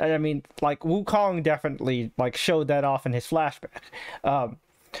confident. I mean, like, Wukong definitely, like, showed that off in his flashback.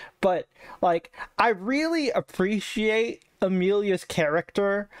 But, like, I really appreciate Amelia's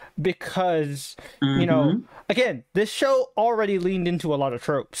character because, you know, again, this show already leaned into a lot of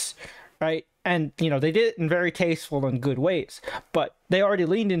tropes, right? And, you know, they did it in very tasteful and good ways, but they already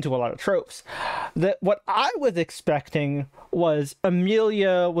leaned into a lot of tropes. What I was expecting was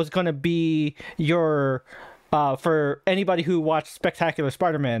Amelia was going to be your, for anybody who watched Spectacular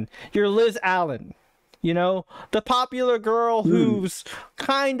Spider-Man, your Liz Allen. You know, the popular girl who's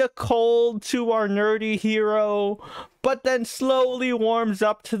kind of cold to our nerdy hero, but then slowly warms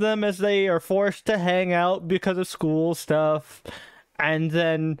up to them as they are forced to hang out because of school stuff. And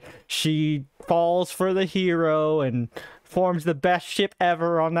then she falls for the hero and forms the best ship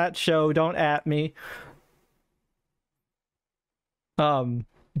ever on that show. Don't at me.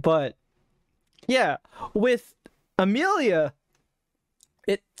 But yeah, with Amelia,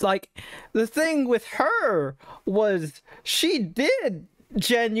 it's like the thing with her was she did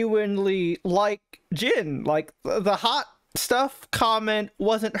genuinely like Jin. Like, the hot stuff comment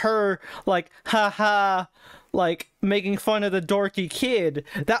wasn't her like, haha, like making fun of the dorky kid.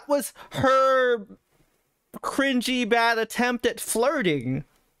 That was her cringy bad attempt at flirting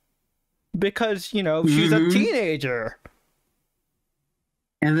because, you know, she's a teenager.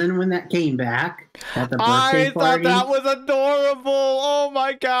 And then when that came back at the birthday I party, thought that was adorable. Oh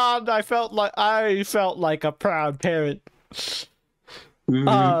my god, I felt like a proud parent.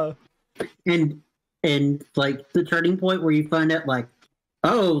 and like the turning point where you find out, like,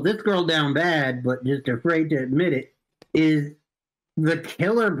 oh, this girl down bad, but just afraid to admit it, is the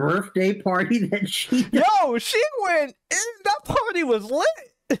killer birthday party that she did. Yo, she went in. That party was lit,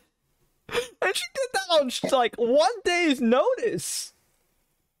 and she did that on like 1 day's notice.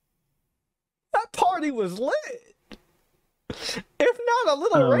 That party was lit, if not a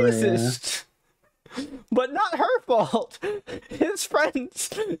little racist. Yeah. But not her fault. His friends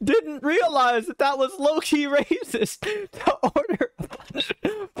didn't realize that was low-key racist to order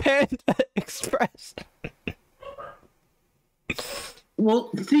Panda Express. Well,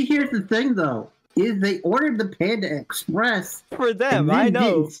 see, here's the thing, though. Is they ordered the Panda Express for them, and I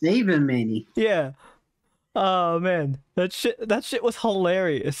know. Didn't save him any. Yeah. Oh, man. That shit was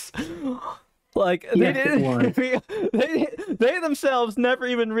hilarious. Like, yes, they themselves never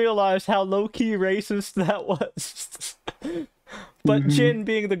even realized how low-key racist that was. But Jin,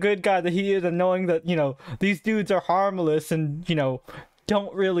 being the good guy that he is, and knowing that, you know, these dudes are harmless and, you know,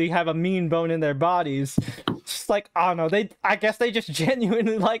 don't really have a mean bone in their bodies, it's like, I don't know, I guess they just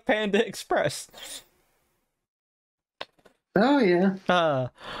genuinely like Panda Express. Oh, yeah.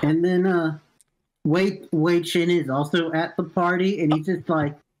 And then, Wei Chin is also at the party, and he's just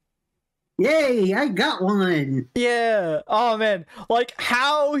like, yay, I got one. Yeah. Oh man. Like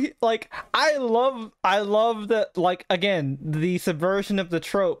how I love that, like, again, the subversion of the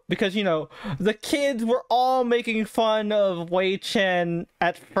trope, because, you know, the kids were all making fun of Wei Chen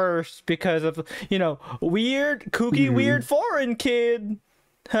at first because of, you know, weird, kooky, weird foreign kid.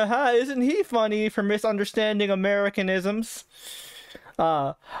 Haha, isn't he funny for misunderstanding Americanisms?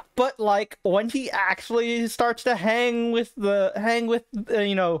 But like when he actually starts to hang with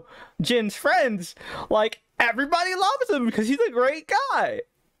you know, Jin's friends, like everybody loves him because he's a great guy.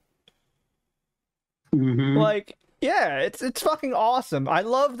 Like, yeah, it's fucking awesome. I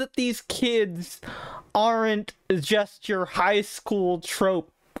love that these kids aren't just your high school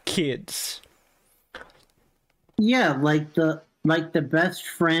trope kids. Yeah, like the best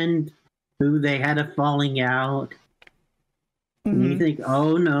friend who they had a falling out. And you think,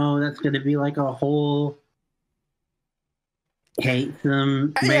 oh no, that's going to be like a whole hate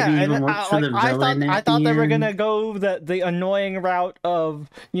them, maybe even works for the villain. I thought they were going to go the annoying route of,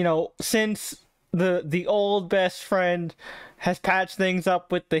 you know, since the old best friend has patched things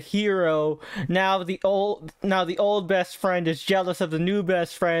up with the hero, now the old best friend is jealous of the new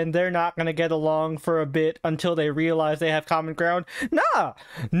best friend. They're not going to get along for a bit until they realize they have common ground. Nah,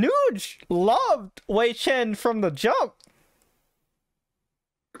 Nuge loved Wei Chen from the jump.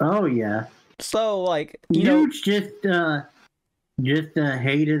 Oh yeah. So like, Nuge just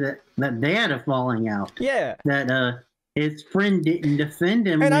hated it that they had a falling out. Yeah. That his friend didn't defend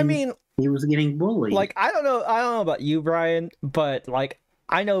him, and I mean, he was getting bullied. Like, I don't know about you, Brian, but like,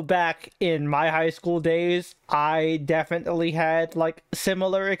 I know back in my high school days, I definitely had like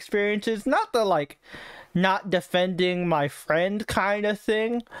similar experiences. Not the like not defending my friend kind of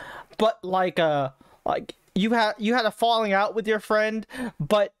thing, but like you had a falling out with your friend,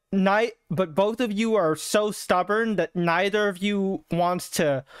 but both of you are so stubborn that neither of you wants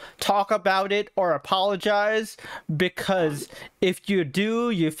to talk about it or apologize, because if you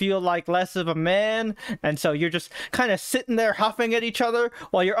do, you feel like less of a man, and so you're just kind of sitting there huffing at each other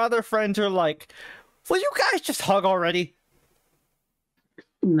while your other friends are like, will you guys just hug already?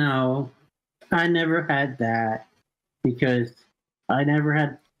 No, I never had that, because I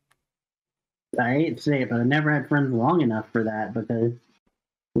hate to say it, but I never had friends long enough for that, because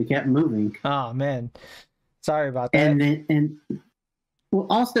we kept moving. Oh man, sorry about that. And well,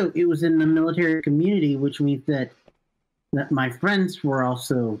 also it was in the military community, which means that my friends were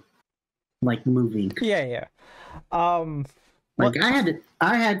also like moving. Yeah. Like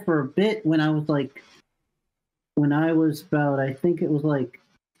I had for a bit when I was about, I think it was like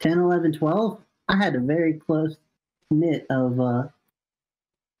 10, 11, 12, I had a very close knit of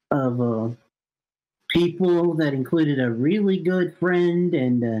people that included a really good friend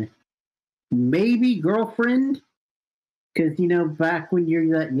and maybe girlfriend. Because, you know, back when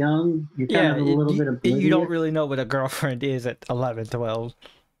you're that young, you're kind of a little bit oblivious. You don't really know what a girlfriend is at 11, 12.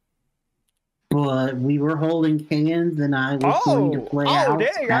 But we were holding hands, and I was going to play out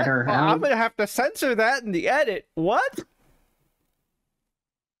at her house. I'm going to have to censor that in the edit. What?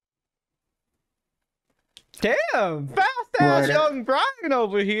 Damn, fast ass young Brian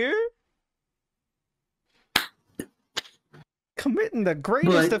over here. Committing the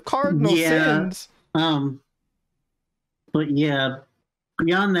greatest of cardinal sins. But yeah,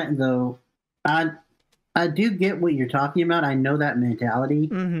 beyond that though, I do get what you're talking about. I know that mentality.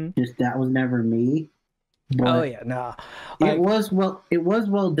 Just that was never me. But oh yeah, nah. It was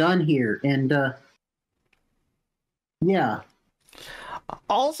well done here, and yeah.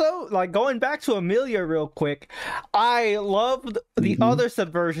 Also, like going back to Amelia real quick, I loved the other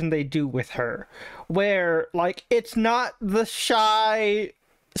subversion they do with her, where like it's not the shy,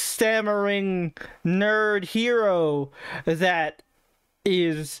 stammering nerd hero that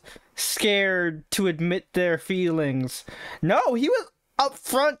is scared to admit their feelings. No, he was up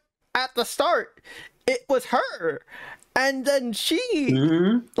front at the start. It was her. And then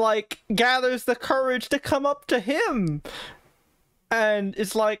she like gathers the courage to come up to him. And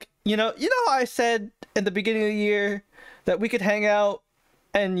it's like, you know, I said in the beginning of the year that we could hang out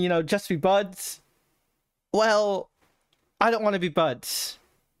and, you know, just be buds. Well, I don't want to be buds.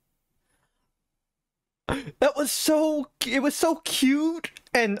 It was so cute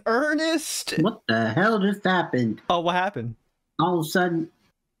and earnest. What the hell just happened? Oh, what happened? All of a sudden,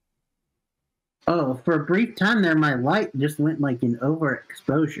 for a brief time there, my light just went like an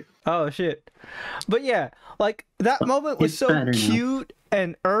overexposure. Oh shit. But yeah, like that moment was so cute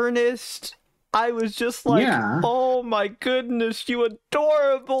and earnest. I was just like, oh my goodness, you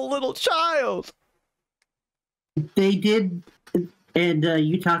adorable little child. They did, and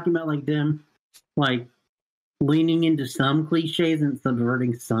you talking about like them, like leaning into some cliches and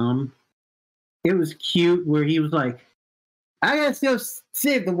subverting some. It was cute where he was like, I gotta go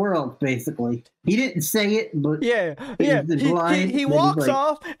save the world, basically. He didn't say it, but he walks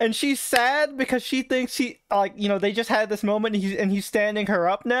off, and she's sad because she thinks they just had this moment, and he's standing her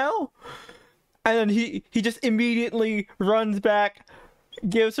up now, and then he just immediately runs back,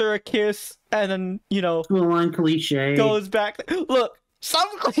 gives her a kiss, and then full on cliche goes back. Look,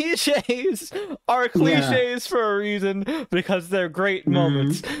 some cliches are cliches for a reason because they're great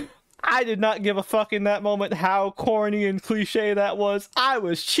moments. I did not give a fuck in that moment how corny and cliche that was. I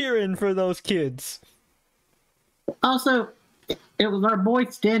was cheering for those kids. Also, it was our boy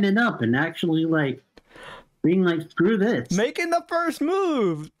standing up and actually, like, being like, screw this. Making the first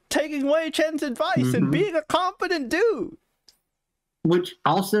move. Taking Wei Chen's advice and being a confident dude. Which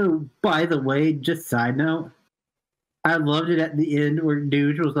also, by the way, just side note, I loved it at the end where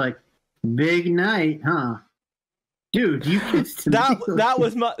dude was like, big night, huh? Dude, you kissed me. That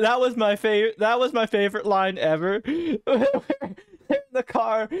was my favorite line ever. In the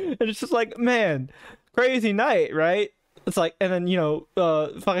car, and it's just like, man, crazy night, right? It's like, and then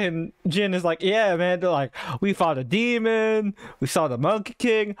fucking Jin is like, yeah, man. They're like, we fought a demon, we saw the Monkey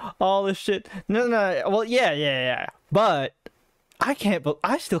King, all this shit. No. Well, yeah. But I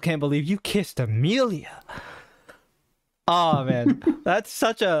still can't believe you kissed Amelia. Oh man, that's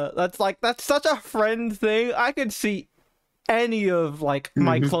such a friend thing. I could see any of like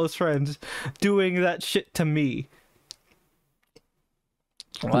my close friends doing that shit to me.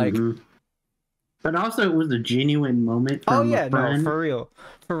 Like, but also it was a genuine moment. From a friend. No,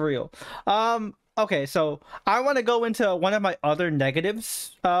 for real. Okay, so I want to go into one of my other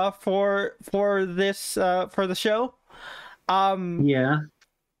negatives for the show.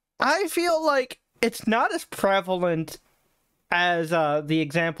 I feel like it's not as prevalent as the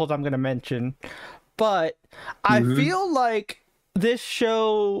examples I'm going to mention, but I feel like this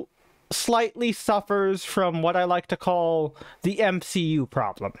show slightly suffers from what I like to call the MCU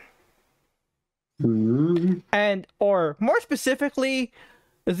problem. And, or more specifically,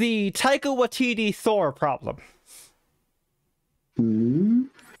 the Taika Waititi Thor problem.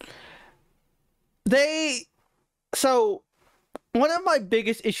 So, one of my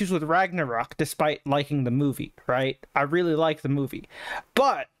biggest issues with Ragnarok, despite liking the movie, right? I really like the movie.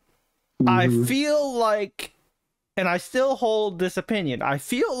 But I feel like, and I still hold this opinion, I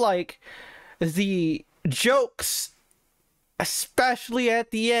feel like the jokes, especially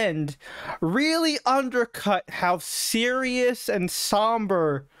at the end, really undercut how serious and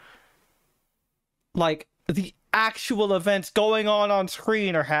somber, like, the actual events going on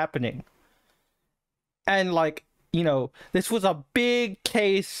screen are happening. And, like, this was a big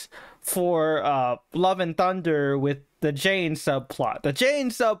case for Love and Thunder with the Jane subplot. The Jane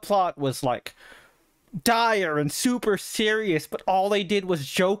subplot was like dire and super serious, but all they did was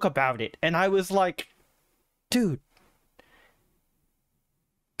joke about it. And I was like, dude,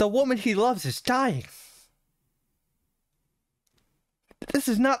 the woman he loves is dying. This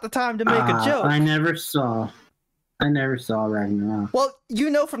is not the time to make a joke. I never saw I never saw Ragnarok. Well,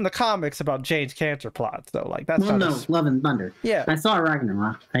 you know from the comics about Jane's cancer plots, though. Like that's Well, not no, Love and Thunder. Yeah. I saw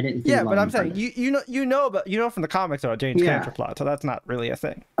Ragnarok. I didn't see Yeah, Love but I'm and saying Thunder. you know from the comics about Jane's Yeah. cancer plot, so that's not really a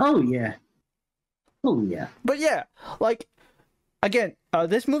thing. Oh yeah. Oh yeah. But yeah, like again,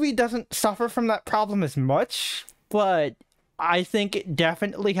 this movie doesn't suffer from that problem as much, but I think it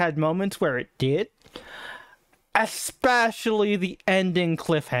definitely had moments where it did, especially the ending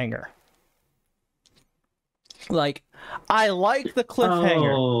cliffhanger. Like, I like the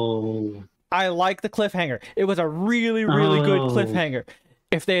cliffhanger. Oh. I like the cliffhanger. It was a really, really good cliffhanger.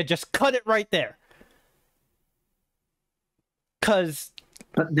 If they had just cut it right there. Because...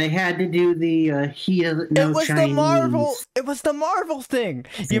 But they had to do the he doesn't know Chinese. It was the Marvel thing.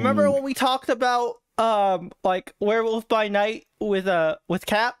 You remember when we talked about like Werewolf by Night with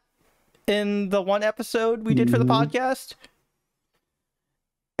Cap in the one episode we did for the podcast?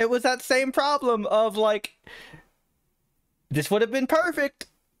 It was that same problem of like, this would have been perfect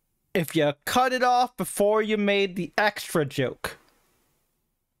if you cut it off before you made the extra joke.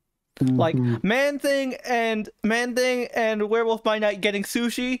 Like Man Thing and Werewolf by Night getting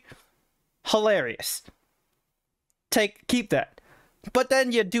sushi, hilarious. Keep that. But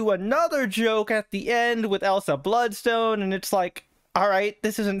then you do another joke at the end with Elsa Bloodstone, and it's like, all right,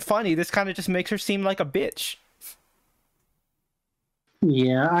 this isn't funny. This kind of just makes her seem like a bitch.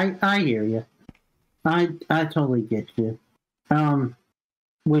 Yeah, I hear you. I totally get you.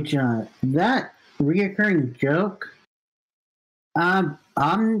 Which that reoccurring joke. I'm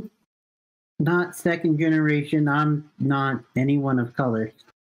not second generation. I'm not anyone of color,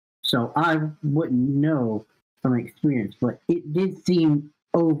 so I wouldn't know from experience. But it did seem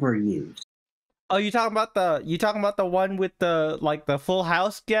overused. Oh, you talking about the one with the like the Full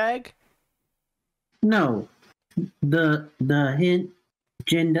House gag? No, the hint.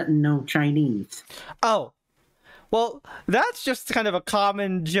 Jen doesn't know Chinese. Oh, well, that's just kind of a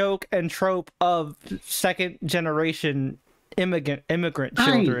common joke and trope of second generation immigrant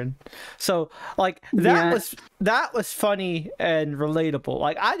children. So like that was funny and relatable.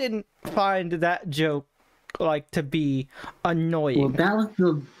 Like I didn't find that joke like to be annoying. Well,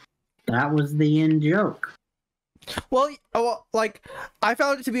 that was the end joke. Well, like I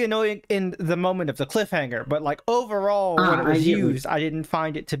found it to be annoying in the moment of the cliffhanger, but like overall when it was used, I didn't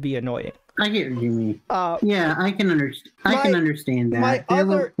find it to be annoying. I get what you mean. Yeah, I can understand. I can understand that. My there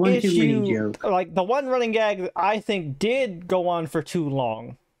other were one issue, too many jokes. like the one running gag that I think did go on for too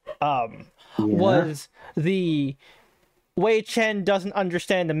long, was the Wei Chen doesn't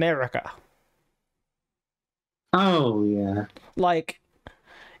understand America. Oh yeah. Like,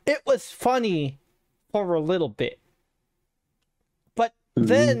 it was funny for a little bit, but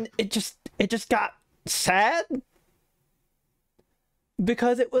then it just got sad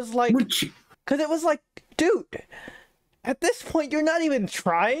because it was like, dude, at this point you're not even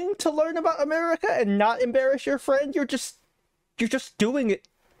trying to learn about America and not embarrass your friend. You're just doing it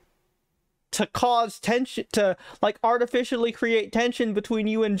to cause tension, to like artificially create tension between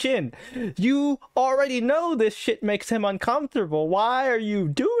you and Jin. You already know this shit makes him uncomfortable. Why are you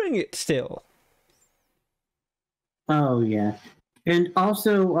doing it still? Oh yeah, and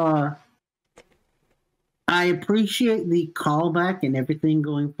also I appreciate the callback and everything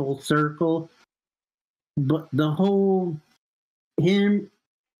going full circle, but the whole him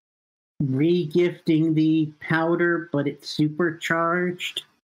re-gifting the powder, but it's supercharged.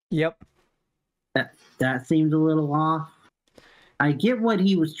 Yep. That seemed a little off. I get what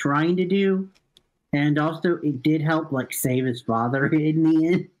he was trying to do, and also it did help like save his father in the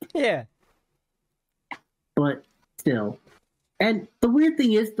end. Yeah. But still. And the weird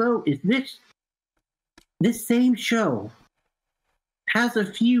thing is though, is this same show has a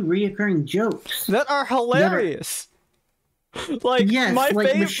few reoccurring jokes that are hilarious. Like, yes, my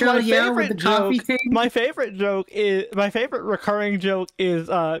favorite recurring joke is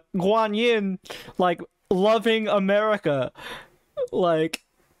Guan Yin like loving America, like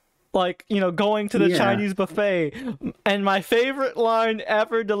you know, going to the Chinese buffet. And my favorite line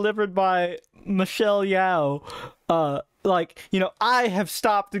ever delivered by Michelle Yao, like, you know, I've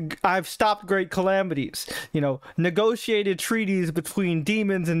stopped great calamities, you know, negotiated treaties between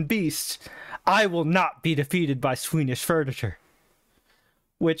demons and beasts. I will not be defeated by Swedish furniture.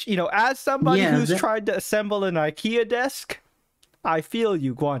 Which, you know, as somebody who's tried to assemble an IKEA desk, I feel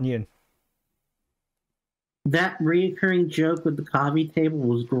you, Guan Yin. That reoccurring joke with the coffee table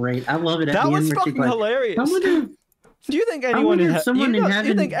was great. I love it. That was fucking hilarious. Do you think anyone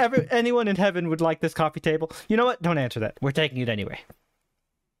in heaven would like this coffee table? You know what? Don't answer that. We're taking it anyway.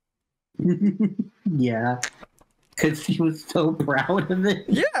 Yeah. Because he was so proud of it.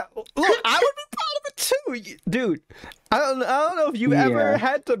 Yeah. Look, I would be proud of it too. dude, I don't know if you ever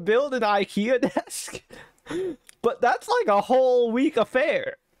had to build an IKEA desk, but that's like a whole week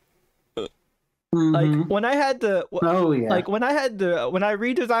affair. Like when I had to, like when I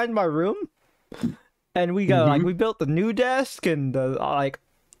redesigned my room, and we got like we built the new desk and the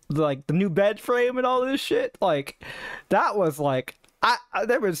new bed frame and all this shit. Like that was like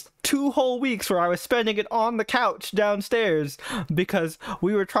there was 2 whole weeks where I was spending it on the couch downstairs because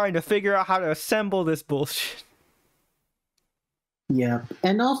we were trying to figure out how to assemble this bullshit. Yeah,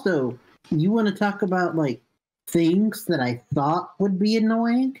 and also you want to talk about like things that I thought would be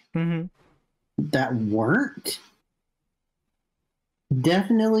annoying. That weren't.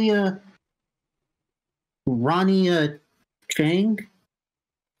 Definitely Ronnie Chang.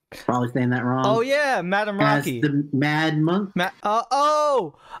 Probably saying that wrong. Oh yeah, Madam Rocky. As the Mad Monk. You're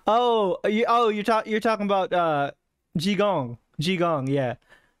talking about Jigong. Yeah.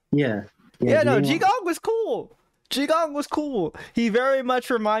 Yeah. Jigong was cool. Jigong was cool. He very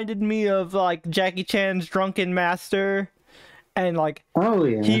much reminded me of like Jackie Chan's Drunken Master. And like,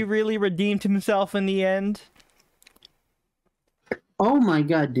 he really redeemed himself in the end. Oh my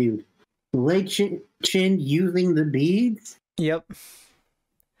god, dude! Lei Chin using the beads. Yep.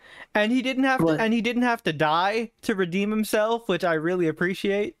 And he didn't have to die to redeem himself, which I really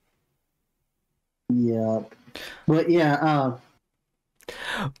appreciate. Yep. But yeah.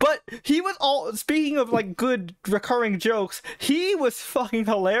 But he was speaking of like good recurring jokes, he was fucking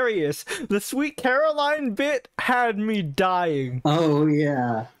hilarious. The Sweet Caroline bit had me dying. Oh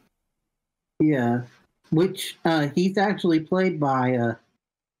yeah. Yeah. Which he's actually played by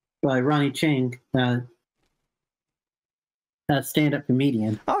Ronnie Chang, a stand-up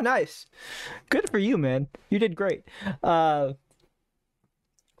comedian. Oh nice. Good for you, man. You did great. But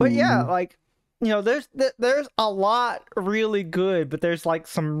yeah, like there's a lot really good, but there's like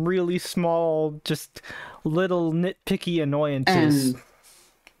some really small, just little nitpicky annoyances. And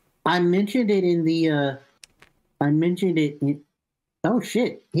I mentioned it in the. Oh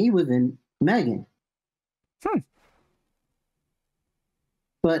shit! He was in Megan.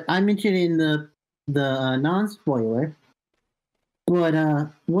 But I mentioned in the non-spoiler. But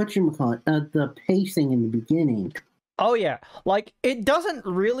whatchamacallit, the pacing in the beginning. Oh yeah, like it doesn't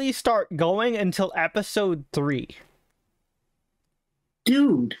really start going until episode 3.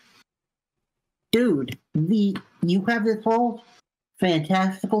 Dude, you have this whole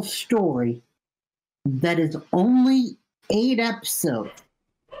fantastical story that is only 8 episodes,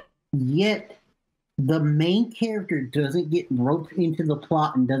 yet the main character doesn't get roped into the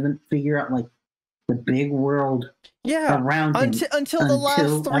plot and doesn't figure out like the big world around him until the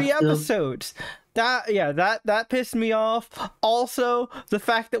last 3 episodes. That pissed me off. Also, the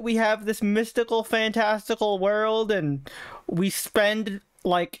fact that we have this mystical, fantastical world and we spend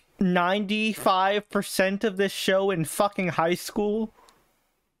like 95% of this show in fucking high school.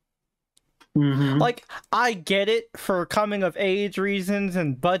 Like, I get it for coming of age reasons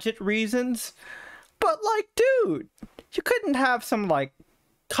and budget reasons, but like, dude, you couldn't have some like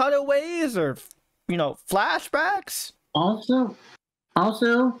cutaways or flashbacks? Also,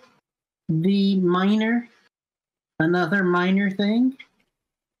 another minor thing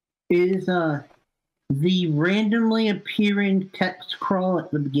is the randomly appearing text crawl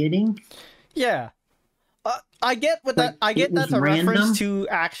at the beginning. Yeah. I get what that. I get that's a reference to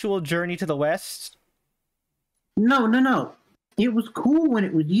actual Journey to the West. No. It was cool when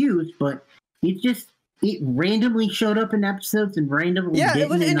it was used, but it randomly showed up in episodes and randomly didn't. It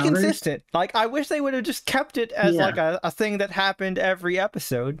was inconsistent. Like, I wish they would have just kept it as like a thing that happened every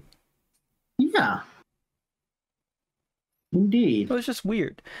episode. Yeah. Indeed. It was just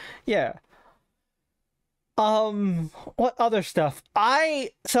weird. Yeah. What other stuff? I'm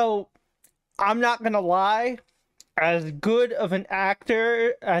not gonna lie. As good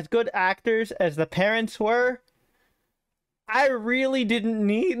actors as the parents were, I really didn't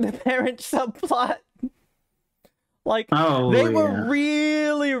need the parent subplot. Like, they were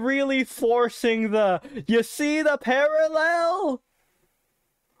really, really forcing you see the parallel?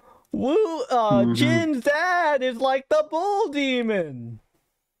 Jin's dad is like the bull demon.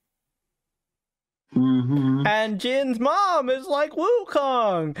 And Jin's mom is like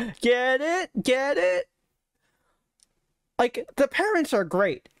Wukong. Get it? Like, the parents are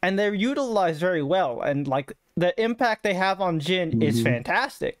great, and they're utilized very well, and like, the impact they have on Jin is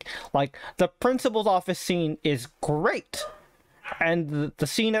fantastic. Like, the principal's office scene is great, and the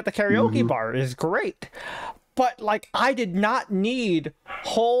scene at the karaoke bar is great. But like, I did not need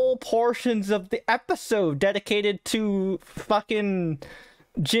whole portions of the episode dedicated to fucking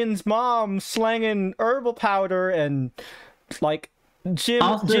Jin's mom slanging herbal powder and like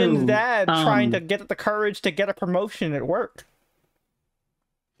Jin's dad trying to um, get the courage to get a promotion at work.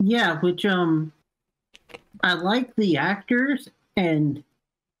 yeah, which I like the actors and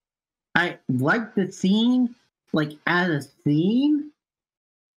I like the scene, like as a scene,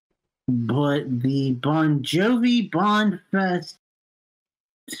 but the Bon Jovi Bond Fest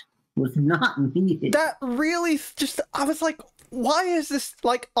was not needed. That really just, I was like, why is this,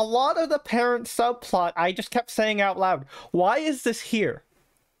 like, a lot of the parent subplot, I just kept saying out loud, why is this here?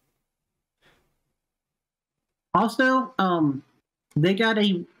 Also, they got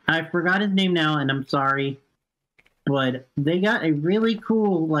I forgot his name now, and I'm sorry, but they got a really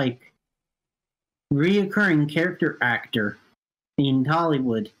cool, like, reoccurring character actor in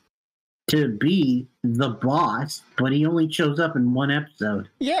Hollywood to be the boss, but he only shows up in one episode.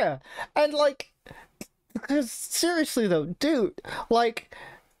 Yeah, and, like, because seriously though, dude, like,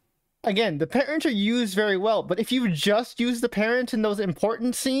 again, the parents are used very well, but if you just use the parents in those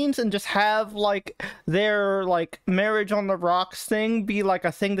important scenes and just have, like, their, like, marriage on the rocks thing be, like,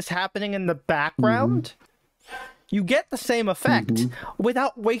 a thing that's happening in the background, you get the same effect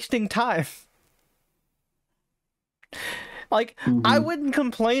without wasting time. Like, I wouldn't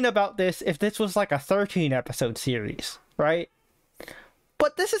complain about this if this was, like, a 13-episode series, right?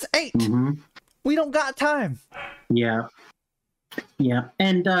 But this is 8! We don't got time! Yeah. Yeah,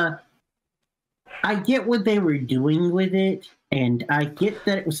 and, I get what they were doing with it, and I get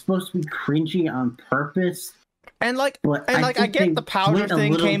that it was supposed to be cringy on purpose. And like, but I get the powder went a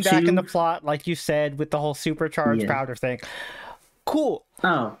thing little came back in the too- plot, like you said, with the whole supercharged powder thing. Cool,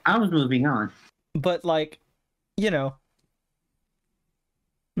 Oh, I was moving on. but like, you know.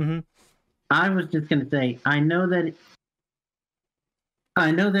 I was just gonna say, I know that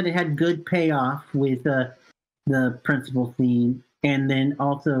it had good payoff with the principal theme, and then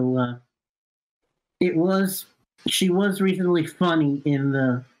also she was reasonably funny in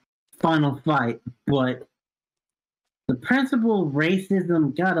the final fight, but the principal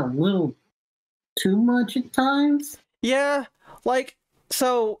racism got a little too much at times. Yeah, like,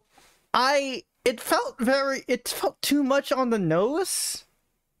 so it felt too much on the nose.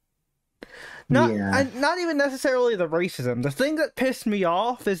 Not even necessarily the racism. The thing that pissed me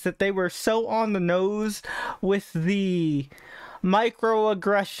off is that they were so on the nose with the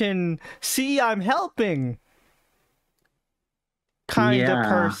microaggression, see, I'm helping kind of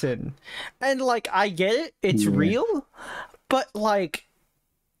person. And, like, I get it, it's real, but, like,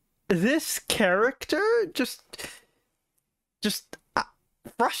 this character just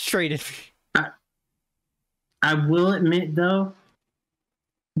frustrated me. I will admit, though,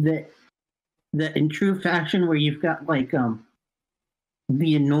 that in true fashion where you've got, like,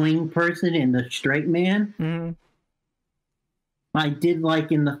 the annoying person and the straight man, I did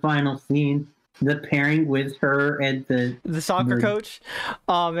like in the final scene the pairing with her and the soccer coach.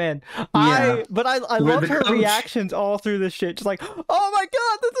 Oh man, yeah. I loved her reactions all through this shit. Just like, oh my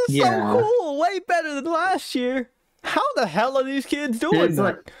god, this is so cool, way better than last year. How the hell are these kids doing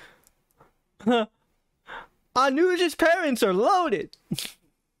that? Like... Anuja's parents are loaded.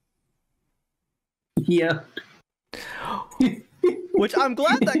 Yeah. Which I'm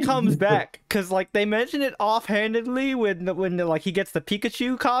glad that comes back, because like they mention it offhandedly when like he gets the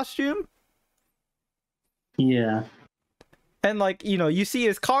Pikachu costume. Yeah. And like, you know, you see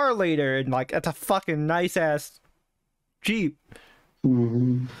his car later and like it's a fucking nice ass Jeep.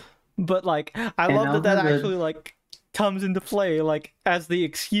 But like I love that actually like comes into play like as the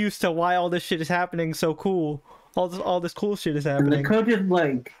excuse to why all this shit is happening so cool. All this cool shit is happening. And the coach is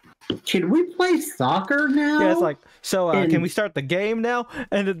like, can we play soccer now? Yeah, it's like, so can we start the game now?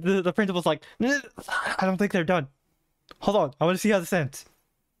 And the principal's like, I don't think they're done. Hold on, I want to see how this ends.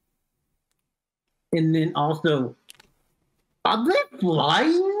 And then also, are they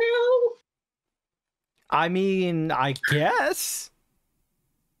flying now? I mean, I guess.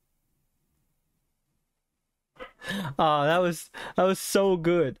 That was so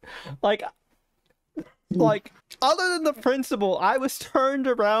good. Like other than the principal, I was turned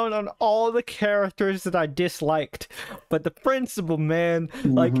around on all the characters that I disliked. But the principal, man,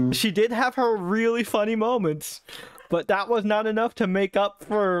 like she did have her really funny moments, but that was not enough to make up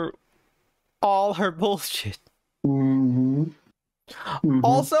for all her bullshit. Also,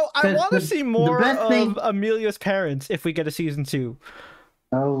 I want to see more of Amelia's parents if we get a season 2.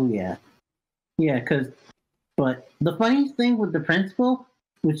 Oh yeah, yeah. But the funniest thing with the principal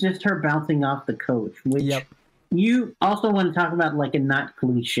was just her bouncing off the coach, which you also want to talk about like a not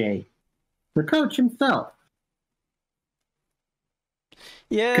cliche. The coach himself.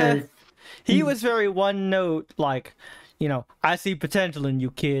 Yeah, he was very one note, like, you know, I see potential in you,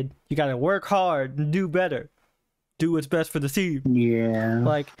 kid. You gotta work hard and do better. do what's best for the team. Yeah.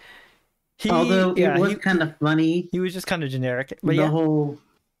 Like Although it was kind of funny. He was just kind of generic. But the whole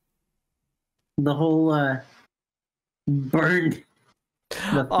burn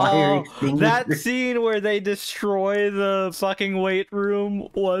the fire extinguisher. That scene where they destroy the fucking weight room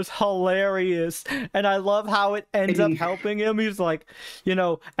was hilarious. And I love how it ends up helping him. He's like,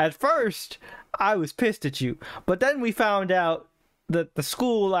 at first I was pissed at you, but then we found out that the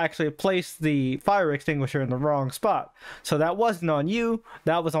school actually placed the fire extinguisher in the wrong spot. So that wasn't on you,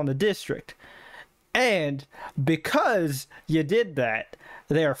 that was on the district. And because you did that,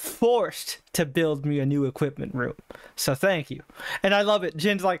 they're forced to build me a new equipment room. So thank you. And I love it.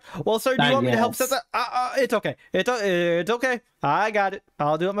 Jin's like, well, sir, do you want me to help set that? It's okay. It's okay. I got it.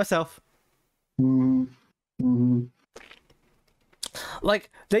 I'll do it myself. Mm-hmm. Like,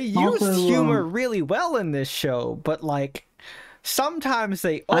 they used humor really well in this show, but, like, sometimes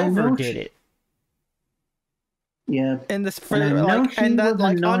they overdid it. Yeah. And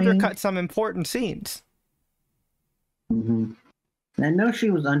that undercut some important scenes. Mm-hmm. I know she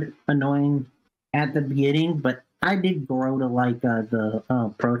was annoying at the beginning, but I did grow to like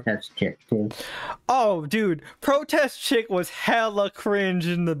the protest chick too. Oh, dude, protest chick was hella cringe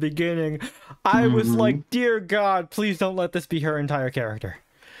in the beginning. I was like, dear God, please don't let this be her entire character.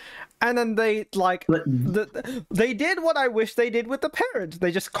 And then they they did what I wish they did with the parents.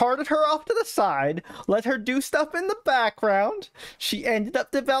 They just carted her off to the side, let her do stuff in the background. She ended up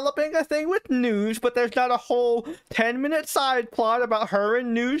developing a thing with News, but there's not a whole 10-minute side plot about her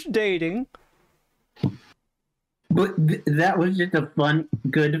and News dating. But that was just a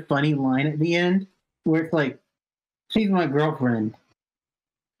funny line at the end, where it's like, she's my girlfriend.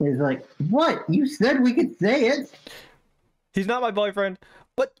 It's like, what? You said we could say it. He's not my boyfriend.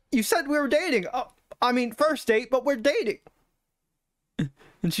 But you said we were dating. I mean, first date, but we're dating.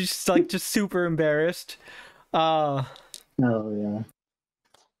 And she's just, like, just super embarrassed. Oh,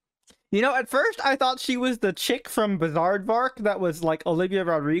 yeah. At first I thought she was the chick from Bizarrevark that was, like, Olivia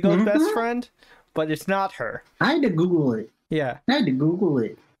Rodrigo's best friend. But it's not her. I had to Google it. Yeah. I had to Google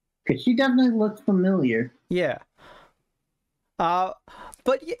it. Because she definitely looks familiar. Yeah. But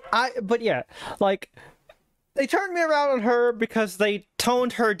yeah, like... They turned me around on her because they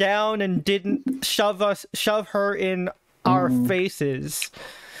toned her down and didn't shove her in our faces.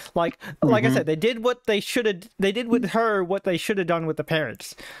 Like I said, they did what they should have. They did with her what they should have done with the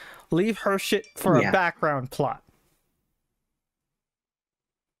parents. Leave her shit for a background plot.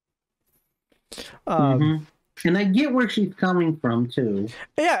 And I get where she's coming from too.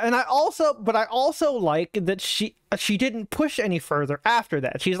 Yeah, and I also like that she didn't push any further after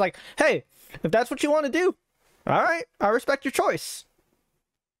that. She's like, hey, if that's what you want to do, all right, I respect your choice.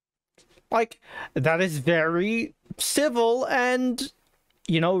 Like, that is very civil and,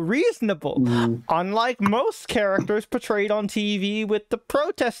 reasonable. Unlike most characters portrayed on TV with the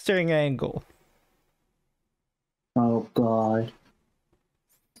protesting angle. Oh, God.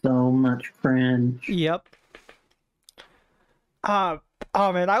 So much cringe. Yep. Oh,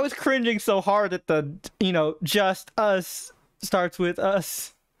 man, I was cringing so hard at the, just us starts with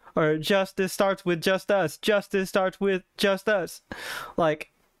us. Or justice starts with just us. Justice starts with just us. Like,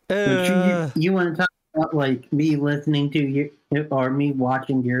 you want to talk about like me listening to you or me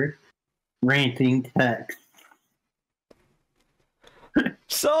watching your ranting text?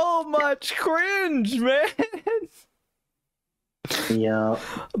 So much cringe, man. Yeah.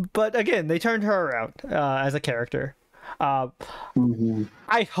 But again, they turned her around as a character. I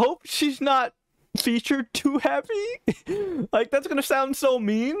hope she's not featured too heavy. Like, that's gonna sound so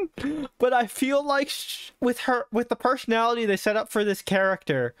mean, but I feel like with the personality they set up for this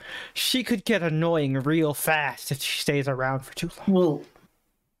character, she could get annoying real fast if she stays around for too long. Well,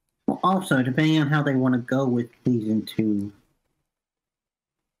 also depending on how they want to go with season 2,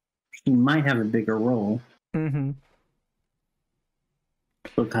 she might have a bigger role.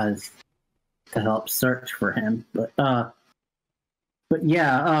 Because to help search for him, but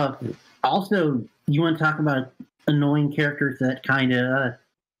yeah. Also, you want to talk about annoying characters that kind of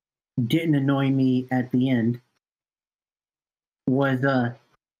didn't annoy me at the end? Was the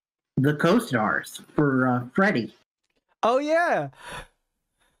co-stars for Freddy. Oh yeah,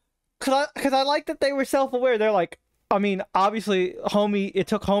 cause I like that they were self-aware. They're like, I mean, obviously, it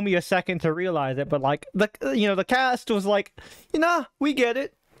took Homie a second to realize it, but like the cast was like, we get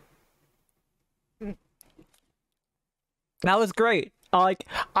it. That was great. Like,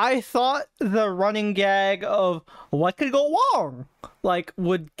 I thought the running gag of what could go wrong, like,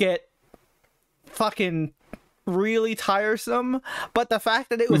 would get fucking really tiresome, but the fact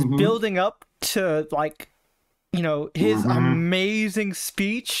that it was building up to, like, his amazing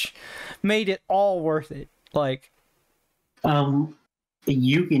speech made it all worth it. Like,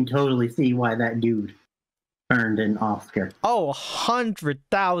 You can totally see why that dude earned an Oscar. Oh,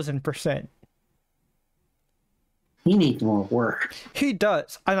 100,000%. He needs more work. He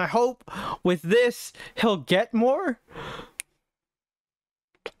does. And I hope with this, he'll get more.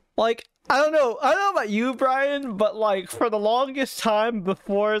 Like, I don't know about you, Brian, but like for the longest time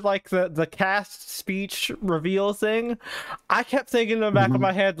before like the cast speech reveal thing, I kept thinking in the back of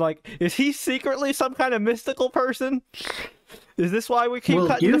my head, like, is he secretly some kind of mystical person? Is this why we keep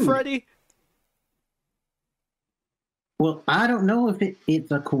cutting to Freddy? Well, I don't know if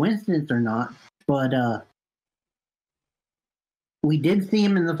it's a coincidence or not, but we did see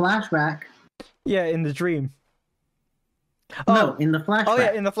him in the flashback. Yeah, in the dream. No, in the flashback. Oh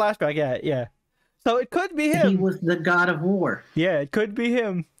yeah, in the flashback, yeah. So it could be him. He was the god of war. Yeah, it could be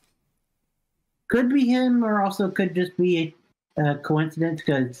him. Could be him, or also could just be a coincidence,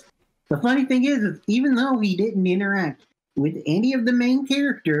 because the funny thing is even though he didn't interact with any of the main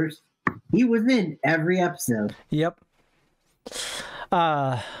characters, he was in every episode. Yep.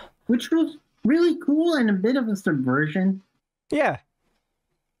 Which was really cool and a bit of a subversion. Yeah.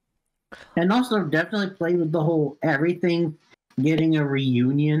 And also definitely played with the whole everything getting a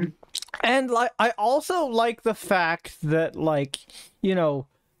reunion. And like, I also like the fact that, like, you know,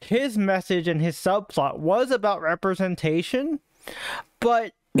 his message and his subplot was about representation,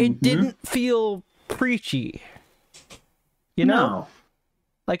 but it didn't feel preachy. You know? No.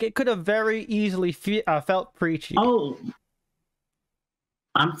 Like, it could have very easily felt preachy. Oh.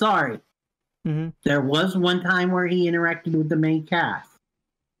 I'm sorry. There was one time where he interacted with the main cast.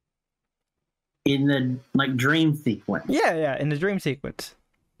 In the, like, dream sequence. Yeah, in the dream sequence.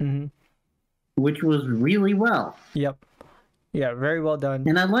 Which was really well. Yep. Yeah, very well done.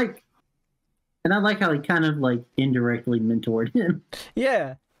 And I like how he kind of, like, indirectly mentored him.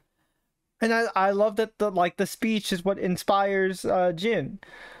 Yeah. And I love that the speech is what inspires Jin.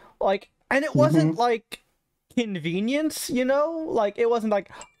 Like, and it wasn't like convenience, you know? Like, it wasn't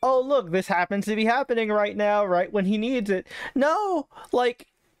like, oh look, this happens to be happening right now, right when he needs it. No, like,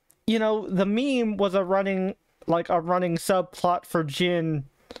 you know, the meme was a running subplot for Jin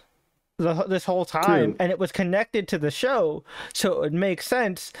this whole time. True. And it was connected to the show, so it would make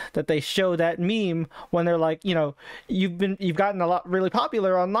sense that they show that meme when they're like, you know, you've gotten a lot really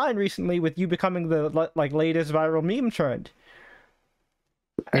popular online recently with you becoming the like latest viral meme trend.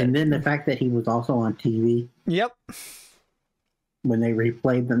 And then the fact that he was also on TV. Yep. When they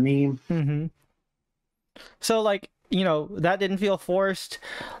replayed the meme. So, like, you know, that didn't feel forced.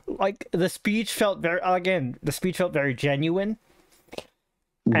 Like, the speech felt very genuine.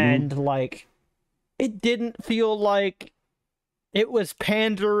 And, like, it didn't feel like it was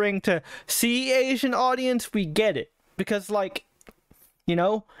pandering to, see, Asian audience, we get it. Because, like, you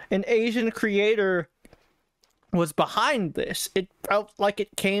know, an Asian creator was behind this. It felt like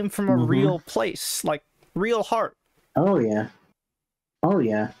it came from a real place, like, real heart. Oh, yeah.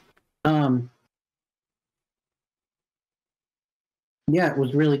 Yeah, it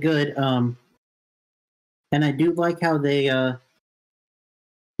was really good. And I do like how they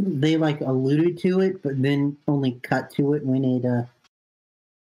like alluded to it, but then only cut to it when it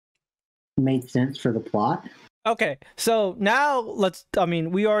made sense for the plot. Okay, so now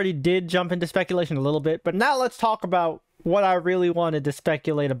we already did jump into speculation a little bit, but now let's talk about what I really wanted to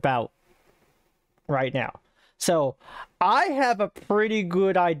speculate about right now. So, I have a pretty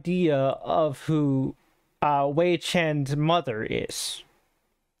good idea of who Wei Chen's mother is.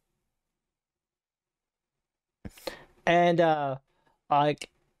 And, like,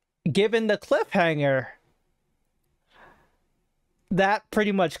 given the cliffhanger, that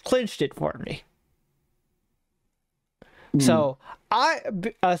pretty much clinched it for me. So,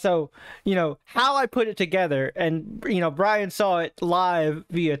 you know, how I put it together, and, you know, Brian saw it live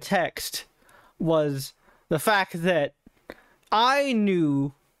via text, was the fact that I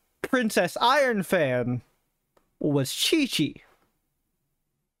knew Princess Iron Fan was Chi-Chi.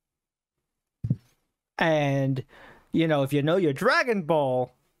 And, you know, if you know your Dragon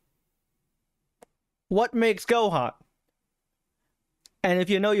Ball, what makes Gohan? And if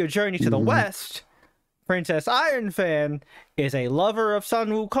you know your Journey to the West, Princess Iron Fan is a lover of Sun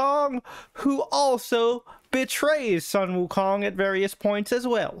Wukong who also betrays Sun Wukong at various points as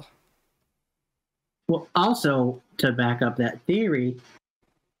well. Well, also, to back up that theory,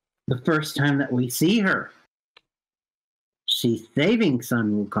 the first time that we see her, she's saving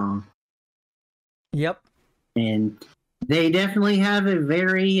Sun Wukong. Yep. And they definitely have a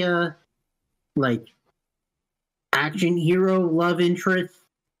very, like, action hero love interest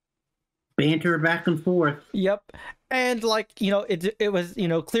banter back and forth. Yep. And like, you know, it was, you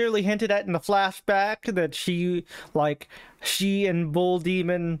know, clearly hinted at in the flashback that she and Bull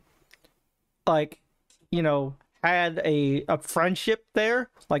Demon, like, you know, had a friendship there.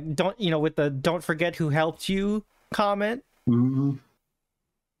 Like, don't, you know, with the "don't forget who helped you" comment. Mm-hmm.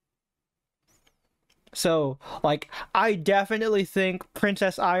 So, like, I definitely think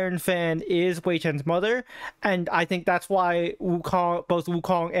Princess Iron Fan is Wei Chen's mother, and I think that's why both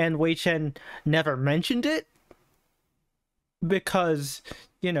Wukong and Wei Chen never mentioned it, because,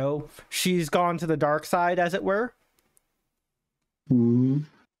 you know, she's gone to the dark side, as it were. Mm-hmm.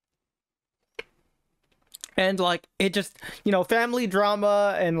 And like, it just, you know, family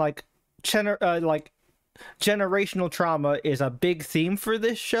drama and like generational trauma is a big theme for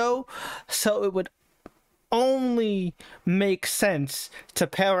this show, so it would only make sense to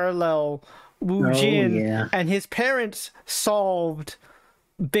parallel Wu Jin yeah. and his parents' solved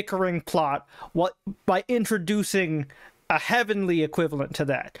bickering plot by introducing a heavenly equivalent to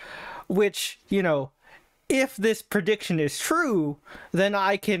that, which, you know, if this prediction is true, then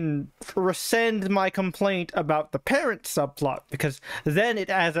I can rescind my complaint about the parent subplot, because then it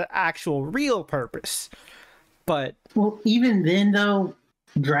has an actual real purpose. But Well, even then, though,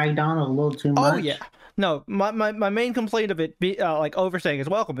 dragged on a little too much. oh yeah, no, my main complaint of it like overstaying is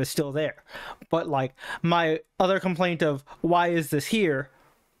welcome is still there, but like my other complaint of why is this here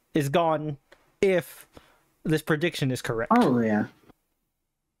is gone if this prediction is correct. Oh yeah,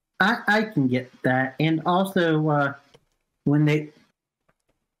 I can get that, and also when they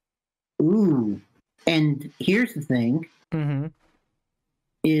and here's the thing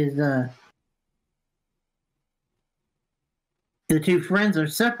is the two friends are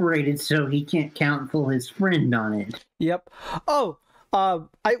separated, so he can't counsel his friend on it. Yep. Oh,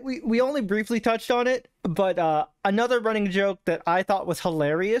 we only briefly touched on it, but another running joke that I thought was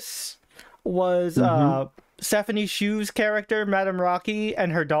hilarious was Stephanie Shu's character, Madame Rocky,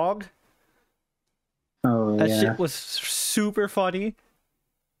 and her dog. Oh, that yeah. shit was super funny.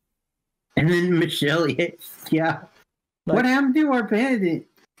 And then Michelle, yeah. Like, what happened to our bandit?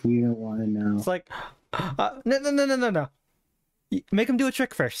 You don't want to know. It's like, no. Make him do a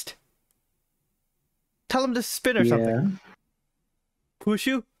trick first. Tell him to spin or something. Push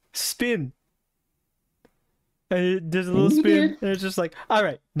you, spin. And it does a little spin, and it's just like, all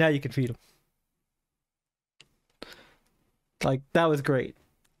right, now you can feed him. Like, that was great.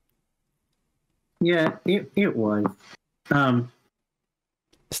 Yeah, it was.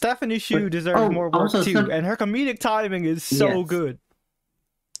 Stephanie Shu deserves more work too, and her comedic timing is so good.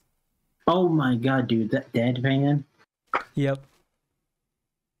 Oh my god, dude, that deadpan. Yep.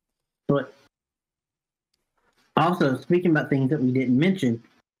 But also, speaking about things that we didn't mention,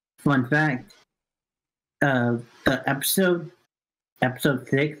 fun fact, the episode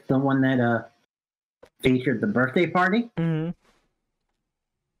 6, the one that featured the birthday party, you'll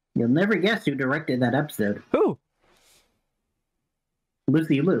never guess who directed that episode. Who?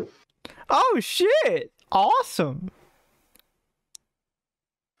 Lucy Liu. Oh shit! Awesome.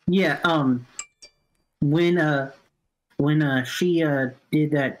 Yeah, when she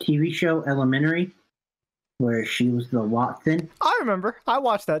did that TV show Elementary, where she was the Watson. I remember. I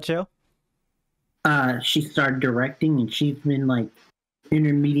watched that show. She started directing, and she's been like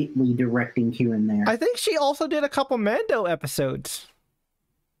intermediately directing here and there. I think she also did a couple Mando episodes.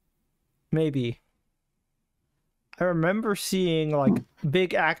 Maybe. I remember seeing like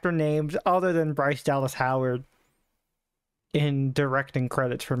big actor names other than Bryce Dallas Howard in directing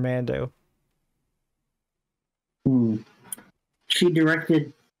credits for Mando. She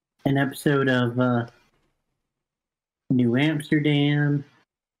directed an episode of New Amsterdam,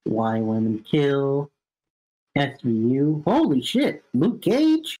 Why Women Kill, SVU. Holy shit, Luke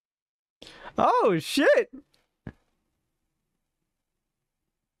Cage? Oh shit!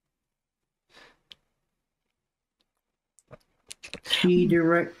 She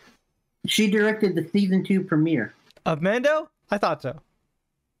directed the season 2 premiere. Of Mando? I thought so.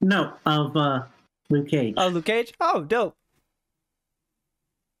 No, of Luke Cage. Oh, Luke Cage? Oh, dope.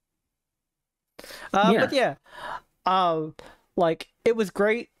 But yeah, like it was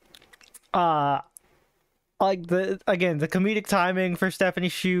great. Like the comedic timing for Stephanie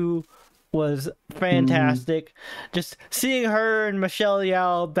Shu was fantastic. Just seeing her and Michelle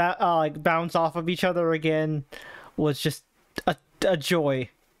Yeoh like bounce off of each other again was just a joy.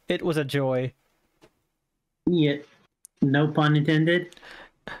 It was a joy. Yeah, no pun intended.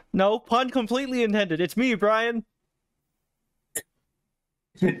 No pun completely intended. It's me, Brian.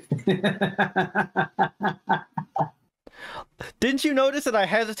 Didn't you notice that I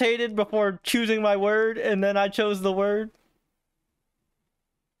hesitated before choosing my word, and then I chose the word?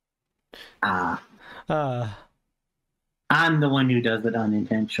 I'm the one who does it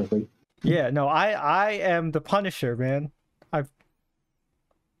unintentionally. Yeah, no, I am the Punisher, man.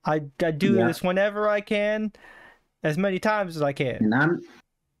 I do this whenever I can, as many times as I can. And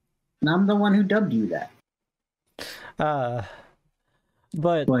I'm the one who dubbed you that.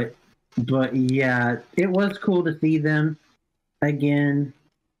 But yeah, it was cool to see them again.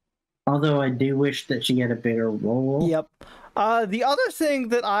 Although I do wish that she had a bigger role. Yep. The other thing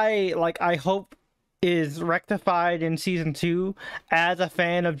that I hope is rectified in season 2, as a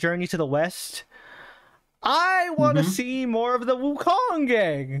fan of Journey to the West, I want to see more of the Wukong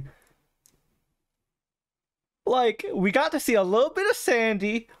gang. Like, we got to see a little bit of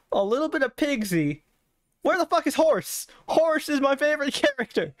Sandy, a little bit of Pigsy. Where the fuck is Horse? Horse is my favorite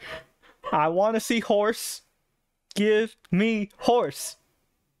character. I want to see Horse. Give me Horse.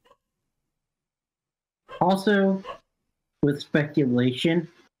 Also, with speculation,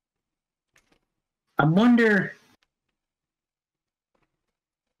 I wonder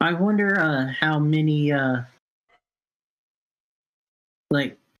how many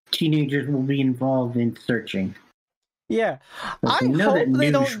like teenagers will be involved in searching. Yeah,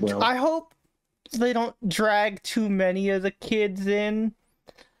 I hope they don't drag too many of the kids in,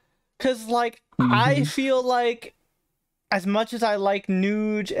 cause like I feel like, as much as I like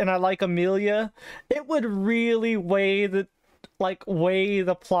Nuge and I like Amelia, it would really weigh the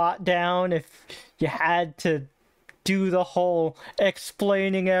plot down if you had to do the whole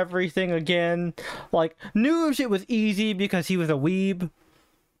explaining everything again. Like, Nuge, it was easy because he was a weeb.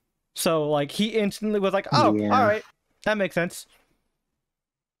 So, like, he instantly was like, oh, alright, that makes sense.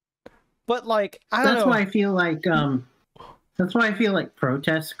 But, like, I don't know. That's why I feel like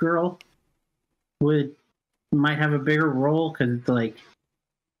Protest Girl might have a bigger role, because it's like,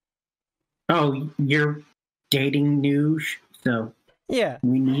 oh, you're dating Nuge, so yeah,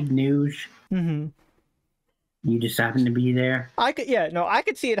 we need Nuge. You just happen to be there. I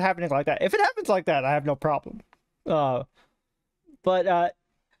could see it happening like that. If it happens like that, I have no problem. I want the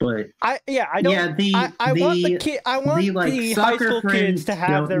high school kids to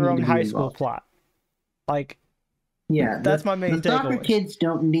have their own high school plot. Like, yeah, that's my main takeaway. The soccer kids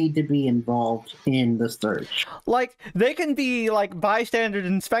don't need to be involved in the search. Like, they can be like bystanders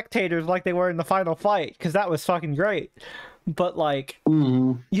and spectators like they were in the final fight, because that was fucking great. But like,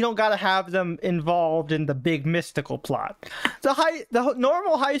 you don't gotta have them involved in the big mystical plot. The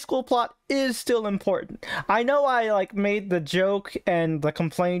normal high school plot is still important. I know I like made the joke and the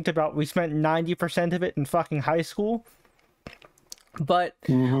complaint about we spent 90% of it in fucking high school. But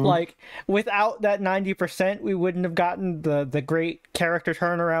like, without that 90%, we wouldn't have gotten the great character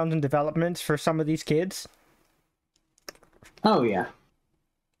turnarounds and developments for some of these kids. Oh yeah.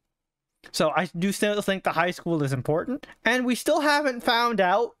 So I do still think the high school is important, and we still haven't found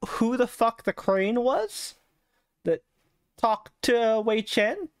out who the fuck the crane was that talked to Wei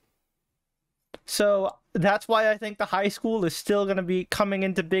Chen. So that's why I think the high school is still going to be coming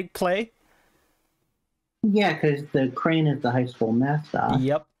into big play. Yeah, because the crane is the high school mascot.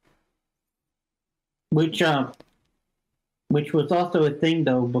 Yep. Which was also a thing,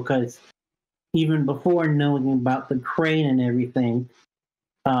 though, because even before knowing about the crane and everything,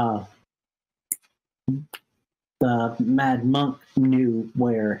 the Mad Monk knew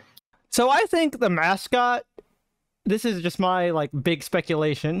where. So I think the mascot, this is just my like big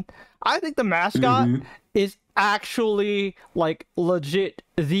speculation, I think the mascot is actually like legit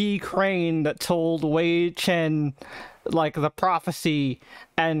the crane that told Wei Chen like the prophecy,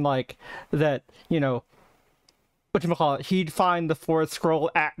 and like that, you know, whatchamacallit, he'd find the fourth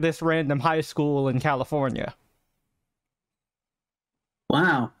scroll at this random high school in California.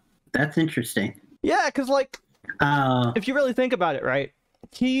 Wow, that's interesting. Yeah, because like, if you really think about it, right,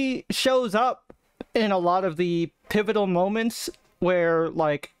 he shows up in a lot of the pivotal moments where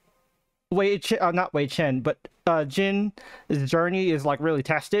like not Wei Chen, but Jin's journey is like really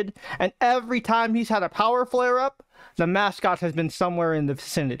tested, and every time he's had a power flare up, the mascot has been somewhere in the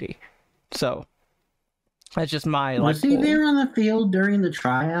vicinity. So that's just my like. Was he there on the field during the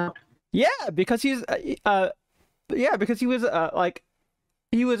tryout? Yeah, because he's because he was like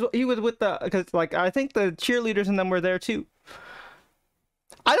he was with the, because like I think the cheerleaders and them were there too.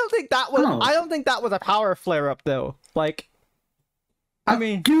 I don't think that was a power flare up though. Like, I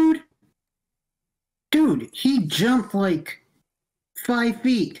mean, dude, he jumped like 5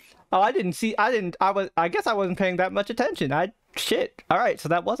 feet. Oh, I guess I wasn't paying that much attention. Shit. All right, so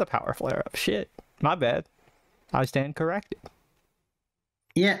that was a power flare up. Shit. My bad. I stand corrected.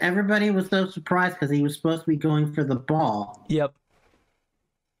 Yeah, everybody was so surprised because he was supposed to be going for the ball. Yep.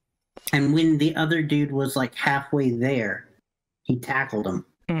 And when the other dude was like halfway there, he tackled him.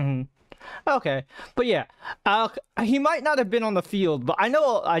 Okay, but yeah, he might not have been on the field, but I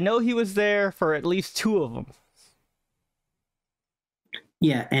know he was there for at least two of them.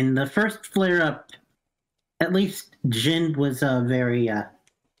 Yeah, and the first flare up, at least Jin was very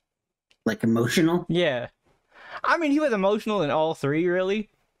like emotional. Yeah, I mean he was emotional in all three, really.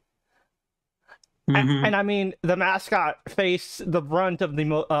 Mm-hmm. And I mean the mascot faced the brunt of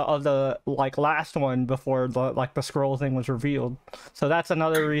the like last one before the scroll thing was revealed, so that's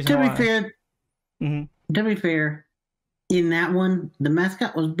another reason. To be fair, in that one, the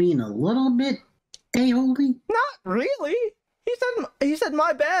mascot was being a little bit a-holy. Not really. He said,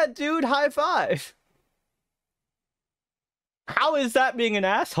 "My bad, dude. High five." How is that being an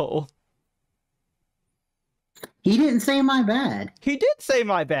asshole? He didn't say my bad. He did say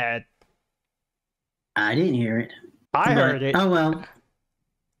my bad. I didn't hear it. I heard it. Oh well.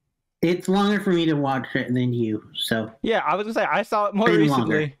 It's longer for me to watch it than you, so. Yeah, I was gonna say I saw it more recently.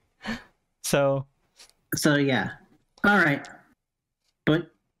 Longer. So yeah. Alright. But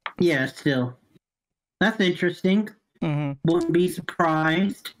yeah, still. That's interesting. Mm-hmm. Wouldn't be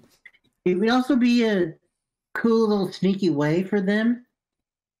surprised. It would also be a cool little sneaky way for them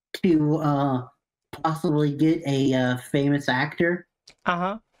to possibly get a famous actor.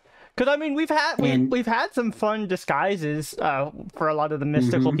 Uh-huh. Because I mean, we've had some fun disguises for a lot of the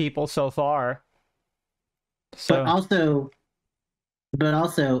mystical people so far. So. But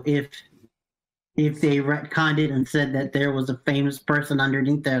also, if they retconned it and said that there was a famous person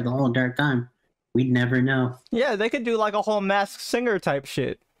underneath there the whole entire time, we'd never know. Yeah, they could do like a whole Masked Singer type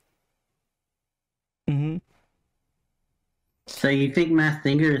shit. Mm-hmm. So you think Masked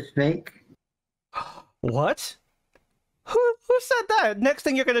Singer is fake? What? Who said that? Next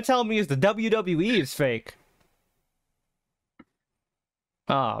thing you're gonna tell me is the WWE is fake.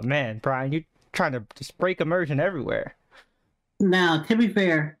 Oh man, Brian, you're trying to just break immersion everywhere. Now, to be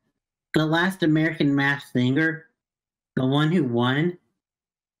fair, the last American Masked Singer, the one who won,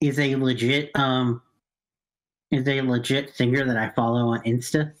 is a legit singer that I follow on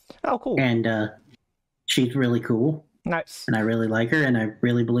Insta. Oh, cool. And she's really cool. Nice. And I really like her, and I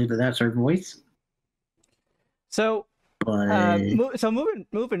really believe that that's her voice. So,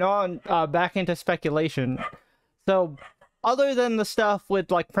 moving on back into speculation. So, other than the stuff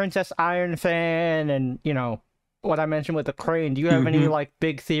with like Princess Iron Fan and what I mentioned with the crane, do you have any like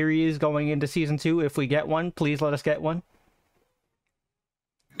big theories going into season 2? If we get one, please let us get one.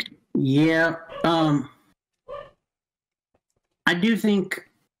 Yeah. I do think.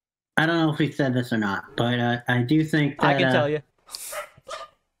 I don't know if he said this or not, but I do think that, I can tell you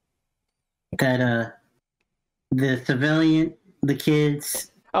that the civilian, the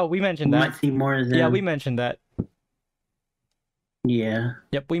kids. Oh, we mentioned that. Might see more of them. Yeah, we mentioned that. Yeah.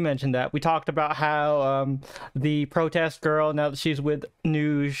 Yep, we mentioned that. We talked about how the protest girl, now that she's with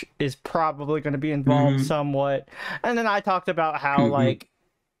Nuge, is probably going to be involved somewhat. And then I talked about how, like,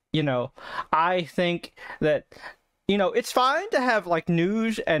 I think that, it's fine to have, like,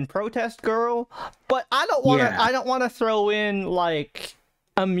 Nuge and protest girl, but I don't want to throw in, like,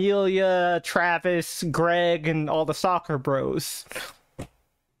 Amelia, Travis, Greg, and all the soccer bros.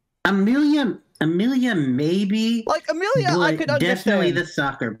 Amelia maybe. Like Amelia, I could understand. Definitely the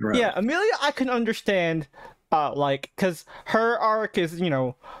soccer bro. Yeah, Amelia, I can understand. Because her arc is,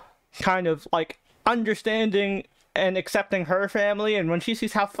 kind of like understanding and accepting her family, and when she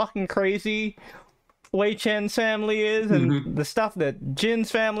sees how fucking crazy Wei Chen's family is and the stuff that Jin's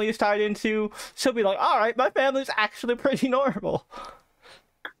family is tied into, she'll be like, "All right, my family's actually pretty normal."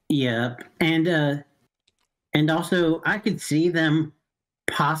 Yeah, and also I could see them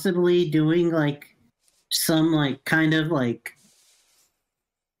possibly doing like some like kind of like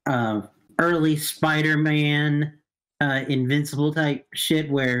early Spider-Man Invincible type shit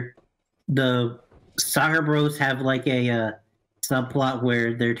where the soccer bros have like a subplot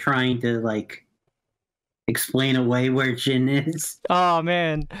where they're trying to like explain away where Jin is. Oh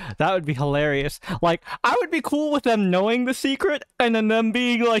man, that would be hilarious. Like, I would be cool with them knowing the secret and then them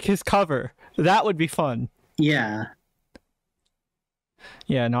being like his cover. That would be fun. Yeah.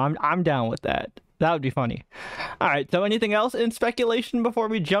 Yeah, no, I'm down with that. That would be funny. All right, so anything else in speculation before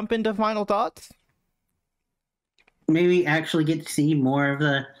we jump into final thoughts? Maybe actually get to see more of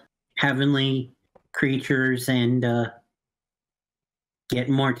the heavenly creatures and get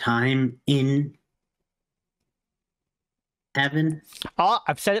more time in heaven. Oh,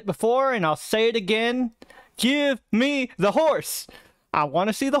 I've said it before and I'll say it again. Give me the horse. I want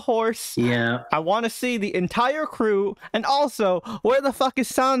to see the horse. Yeah. I want to see the entire crew. And also, where the fuck is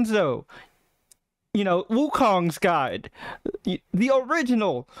Sanzo? Wukong's guide, the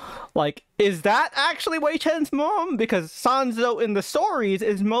original, like, is that actually Wei Chen's mom? Because Sanzo in the stories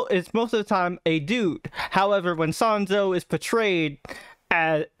is most of the time a dude. However, when Sanzo is portrayed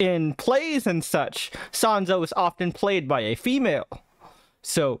in plays and such, Sanzo is often played by a female.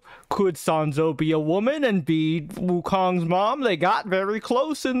 So, could Sanzo be a woman and be Wukong's mom? They got very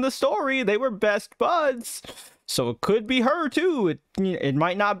close in the story. They were best buds. So it could be her too. It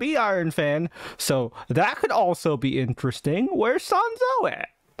might not be Iron Fan. So that could also be interesting. Where's Sanzo at?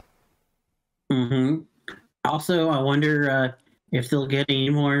 Mm-hmm. Also, I wonder if they'll get any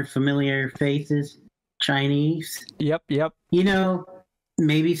more familiar faces. Chinese. Yep.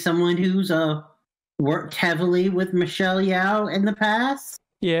 Maybe someone who's worked heavily with Michelle Yeoh in the past.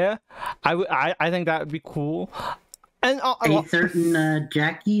 Yeah, I think that would be cool. And a certain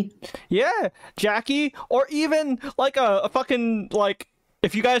Jackie. Yeah, Jackie, or even like a fucking, like,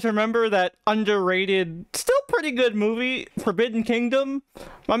 if you guys remember that underrated, still pretty good movie, Forbidden Kingdom,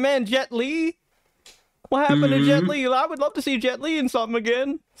 my man Jet Li. What happened to Jet Li? I would love to see Jet Li in something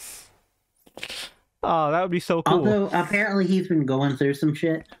again. Oh, that would be so cool. Although apparently he's been going through some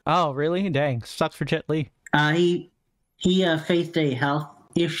shit. Oh, really? Dang, sucks for Jet Li. He faced a health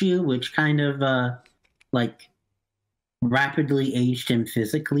issue, which kind of rapidly aged him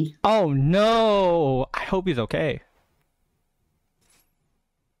physically. Oh no! I hope he's okay.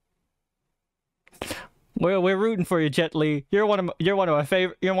 We're rooting for you, Jet Li. You're one of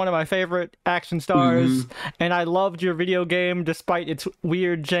my favorite action stars, and I loved your video game despite its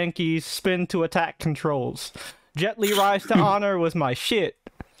weird, janky spin to attack controls. Jet Li Rise to Honor was my shit.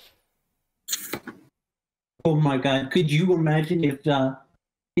 Oh my god! Could you imagine if a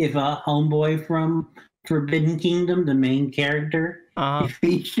homeboy from Forbidden Kingdom, the main character, if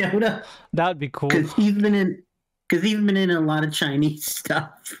he showed up? That'd be cool. Because he's been in a lot of Chinese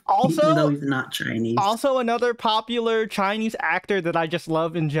stuff. Also, even though he's not Chinese. Also, another popular Chinese actor that I just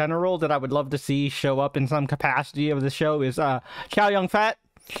love in general, that I would love to see show up in some capacity of the show, is Chow Yun-fat.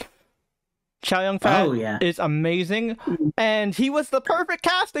 Chow Yun-fat is amazing, and he was the perfect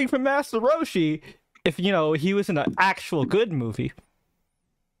casting for Master Roshi if he was in an actual good movie.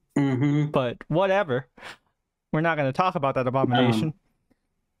 But whatever, we're not going to talk about that abomination.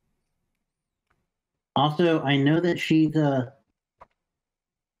 Also, I know that she's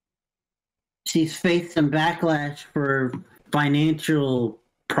faced some backlash for financial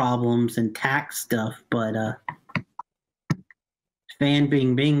problems and tax stuff, but Fan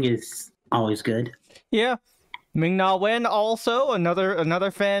Bingbing is always good. Yeah, Ming-Na Wen also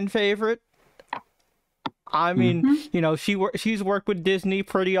another fan favorite. I mean, she's worked with Disney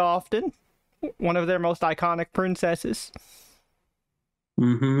pretty often. One of their most iconic princesses.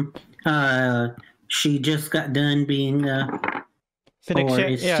 She just got done being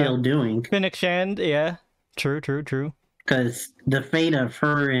still doing Finnick Shand. Yeah, true. Because the fate of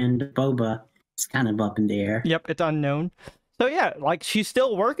her and Boba is kind of up in the air. Yep, it's unknown. So yeah, like, she's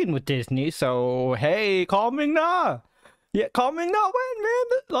still working with Disney. So hey, call Ming-Na. Yeah, call Ming-Na Wen, man.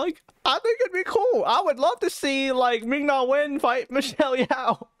 Like, I think it'd be cool. I would love to see, like, Ming-Na Wen fight Michelle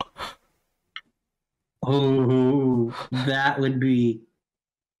Yeoh. Oh, that would be...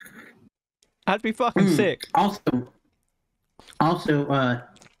 That'd be fucking sick. Also, I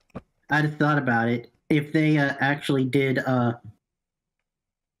just thought about it. If they actually did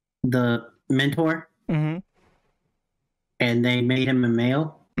the mentor, and they made him a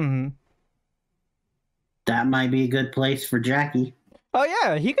male, that might be a good place for Jackie. Oh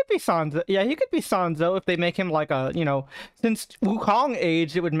yeah, he could be Sanzo. Yeah, he could be Sanzo if they make him like a, since Wukong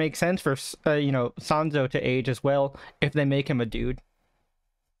aged, it would make sense for Sanzo to age as well if they make him a dude.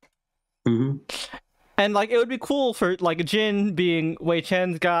 And like, it would be cool for like Jin being Wei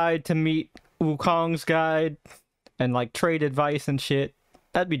Chen's guide to meet Wukong's guide and like trade advice and shit.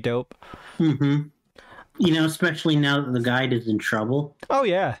 That'd be dope. Especially now that the guide is in trouble. Oh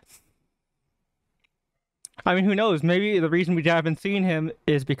yeah. I mean, who knows? Maybe the reason we haven't seen him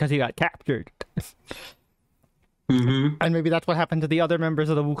is because he got captured. And maybe that's what happened to the other members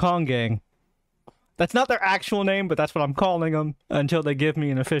of the Wukong gang. That's not their actual name, but that's what I'm calling them until they give me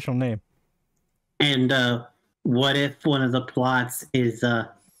an official name. And what if one of the plots is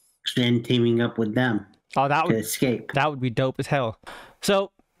Shen teaming up with them to escape? That would be dope as hell.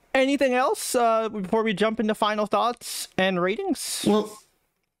 So, anything else before we jump into final thoughts and ratings? Well,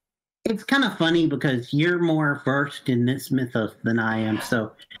 it's kind of funny because you're more versed in this mythos than I am,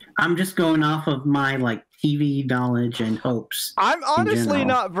 so I'm just going off of my TV knowledge and hopes. I'm honestly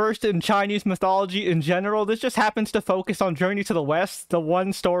not versed in Chinese mythology in general. This just happens to focus on Journey to the West, the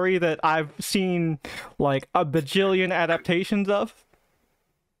one story that I've seen like a bajillion adaptations of.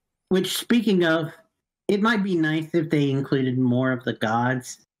 Which, speaking of, it might be nice if they included more of the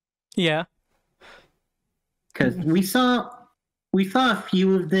gods. Yeah. Because we saw a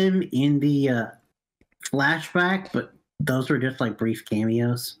few of them in the flashback, but those were just like brief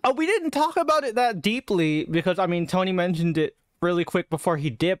cameos. Oh, we didn't talk about it that deeply because, I mean, Tony mentioned it really quick before he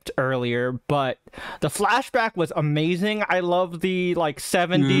dipped earlier, but the flashback was amazing. I love the, like,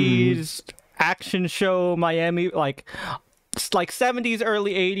 70s action show Miami, like 70s,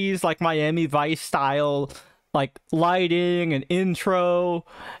 early 80s, like Miami Vice style, like lighting and intro.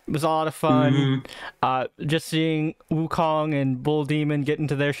 It was a lot of fun. Just seeing Wukong and Bull Demon get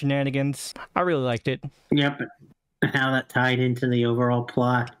into their shenanigans. I really liked it. Yep. How that tied into the overall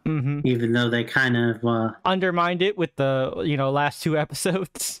plot, even though they kind of undermined it with the last 2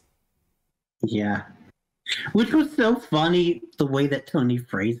 episodes. Yeah, which was so funny the way that Tony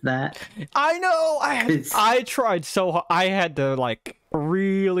phrased that. I know. I tried so hard. I had to like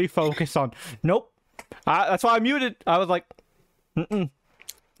really focus on. Nope. That's why I muted. I was like,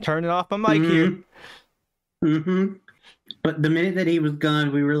 turning off my mic here. But the minute that he was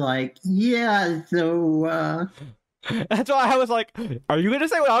gone, we were like, yeah. So. That's why I was like, are you going to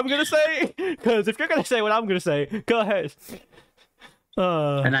say what I'm going to say? Because if you're going to say what I'm going to say, go ahead.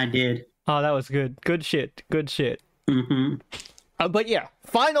 And I did. Oh, that was good. Good shit. Good shit. But yeah,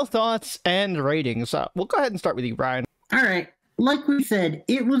 final thoughts and ratings. We'll go ahead and start with you, Brian. All right. Like we said,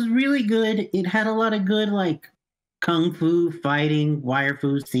 it was really good. It had a lot of good, like, kung fu, fighting, wire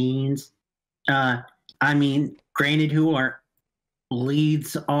fu scenes. I mean, granted, who our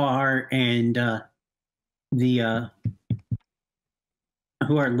leads are and who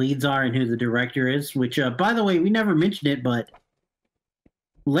our leads are and who the director is, which by the way, we never mentioned it, but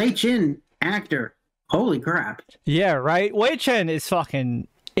Lei Chen, actor, holy crap. Yeah, right. Wei Chen is fucking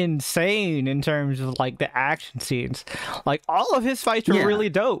insane in terms of like the action scenes. Like all of his fights were really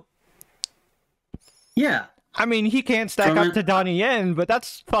dope. Yeah, I mean, he can't stack up to Donnie Yen, but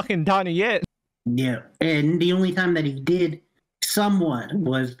that's fucking Donnie Yen. Yeah, and the only time that he did somewhat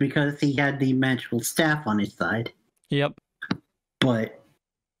was because he had the magical staff on his side. Yep. But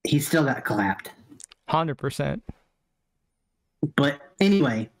he still got clapped. 100%. But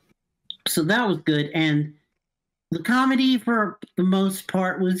anyway, so that was good. And the comedy for the most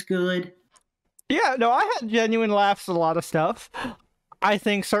part was good. Yeah, no, I had genuine laughs at a lot of stuff. I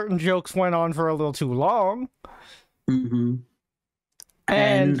think certain jokes went on for a little too long.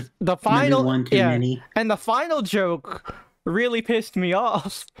 And the final one too many. And the final joke really pissed me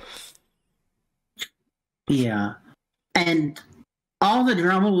off. Yeah. And all the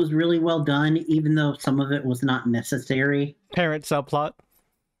drama was really well done, even though some of it was not necessary. Parent subplot.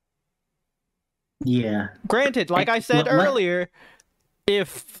 Yeah. Granted, like I said earlier,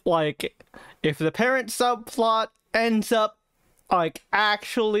 if the parent subplot ends up like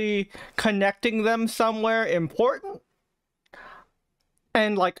actually connecting them somewhere important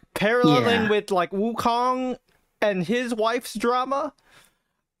and like paralleling with like Wukong and his wife's drama,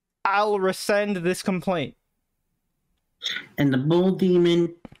 I'll rescind this complaint. And the Bull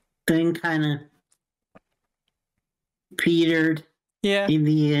Demon thing kind of petered in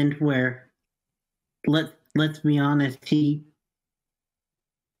the end, where let's be honest, he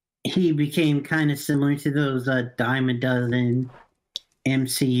became kind of similar to those dime a dozen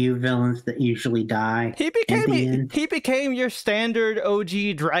MCU villains that usually die. He became your standard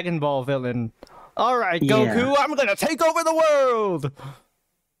OG Dragon Ball villain. All right, Goku, I'm gonna take over the world.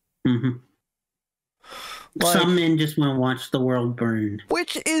 Like, some men just want to watch the world burn.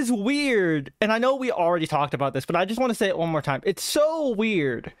 Which is weird. And I know we already talked about this, but I just want to say it one more time. It's so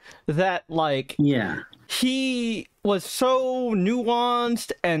weird that, like, he was so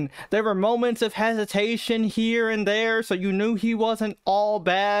nuanced and there were moments of hesitation here and there, so you knew he wasn't all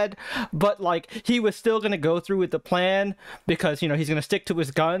bad, but, like, he was still going to go through with the plan because, he's going to stick to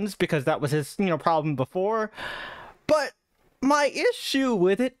his guns because that was his, problem before. But my issue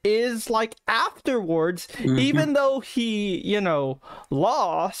with it is, like, afterwards, even though he,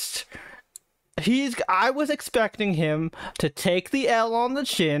 lost, I was expecting him to take the L on the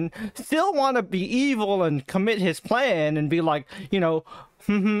chin, still want to be evil and commit his plan and be like, in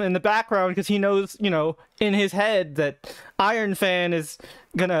the background, because he knows, in his head that Iron Fan is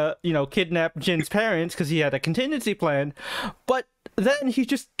gonna, kidnap Jin's parents because he had a contingency plan. But then he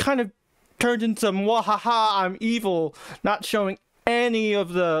just kind of turned into mwahaha, I'm evil, not showing any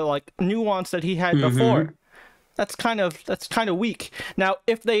of the like nuance that he had before. That's kind of weak. Now,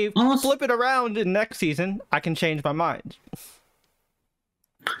 if they flip it around in next season, I can change my mind.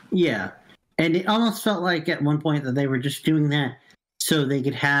 Yeah, and it almost felt like at one point that they were just doing that so they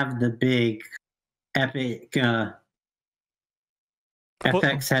could have the big, epic,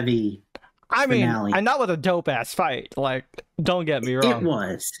 FX heavy I mean, finale. and that was a dope ass fight. Like, don't get me wrong. It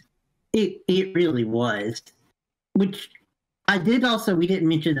was. It really was. Which I did also, we didn't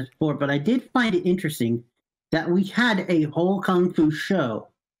mention this before, but I did find it interesting that we had a whole kung fu show,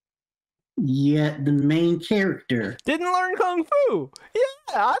 yet the main character Didn't learn kung fu. Yeah,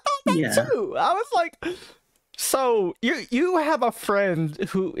 I thought that too. I was like, so you have a friend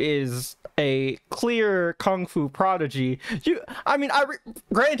who is a clear kung fu prodigy.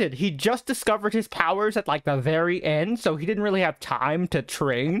 Granted, he just discovered his powers at like the very end, so he didn't really have time to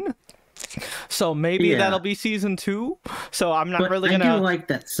train. So maybe that'll be season 2. So I'm not really gonna. I do like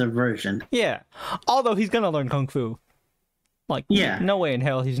that subversion. Yeah, although he's gonna learn kung fu. Like, no way in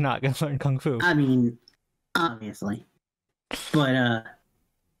hell he's not gonna learn kung fu. I mean, obviously, but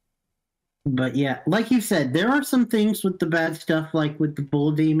yeah, like you said, there are some things with the bad stuff, like with the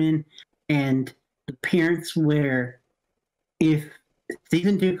bull demon and the parents, where if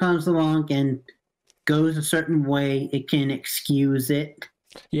season 2 comes along and goes a certain way, it can excuse it.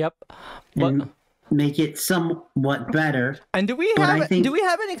 Yep. And make it somewhat better. And do we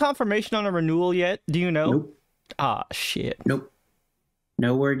have any confirmation on a renewal yet? Do you know? Nope. Ah, shit. Nope.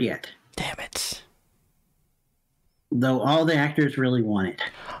 No word yet. Damn it. Though all the actors really want it.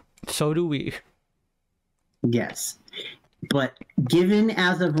 So do we. Yes. But given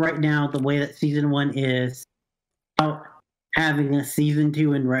as of right now the way that season 1 is, having a season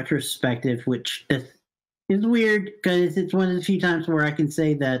 2 in retrospective, which is weird because it's one of the few times where I can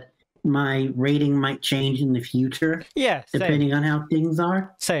say that my rating might change in the future. Yeah, depending on how things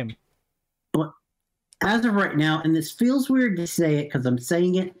are. Same. But as of right now, and this feels weird to say it because I'm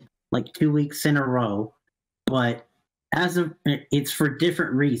saying it like 2 weeks in a row, but it's for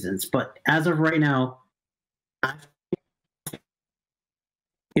different reasons. But as of right now,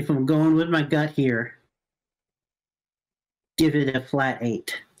 if I'm going with my gut here, give it a flat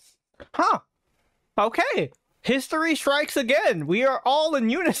 8. Huh. Okay, history strikes again. We are all in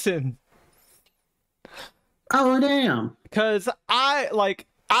unison. Oh damn! Because I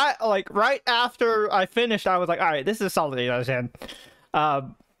right after I finished, I was like, all right, this is a solid 8 out of 10.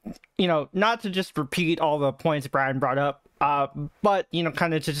 Not to just repeat all the points Brian brought up, but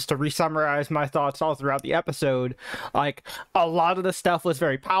kind of to re-summarize my thoughts all throughout the episode. Like, a lot of the stuff was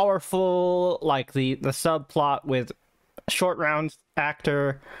very powerful, like the subplot with Short Round's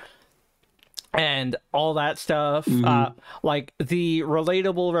actor and all that stuff. Like the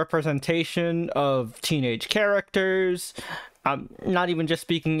relatable representation of teenage characters, not even just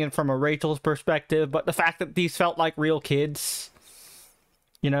speaking from a Rachel's perspective, but the fact that these felt like real kids,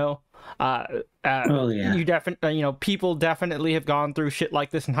 you definitely, people definitely have gone through shit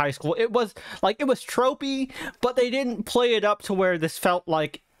like this in high school. It was tropey, but they didn't play it up to where this felt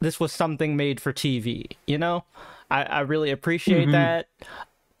like this was something made for TV, I really appreciate that.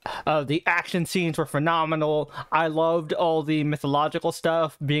 The action scenes were phenomenal. I loved all the mythological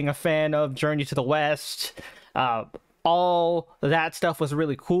stuff, being a fan of Journey to the West. All that stuff was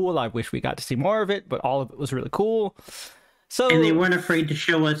really cool. I wish we got to see more of it, but all of it was really cool. And they weren't afraid to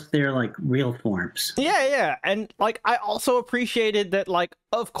show us their real forms. Yeah. And I also appreciated that,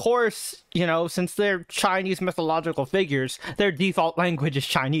 of course, since they're Chinese mythological figures, their default language is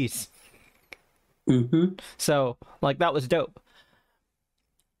Chinese. So that was dope.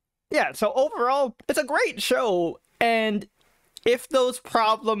 Yeah, so overall, it's a great show, and if those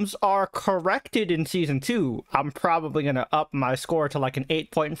problems are corrected in season 2, I'm probably going to up my score to an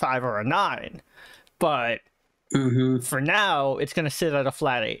 8.5 or a 9. But for now, it's going to sit at a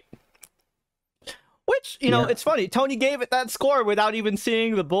flat 8. Which, it's funny, Tony gave it that score without even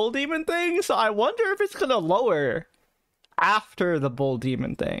seeing the Bull Demon thing, so I wonder if it's going to lower after the Bull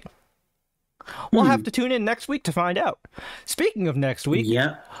Demon thing. We'll have to tune in next week to find out. Speaking of next week,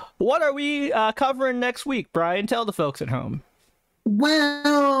 what are we covering next week, Brian? Tell the folks at home.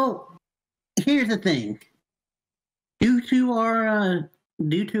 Well, here's the thing. Due to our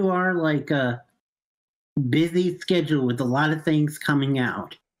busy schedule with a lot of things coming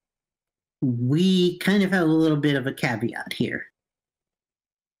out, we kind of have a little bit of a caveat here.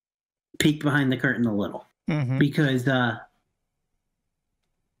 Peek behind the curtain a little, because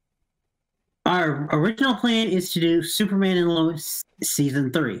our original plan is to do Superman and Lois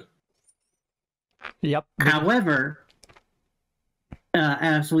season 3. Yep. However,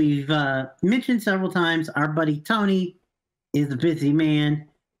 as we've mentioned several times, our buddy Tony is a busy man.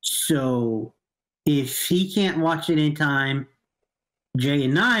 So if he can't watch it in time, Jay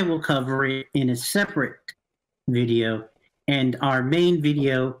and I will cover it in a separate video. And our main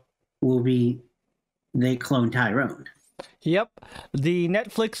video will be They Clone Tyrone. Yep, the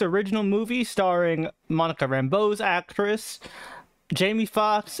Netflix original movie starring Monica Rambeau's actress, Jamie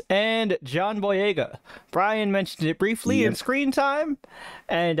Foxx, and John Boyega. Brian mentioned it briefly in Screen Time,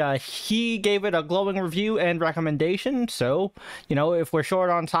 and he gave it a glowing review and recommendation. So, you know, if we're short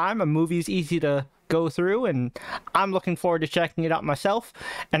on time, a movie's easy to go through, and I'm looking forward to checking it out myself.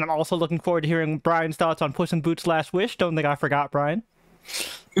 And I'm also looking forward to hearing Brian's thoughts on Puss in Boots' Last Wish. Don't think I forgot, Brian.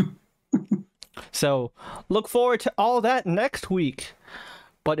 So, look forward to all that next week.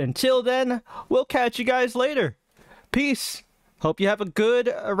 But until then, we'll catch you guys later. Peace. Hope you have a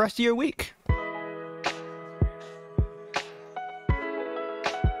good rest of your week.